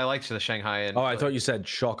why I said I liked the Shanghai. And I thought you said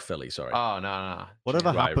Shock Philly. Sorry. Oh, no.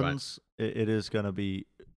 Whatever happens, it is going to be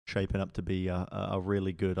shaping up to be a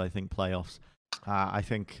really good, I think, playoffs. I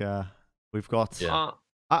think we've got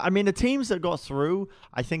I mean, the teams that got through,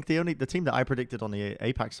 I think the team that I predicted on the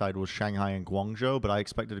APAC side was Shanghai and Guangzhou, but I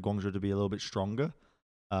expected Guangzhou to be a little bit stronger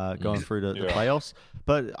going through the playoffs.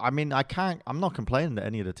 But I mean, I'm not complaining to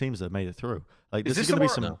any of the teams that made it through. Like, this is going to be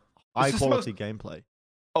some high quality gameplay.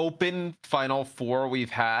 Open Final Four we've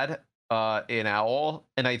had in OWL,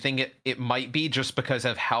 and I think it might be just because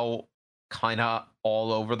of how kind of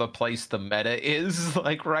all over the place the meta is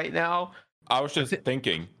like right now. I was just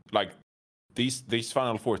thinking, like, these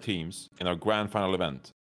Final Four teams in our grand final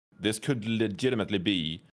event, this could legitimately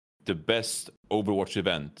be the best Overwatch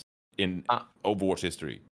event in Overwatch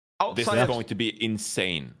history. This is going to be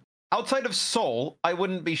insane. Outside of Seoul, I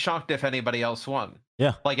wouldn't be shocked if anybody else won.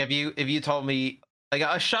 Yeah. Like if you told me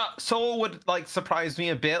like Seoul would like surprise me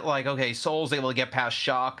a bit. Like, okay, Seoul's able to get past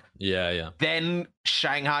Shock. Yeah. Then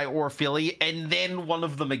Shanghai or Philly, and then one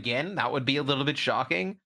of them again. That would be a little bit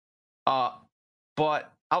shocking.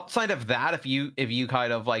 But outside of that, if you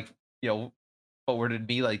kind of like, forwarded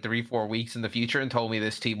me like 3-4 weeks in the future and told me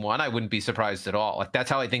this team won, I wouldn't be surprised at all. Like that's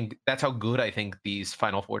how good I think these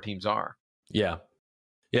Final Four teams are. Yeah.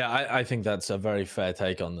 I think that's a very fair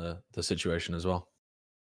take on the situation as well.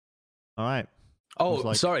 All right.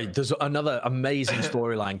 Oh, sorry. There's another amazing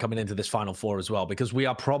storyline coming into this Final Four as well, because we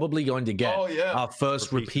are probably going to get our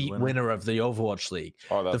first repeat winner of the Overwatch League.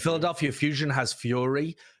 The Philadelphia Fusion has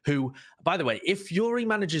Fury, who, by the way, if Fury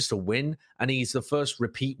manages to win and he's the first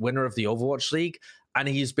repeat winner of the Overwatch League, and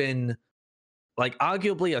he's been like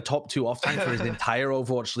arguably a top 2 off tank for his entire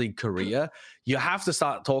Overwatch League career, you have to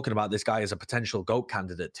start talking about this guy as a potential GOAT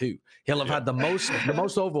candidate too. He'll have had the most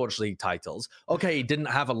Overwatch League titles. Okay, he didn't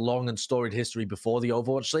have a long and storied history before the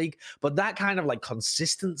Overwatch League, but that kind of like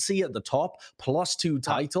consistency at the top, plus 2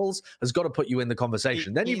 titles, has got to put you in the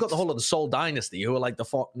conversation. Then you've got the whole of the Seoul Dynasty, who are like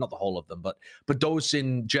not the whole of them, but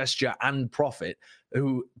Dosin, Gesture, and Prophet,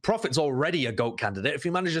 who Prophet's already a GOAT candidate. If he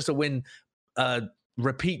manages to win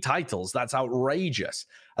repeat titles, that's outrageous.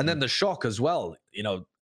 And then the Shock as well,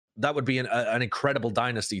 that would be an incredible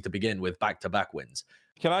dynasty to begin with, back-to-back wins.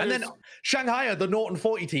 Then Shanghai are the Norton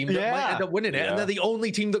 40 team that might end up winning it, and they're the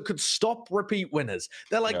only team that could stop repeat winners.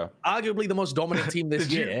 They're like arguably the most dominant team this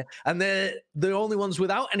year, and they're the only ones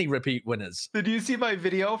without any repeat winners. Did you see my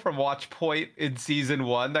video from Watch Point in season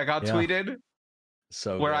 1 that got tweeted?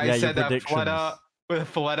 So where I said that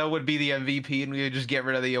Fleta would be the MVP and we would just get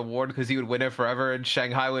rid of the award because he would win it forever and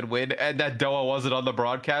Shanghai would win, and that Doa wasn't on the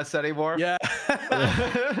broadcast anymore. Yeah.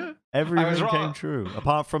 Everything came true,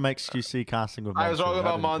 apart from XQC casting with Monty. I was wrong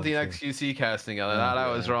about Monty and XQC casting. That I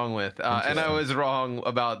was wrong with. And I was wrong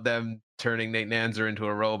about them turning Nate Nanzer into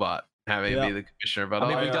a robot, having to be the commissioner. But I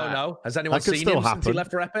mean, we don't know. Has anyone seen him since he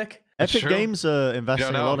left for Epic? Epic Games are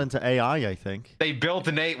investing a lot into AI, I think. They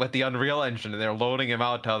built Nate with the Unreal Engine, and they're loaning him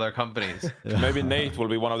out to other companies. Maybe Nate will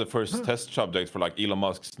be one of the first test subjects for like Elon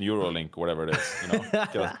Musk's Neuralink, whatever it is.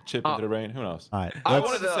 Get a chip into the brain. Who knows? All right. I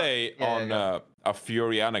wanted to say a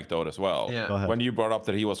Fury anecdote as well. Yeah. When you brought up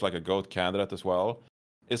that he was like a GOAT candidate as well,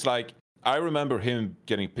 it's like I remember him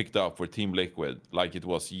getting picked up for Team Liquid like it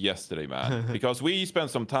was yesterday, man. Because we spent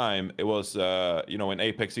some time. It was in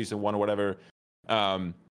Apex Season 1 or whatever.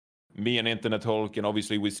 Me and Internet Hulk, and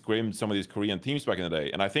obviously we scrimmed some of these Korean teams back in the day.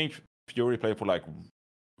 And I think Fury played for like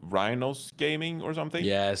Rhinos Gaming or something.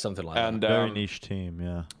 Yeah, something like that. Very niche team,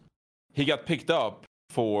 yeah. He got picked up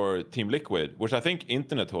for Team Liquid, which I think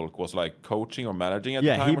Internet Hulk was like coaching or managing at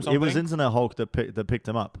the time or something. It was Internet Hulk that picked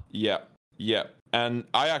him up. Yeah. And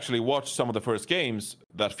I actually watched some of the first games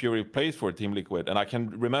that Fury played for Team Liquid, and I can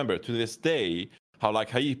remember to this day how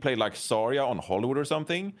he played like Zarya on Hollywood or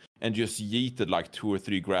something and just yeeted like 2 or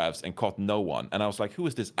 3 grabs and caught no one. And I was like, who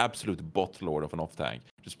is this absolute bot lord of an off tank?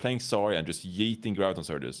 Just playing Zarya and just yeeting grabs on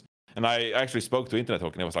Surges. And I actually spoke to Internet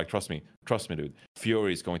Hulk and I was like, trust me, dude.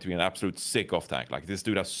 Fury is going to be an absolute sick off tank. Like, this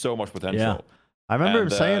dude has so much potential. Yeah. I remember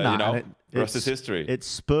him saying that. The rest is history. It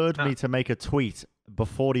spurred me to make a tweet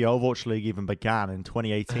before the Overwatch League even began in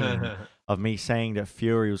 2018 of me saying that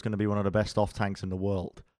Fury was going to be one of the best off tanks in the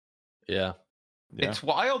world. Yeah. It's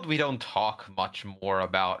wild we don't talk much more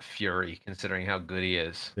about Fury considering how good he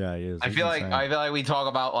is. Yeah, he is. I feel like we talk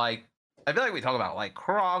about like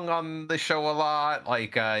Krong on the show a lot,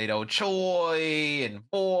 like Choi and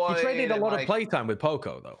Boy. He traded a lot of playtime with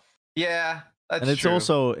Poco though. Yeah, that's and it's true.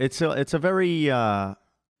 also it's a very I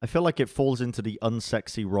feel like it falls into the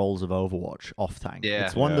unsexy roles of Overwatch off tank. Yeah.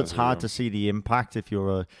 It's one that's hard to see the impact if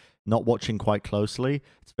you're not watching quite closely.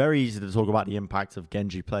 It's very easy to talk about the impact of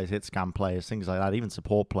Genji players, hit scan players, things like that, even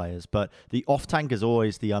support players. But the off tank is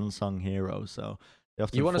always the unsung hero. So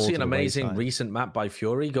You want to see an amazing recent map by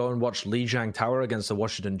Fury? Go and watch Lijiang Tower against the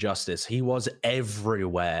Washington Justice. He was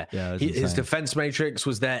everywhere. Yeah, his defense matrix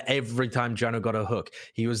was there every time Jano got a hook.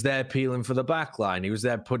 He was there peeling for the backline. He was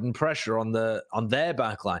there putting pressure on their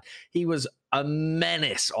backline. He was a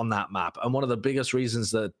menace on that map, and one of the biggest reasons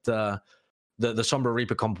that the Sombra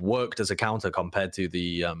Reaper comp worked as a counter compared to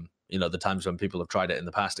the the times when people have tried it in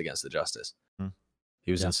the past against the Justice.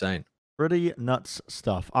 He was insane. Pretty nuts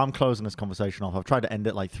stuff. I'm closing this conversation off. I've tried to end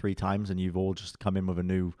it like 3 times, and you've all just come in with a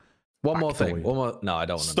new. One more thing. No, I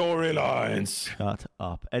don't want to. Storylines. Shut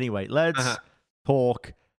up. Anyway, let's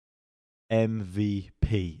talk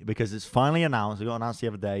MVP, because it's finally announced. We got announced the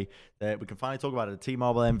other day that we can finally talk about it. The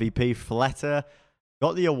T-Mobile MVP, Fleta,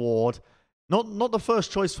 got the award. Not the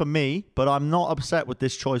first choice for me, but I'm not upset with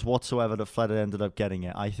this choice whatsoever that Fleta ended up getting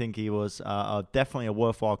it. I think he was definitely a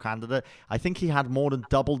worthwhile candidate. I think he had more than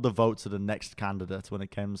double the votes of the next candidate when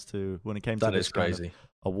it came to that this is crazy kind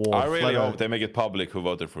of award. I really hope they make it public who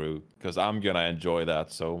voted for who, because I'm gonna enjoy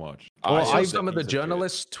that so much. Well, some of the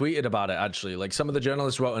journalists tweeted about it, actually. Like, some of the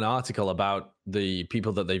journalists wrote an article about the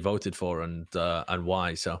people that they voted for and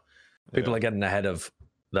why. So people are getting ahead of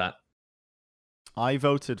that. I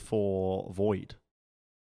voted for Void.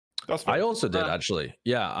 I also did, actually.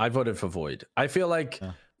 Yeah, I voted for Void. I feel like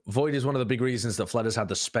Void is one of the big reasons that Fleta's had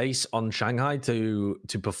the space on Shanghai to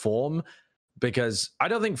perform, because I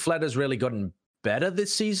don't think Fleta's really gotten better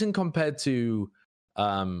this season compared to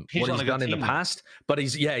what he's done in the past. But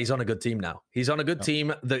he's on a good team now. He's on a good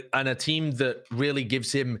team, and a team that really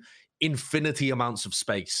gives him infinity amounts of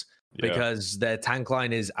space, because their tank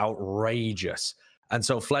line is outrageous. And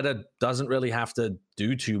so Fleta doesn't really have to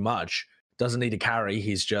do too much, doesn't need to carry.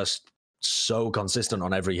 He's just so consistent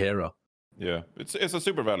on every hero. Yeah, it's a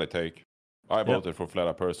super valid take. I voted for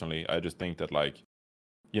Fleta personally. I just think that, like,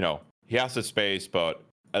 he has the space, but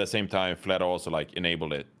at the same time, Fleta also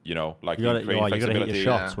enabled it. Like, you gotta hit your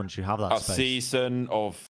shots once you have that space. A season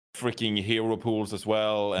of freaking hero pools as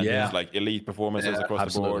well, and there's elite performances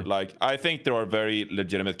across the board. Like, I think there are very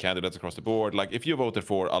legitimate candidates across the board. Like, if you voted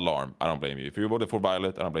for Alarm, I don't blame you. If you voted for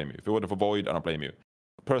Violet, I don't blame you. If you voted for Void, I don't blame you.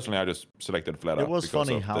 Personally, I just selected Fleta because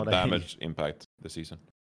funny of how the damage impact this season.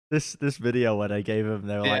 This video where they gave him,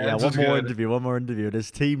 they were like, one more interview. And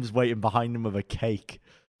his team's waiting behind him with a cake.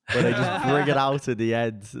 Where they just bring it out at the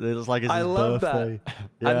end. It's like it's his birthday.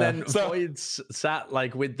 Yeah. And then Void's sat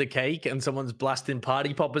with the cake, and someone's blasting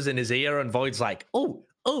party poppers in his ear, and Void's like, oh.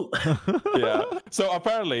 Yeah. So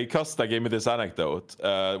apparently Costa gave me this anecdote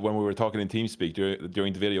when we were talking in TeamSpeak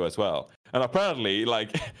during the video as well. And apparently,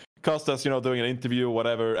 Costa's, doing an interview or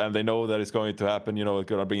whatever, and they know that it's going to happen,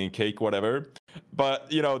 gonna bring in cake, whatever. But,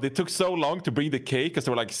 they took so long to bring the cake because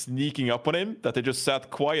they were sneaking up on him that they just sat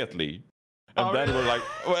quietly. And then we're like,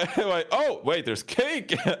 oh, wait, there's cake.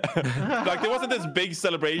 There wasn't this big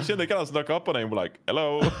celebration. They kind of snuck up on him. We're like,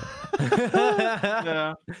 hello.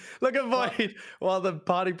 Yeah. Look at Void while the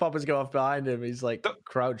party poppers go off behind him. He's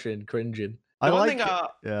crouching, cringing. I was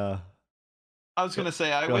going to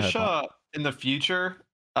say, I wish in the future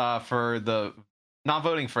for the not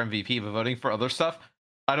voting for MVP, but voting for other stuff.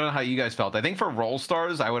 I don't know how you guys felt. I think for role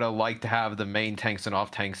stars, I would have liked to have the main tanks and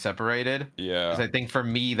off tanks separated. Yeah. Because I think for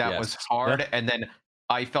me, that was hard. Yeah. And then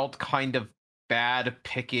I felt kind of bad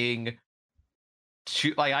picking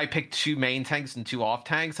I picked 2 main tanks and 2 off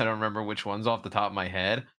tanks. I don't remember which ones off the top of my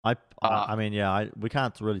head. We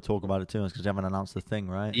can't really talk about it too much because you haven't announced the thing,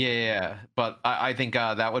 right? Yeah. But I think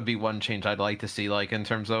that would be one change I'd like to see, in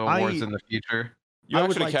terms of awards in the future. You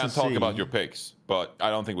actually can talk about your picks, but I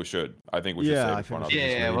don't think we should. I think we should save it for another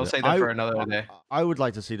day. Yeah, we'll save that for another day. I would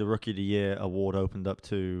like to see the Rookie of the Year award opened up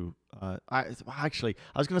to... I was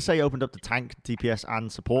going to say opened up to tank, DPS, and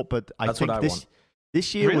support, but I think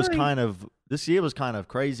this year was kind of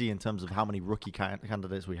crazy in terms of how many rookie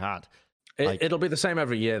candidates we had. It'll be the same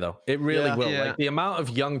every year, though. It really will. Yeah. The amount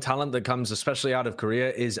of young talent that comes, especially out of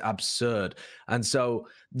Korea, is absurd. And so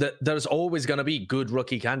there's always going to be good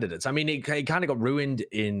rookie candidates. I mean, it kind of got ruined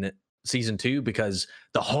in Season 2 because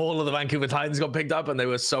the whole of the Vancouver Titans got picked up and they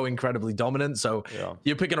were so incredibly dominant. So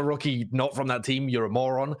you're picking a rookie not from that team, you're a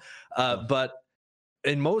moron. But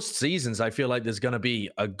in most seasons, I feel like there's going to be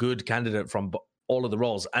a good candidate from all of the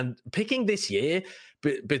roles. And picking this year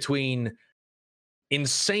between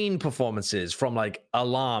insane performances from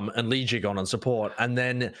Alarm and Lijiang on support, and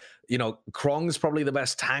then Krong's probably the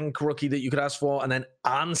best tank rookie that you could ask for, and then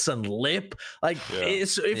Anson Lip. It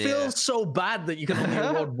feels so bad that you can only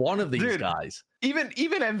award one of these guys. Even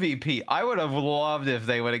MVP, I would have loved if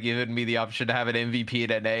they would have given me the option to have an MVP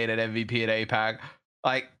at NA and an MVP at APAC.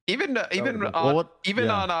 Even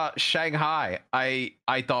on Shanghai,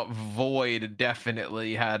 I thought Void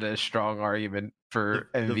definitely had a strong argument for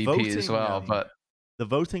MVP voting, as well. But the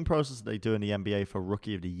voting process they do in the NBA for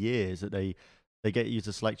Rookie of the Year is that they get you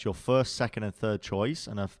to select your first, second, and third choice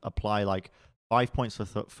and apply like 5 points for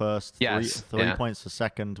first, three points for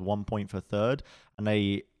second, 1 point for third, and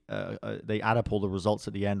they add up all the results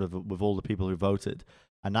at the end with all the people who voted.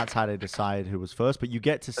 And that's how they decide who was first. But you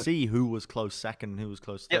get to see who was close second and who was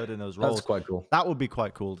close third in those roles. That's quite cool. That would be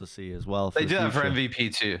quite cool to see as well. They do that for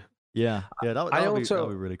MVP too. Yeah, that would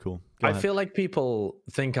be really cool. I feel like people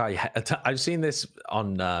think I've seen this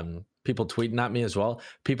on people tweeting at me as well.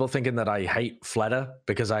 People thinking that I hate Fleta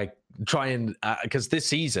because I try and because this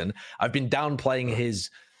season I've been downplaying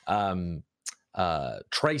his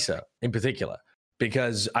tracer in particular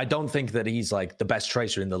because I don't think that he's like the best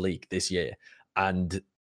tracer in the league this year. And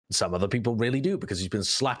some other people really do because he's been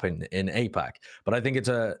slapping in APAC. But I think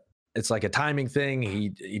it's like a timing thing.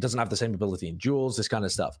 He doesn't have the same ability in duels, this kind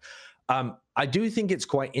of stuff. I do think it's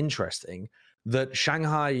quite interesting that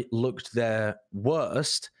Shanghai looked their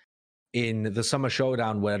worst in the Summer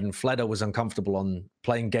Showdown when Fleta was uncomfortable on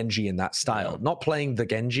playing Genji in that style. Not playing the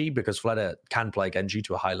Genji, because Fleta can play Genji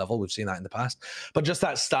to a high level. We've seen that in the past. But just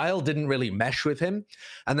that style didn't really mesh with him.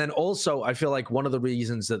 And then also, I feel like one of the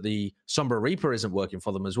reasons that the Sombra Reaper isn't working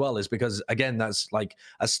for them as well is because, again, that's like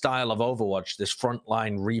a style of Overwatch, this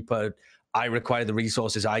frontline Reaper, I require the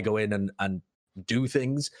resources, I go in and do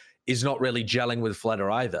things, is not really gelling with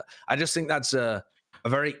Fleta either. I just think that's a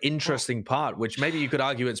very interesting part, which maybe you could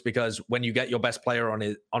argue it's because when you get your best player on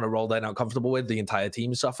a role they're not comfortable with, the entire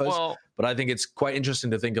team suffers. But I think it's quite interesting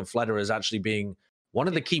to think of Fleta as actually being one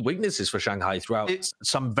of the key weaknesses for Shanghai throughout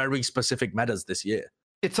some very specific metas this year.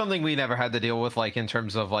 It's something we never had to deal with, like in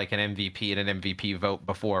terms of like an MVP and an MVP vote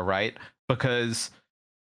before, right? Because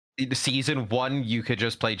in season 1, you could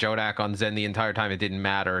just play Jonak on Zen the entire time. It didn't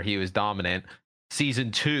matter. He was dominant.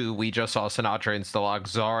 Season 2, we just saw Sinatra install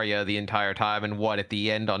Zarya the entire time and won at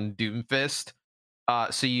the end on Doomfist.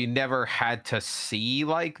 So you never had to see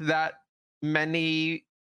like that many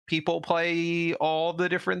people play all the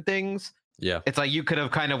different things. Yeah. It's like you could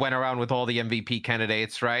have kind of went around with all the MVP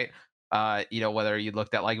candidates, right? Whether you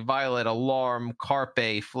looked at like Violet, Alarm, Carpe,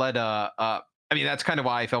 Fleta. I mean, that's kind of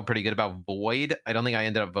why I felt pretty good about Void. I don't think I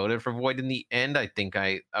ended up voted for Void in the end. I think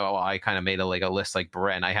I kind of made a list like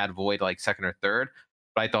Bren. I had Void like second or third,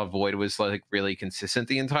 but I thought Void was like really consistent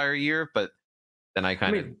the entire year. But then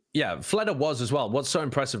Fleta was as well. What's so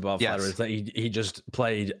impressive about Fleta is that he just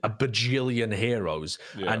played a bajillion heroes,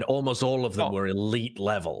 and almost all of them were elite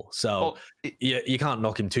level. So you can't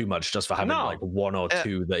knock him too much just for having like one or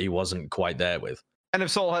two that he wasn't quite there with. And if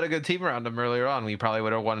Seoul had a good team around him earlier on, we probably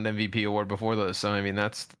would have won an MVP award before this. So, I mean,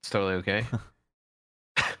 that's totally okay.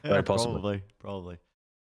 Very possible. Probably.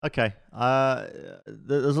 Okay.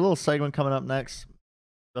 There's a little segment coming up next.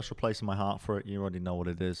 Special place in my heart for it. You already know what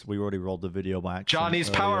it is. We already rolled the video by accident. Johnny's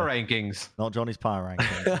Power Rankings. Not Johnny's Power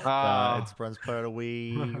Rankings. It's Brent's Player of the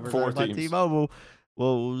Week. 4 teams. T-Mobile.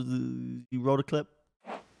 Well, you wrote a clip?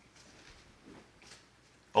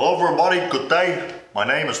 Hello, everybody. Good day. My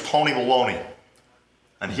name is Tony Maloney.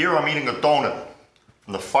 And here I'm eating a donut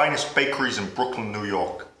from the finest bakeries in Brooklyn, New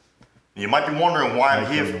York. And you might be wondering why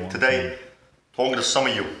I'm here today talking to some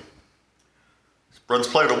of you. It's Brent's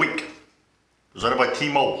Player of the Week, presented by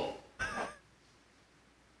T-Mobile.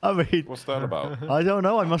 I mean, what's that about? I don't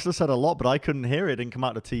know. I must have said a lot, but I couldn't hear it. It didn't come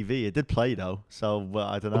out of TV. It did play though, so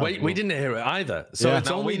I don't know. We didn't hear it either. So it's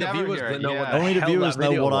only the viewers that know what the only the viewers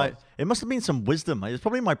know what was. It must have been some wisdom. It's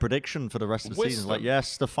probably my prediction for the rest of the season. Like,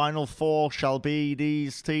 yes, the final 4 shall be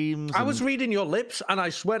these teams. I was reading your lips, and I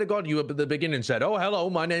swear to God, you at the beginning said, "Oh, hello,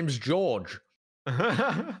 my name's George."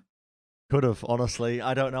 Could have, honestly.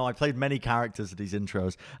 I don't know. I played many characters at these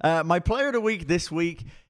intros. My player of the week this week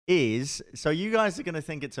is, so you guys are going to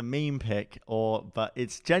think it's a meme pick, but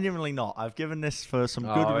it's genuinely not. I've given this for some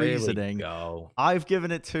good reasoning. I've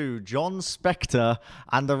given it to John Spector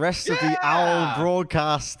and the rest of the Owl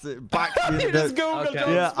broadcast back. I've given it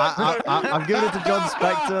to John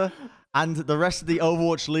Spector and the rest of the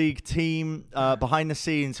Overwatch League team behind the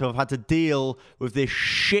scenes who have had to deal with this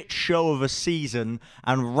shit show of a season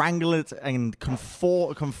and wrangle it and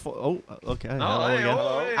conform. Oh, okay.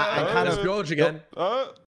 Hello, George again.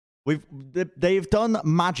 They've done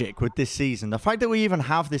magic with this season. The fact that we even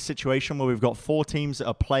have this situation where we've got 4 teams that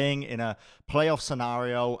are playing in a playoff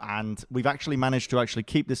scenario and we've actually managed to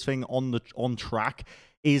keep this thing on track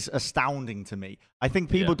is astounding to me. I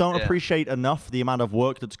think people don't appreciate enough the amount of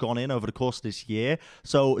work that's gone in over the course of this year.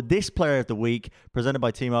 So this player of the week, presented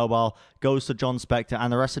by T-Mobile, goes to John Spector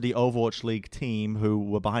and the rest of the Overwatch League team who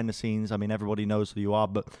were behind the scenes. I mean, everybody knows who you are,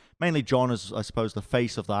 but mainly John is, I suppose, the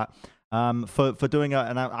face of that, for doing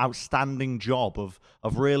an outstanding job of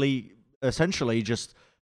really essentially just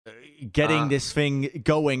getting this thing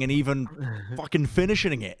going and even fucking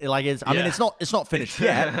finishing it. Like I mean, it's not finished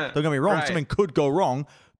yet. Don't get me wrong. Right. Something could go wrong,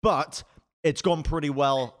 but it's gone pretty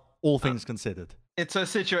well, all things considered. It's a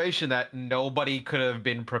situation that nobody could have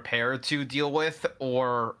been prepared to deal with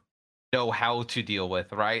or know how to deal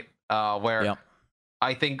with, right? Where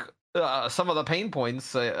I think some of the pain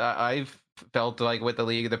points I've felt like with the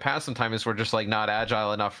league in the past sometimes we're just like not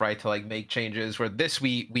agile enough, right, to like make changes. Where this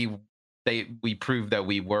we proved that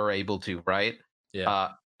we were able to, right?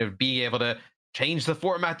 Being able to change the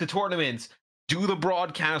format to tournaments, do the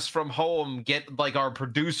broadcast from home, get like our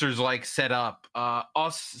producers like set up,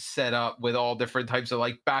 us set up with all different types of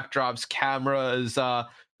like backdrops, cameras, the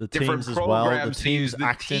teams as well.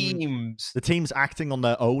 The teams acting on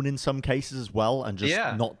their own in some cases as well, and just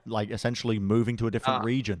not like essentially moving to a different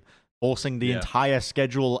region, forcing the entire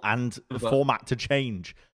schedule and the format to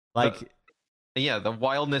change. Like. The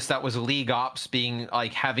wildness that was League Ops being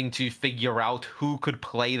like having to figure out who could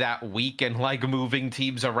play that week and like moving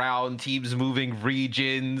teams around, teams moving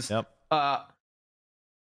regions.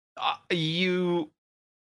 You'll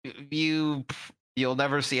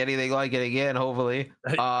never see anything like it again, hopefully.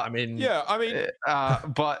 But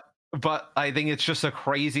I think it's just a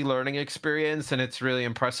crazy learning experience, and it's really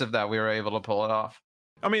impressive that we were able to pull it off.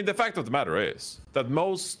 I mean, the fact of the matter is that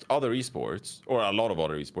most other esports, or a lot of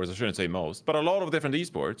other esports, I shouldn't say most, but a lot of different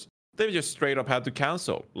esports, they've just straight up had to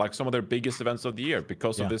cancel like some of their biggest events of the year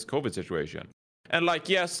because of this COVID situation. And like,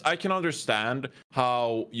 yes, I can understand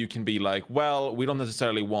how you can be like, well, we don't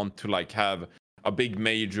necessarily want to like have a big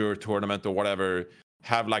major tournament or whatever,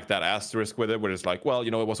 have like that asterisk with it, where it's like, well,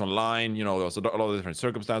 it was online, there was a lot of different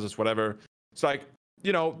circumstances, whatever. It's like,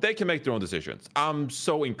 they can make their own decisions. I'm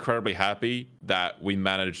so incredibly happy that we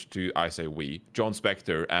managed to, I say we, John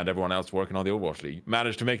Spector and everyone else working on the Overwatch League,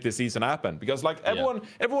 managed to make this season happen. Because like everyone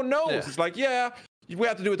knows, it's like, we have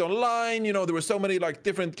to do it online. There were so many like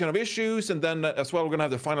different kind of issues. And then as well, we're going to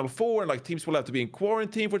have the Final Four, and like teams will have to be in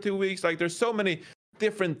quarantine for 2 weeks. Like there's so many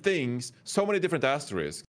different things, so many different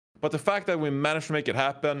asterisks. But the fact that we managed to make it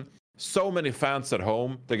happen, so many fans at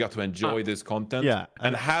home, they got to enjoy this content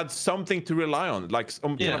and had something to rely on, like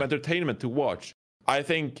some kind of entertainment to watch. I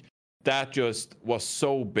think that just was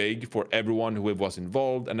so big for everyone who was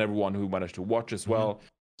involved and everyone who managed to watch as well.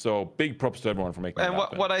 So big props to everyone for making it happen.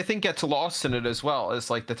 And what I think gets lost in it as well is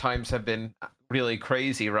like the times have been really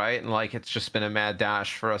crazy, right? And like it's just been a mad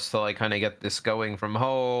dash for us to like kind of get this going from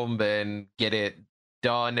home and get it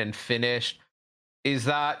done and finished. Is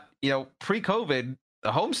that, pre-COVID,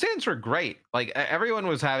 the homestands were great. Like everyone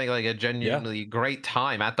was having like a genuinely great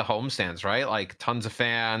time at the homestands, right? Like tons of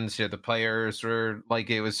fans. The players were like,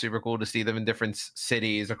 it was super cool to see them in different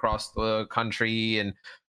cities across the country and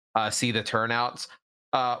see the turnouts.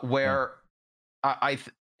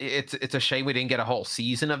 It's a shame we didn't get a whole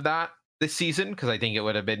season of that this season, because I think it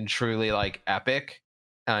would have been truly like epic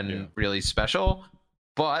and really special.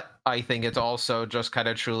 But I think it's also just kind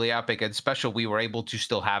of truly epic and special. We were able to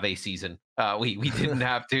still have a season. We didn't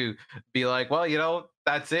have to be like, well,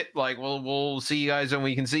 that's it. Like, we'll see you guys when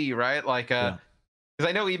we can see you, right? Like, because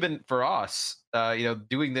I know even for us,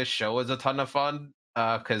 doing this show is a ton of fun.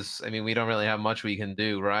 Because I mean, we don't really have much we can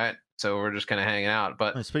do, right? So we're just kind of hanging out.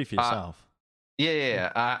 But speak for yourself.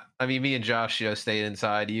 I mean, me and Josh, stayed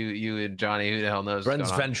inside. You and Johnny, who the hell knows? Brent's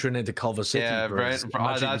venturing into Culver City. Yeah, Brent.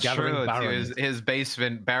 That's true. To his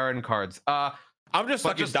basement Baron cards. I'm just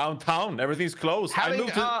stuck in downtown. Everything's closed. Having, I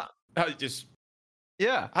moved to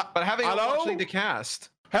but having Overwatch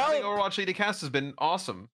League to cast, has been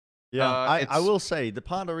awesome. Yeah, I will say the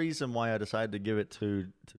part of the reason why I decided to give it to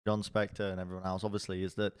John Spector and everyone else, obviously,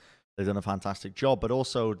 is that they've done a fantastic job. But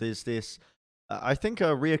also, there's this, I think, a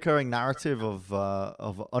reoccurring narrative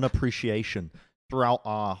of unappreciation throughout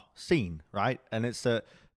our scene, right? And it's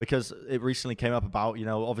because it recently came up about,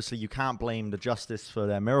 obviously you can't blame the Justice for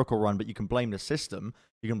their miracle run, but you can blame the system,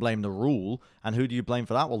 you can blame the rule, and who do you blame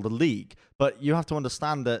for that? Well, the league. But you have to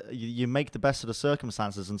understand that you make the best of the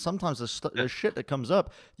circumstances, and sometimes there's shit that comes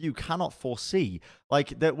up you cannot foresee.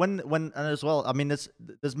 Like that when and as well, I mean,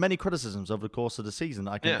 there's many criticisms over the course of the season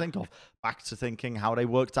that I can think of. Back to thinking how they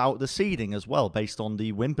worked out the seeding as well, based on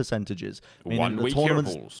the win percentages. One week hero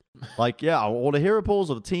pools. Like, all the hero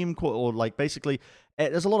pools or the team, or like basically,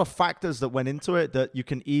 there's a lot of factors that went into it that you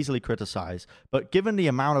can easily criticize. But given the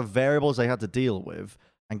amount of variables they had to deal with,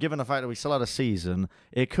 and given the fact that we still had a season,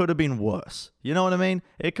 it could have been worse. You know what I mean?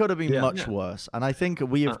 It could have been much worse. And I think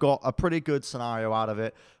we have got a pretty good scenario out of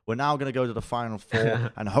it. We're now going to go to the Final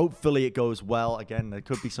Four, and hopefully it goes well. Again, there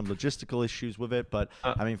could be some logistical issues with it, but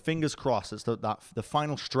I mean, fingers crossed. It's the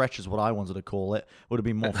final stretch is what I wanted to call it. Would have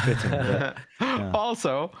been more fitting.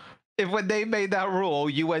 Also, if when they made that rule,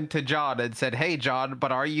 you went to John and said, "Hey, John,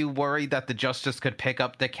 but are you worried that the Justice could pick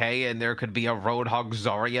up Decay and there could be a Roadhog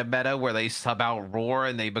Zarya meta where they sub out Roar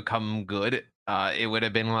and they become good?" It would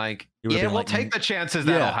have been like, yeah, we'll take the chances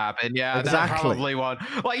that'll happen. Yeah, exactly. That probably won't.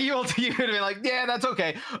 Like you would have been like, yeah, that's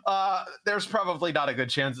okay. There's probably not a good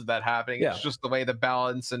chance of that happening. It's just the way the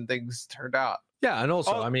balance and things turned out. Yeah, and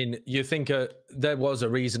also, I mean, you think there was a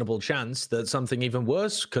reasonable chance that something even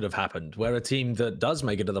worse could have happened, where a team that does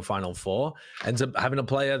make it to the Final Four ends up having a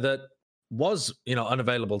player that was,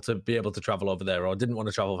 unavailable to be able to travel over there or didn't want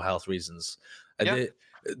to travel for health reasons. Yep.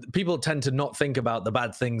 People tend to not think about the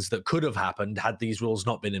bad things that could have happened had these rules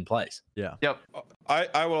not been in place. Yeah. Yep.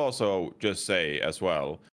 I will also just say as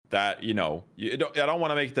well that I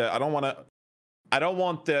don't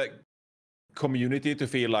want the community to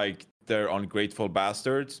feel like they're ungrateful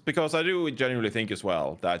bastards, because I do genuinely think as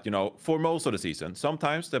well that for most of the season,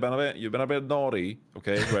 sometimes you've been a bit naughty,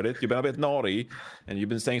 okay, Reddit, you've been a bit naughty and you've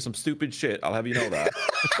been saying some stupid shit, I'll have you know that.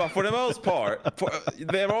 But for the most part,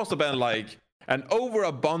 there have also been like an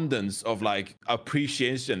overabundance of like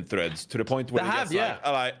appreciation threads to the point where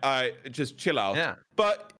I just chill out. Yeah.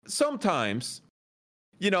 But sometimes,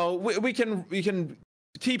 we can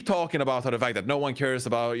keep talking about the fact that no one cares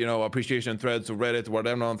about appreciation threads or Reddit or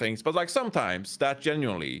whatever on things, but like sometimes that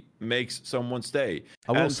genuinely makes someone stay.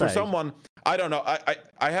 For someone, I don't know,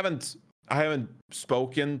 I haven't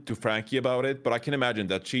spoken to Frankie about it, but I can imagine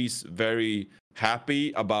that she's very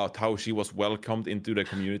happy about how she was welcomed into the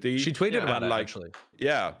community. She tweeted about it, actually.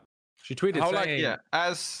 Yeah. She tweeted saying,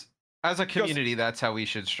 as a community, that's how we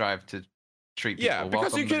should strive to treat people. Yeah,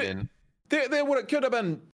 because there could have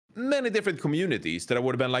been many different communities that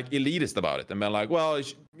would have been like elitist about it and been like, well,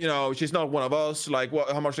 she's not one of us. Like,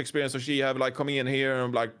 how much experience does she have? Like coming in here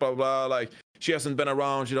and like blah blah. Like she hasn't been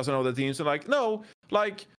around. She doesn't know the teams. And like, no,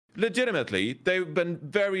 like legitimately, they've been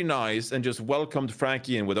very nice and just welcomed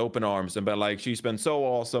Frankie in with open arms and been like, she's been so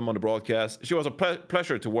awesome on the broadcast. She was a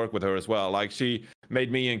pleasure to work with her as well. Like she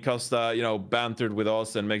made me and Costa, bantered with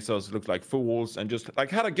us and makes us look like fools and just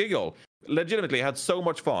like had a giggle. Legitimately had so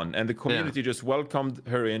much fun, and the community just welcomed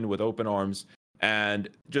her in with open arms, and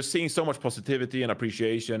just seeing so much positivity and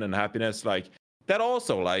appreciation and happiness. Like that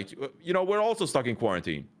also, like, we're also stuck in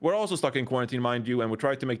quarantine. We're also stuck in quarantine, mind you, and we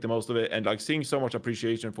try to make the most of it, and like seeing so much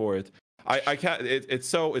appreciation for it. I can't. It's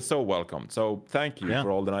so welcome. So thank you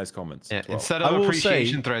for all the nice comments. Yeah, well. Instead of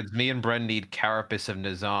appreciation threads, me and Bren need Carapace of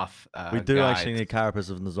N'Zoth. We do actually need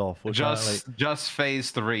Carapace of N'Zoth. Just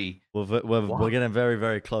phase 3. We're getting very,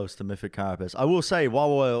 very close to Mythic Carapace. I will say,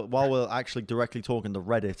 while we're actually directly talking to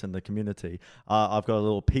Reddit and the community, I've got a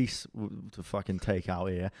little piece to fucking take out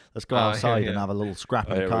here. Let's go outside and have a little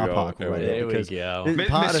scrap in the car park already. There we go.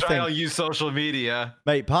 Mr. use social media.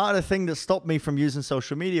 Mate, part of the thing that stopped me from using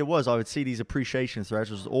social media was I would see these appreciation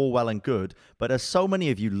threads, which was all well and good, but there's so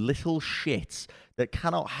many of you little shits that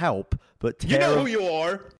cannot help but tear... You know who you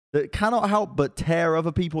are! That cannot help but tear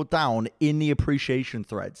other people down in the appreciation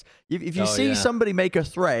threads. If you see somebody make a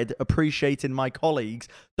thread appreciating my colleagues,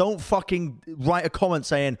 don't fucking write a comment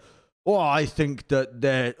saying, oh, I think that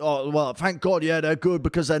they're... Oh, well, thank God, they're good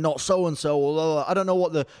because they're not so-and-so. I don't know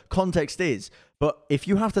what the context is. But if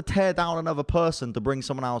you have to tear down another person to bring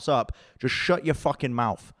someone else up, just shut your fucking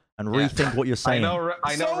mouth and rethink what you're saying. I know.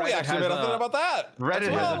 So we actually made a thing about that.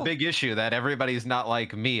 Reddit has a big issue that everybody's not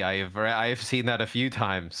like me. I've seen that a few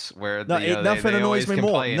times where nothing annoys me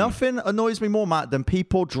more. Nothing annoys me more, Matt, than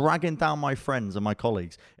people dragging down my friends and my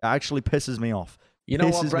colleagues. It actually pisses me off. You know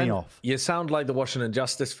what, Brent? You sound like the Washington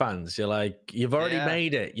Justice fans. You're like, you've already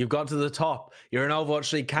made it. You've got to the top. You're an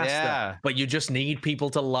Overwatch League caster, but you just need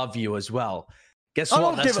people to love you as well. Guess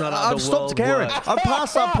what? I've stopped caring. I'm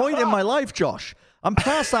past that point in my life, Josh. I'm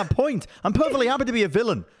past that point. I'm perfectly happy to be a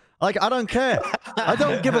villain. Like, I don't care. I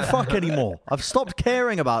don't give a fuck anymore. I've stopped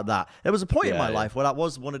caring about that. There was a point in my life where that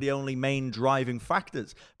was one of the only main driving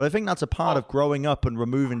factors. But I think that's a part of growing up and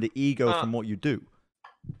removing the ego from what you do.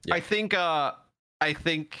 Yeah. I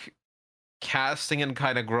think casting and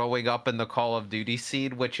kind of growing up in the Call of Duty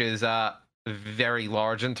scene, which is very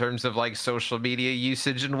large in terms of like social media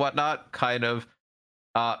usage and whatnot, kind of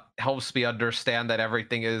helps me understand that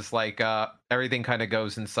everything is like everything kind of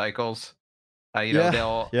goes in cycles. You're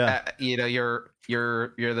the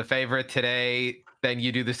favorite today, then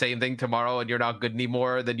you do the same thing tomorrow and you're not good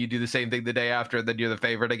anymore, then you do the same thing the day after, then you're the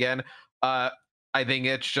favorite again. I think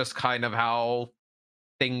it's just kind of how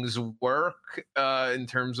things work in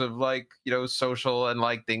terms of like, social, and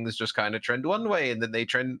like things just kind of trend one way and then they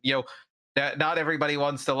trend, not everybody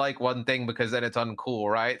wants to like one thing because then it's uncool,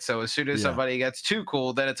 right? So as soon as somebody gets too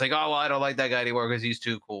cool, then it's like, oh, well, I don't like that guy anymore because he's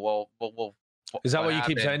too cool. Well, is that what you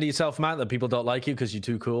keep saying to yourself, Matt, that people don't like you because you're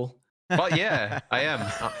too cool? Well, yeah, I am.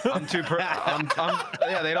 I'm too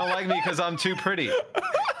yeah, they don't like me because I'm too pretty.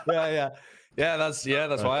 Yeah, that's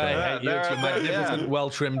why I hate you. It's your magnificent,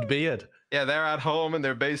 well-trimmed beard. Yeah, they're at home and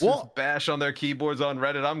their basements bash on their keyboards on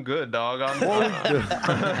Reddit. I'm good, dog.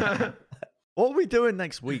 What are we doing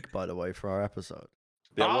next week, by the way, for our episode?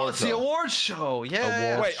 It's the awards show.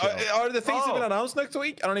 Yeah. Wait, are the things even announced next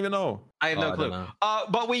week? I don't even know. I have no clue.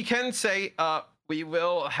 But we can say we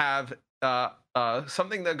will have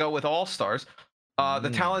something that go with All Stars, the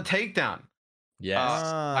Talent Takedown. Yes.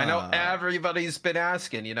 I know everybody's been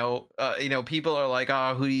asking, people are like,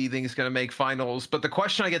 who do you think is going to make finals? But the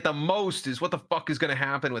question I get the most is what the fuck is going to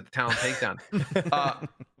happen with the Talent Takedown?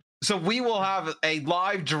 So we will have a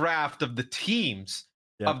live draft of the teams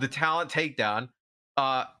of the Talent Takedown.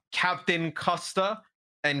 Captain Costa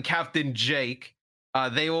and Captain Jake,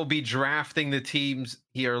 they will be drafting the teams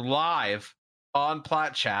here live on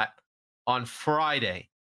Plat Chat on Friday.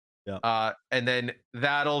 Yeah. And then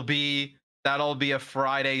that'll be a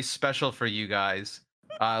Friday special for you guys.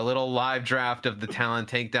 A little live draft of the Talent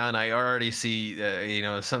Takedown. I already see,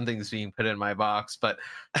 something's being put in my box, but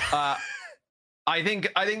I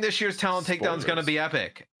think this year's Talent Takedown is going to be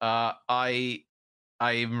epic. I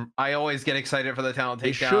always get excited for the Talent Takedown.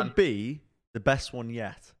 It should be the best one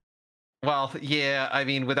yet. Well, yeah. I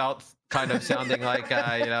mean, without kind of sounding like,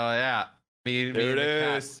 yeah. There it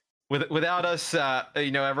is. Without us,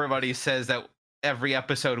 everybody says that every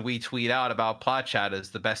episode we tweet out about Plat Chat is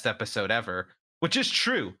the best episode ever, which is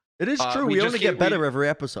true. It is true. We only get better every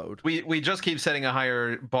episode. We just keep setting a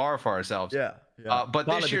higher bar for ourselves. Yeah. But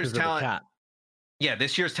this year's Talent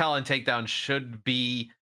Takedown should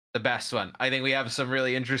be the best one. I think we have some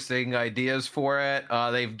really interesting ideas for it.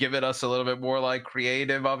 They've given us a little bit more like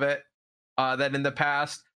creative of it than in the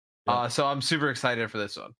past. So I'm super excited for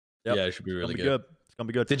this one. Yep. Yeah, it should be really good. It's gonna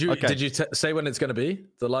be good. Did you say when it's gonna be,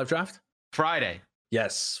 the live draft? Friday.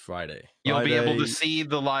 Yes, Friday. You'll be able to see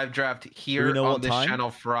the live draft here on this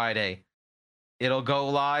channel Friday. It'll go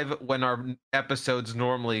live when our episodes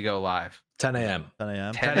normally go live. 10 a.m. 10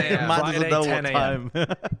 a.m. 10 a.m. Matt doesn't know what time.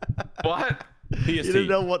 What? PST. You didn't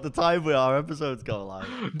know what the time our episodes go live.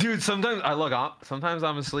 Dude, sometimes sometimes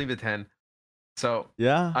I'm asleep at 10. So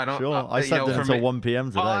yeah, I don't. Sure. I slept until 1 p.m.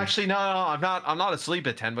 today. Oh, actually, no, I'm not asleep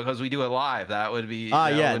at 10 because we do it live. That would be.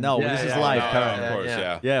 This is live. Of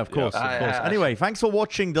course, yeah, of course. Anyway, thanks for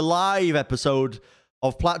watching the live episode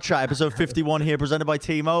of Plat Chat, episode 51 here, presented by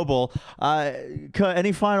T-Mobile. Kurt,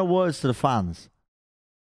 any final words to the fans?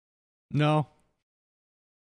 No.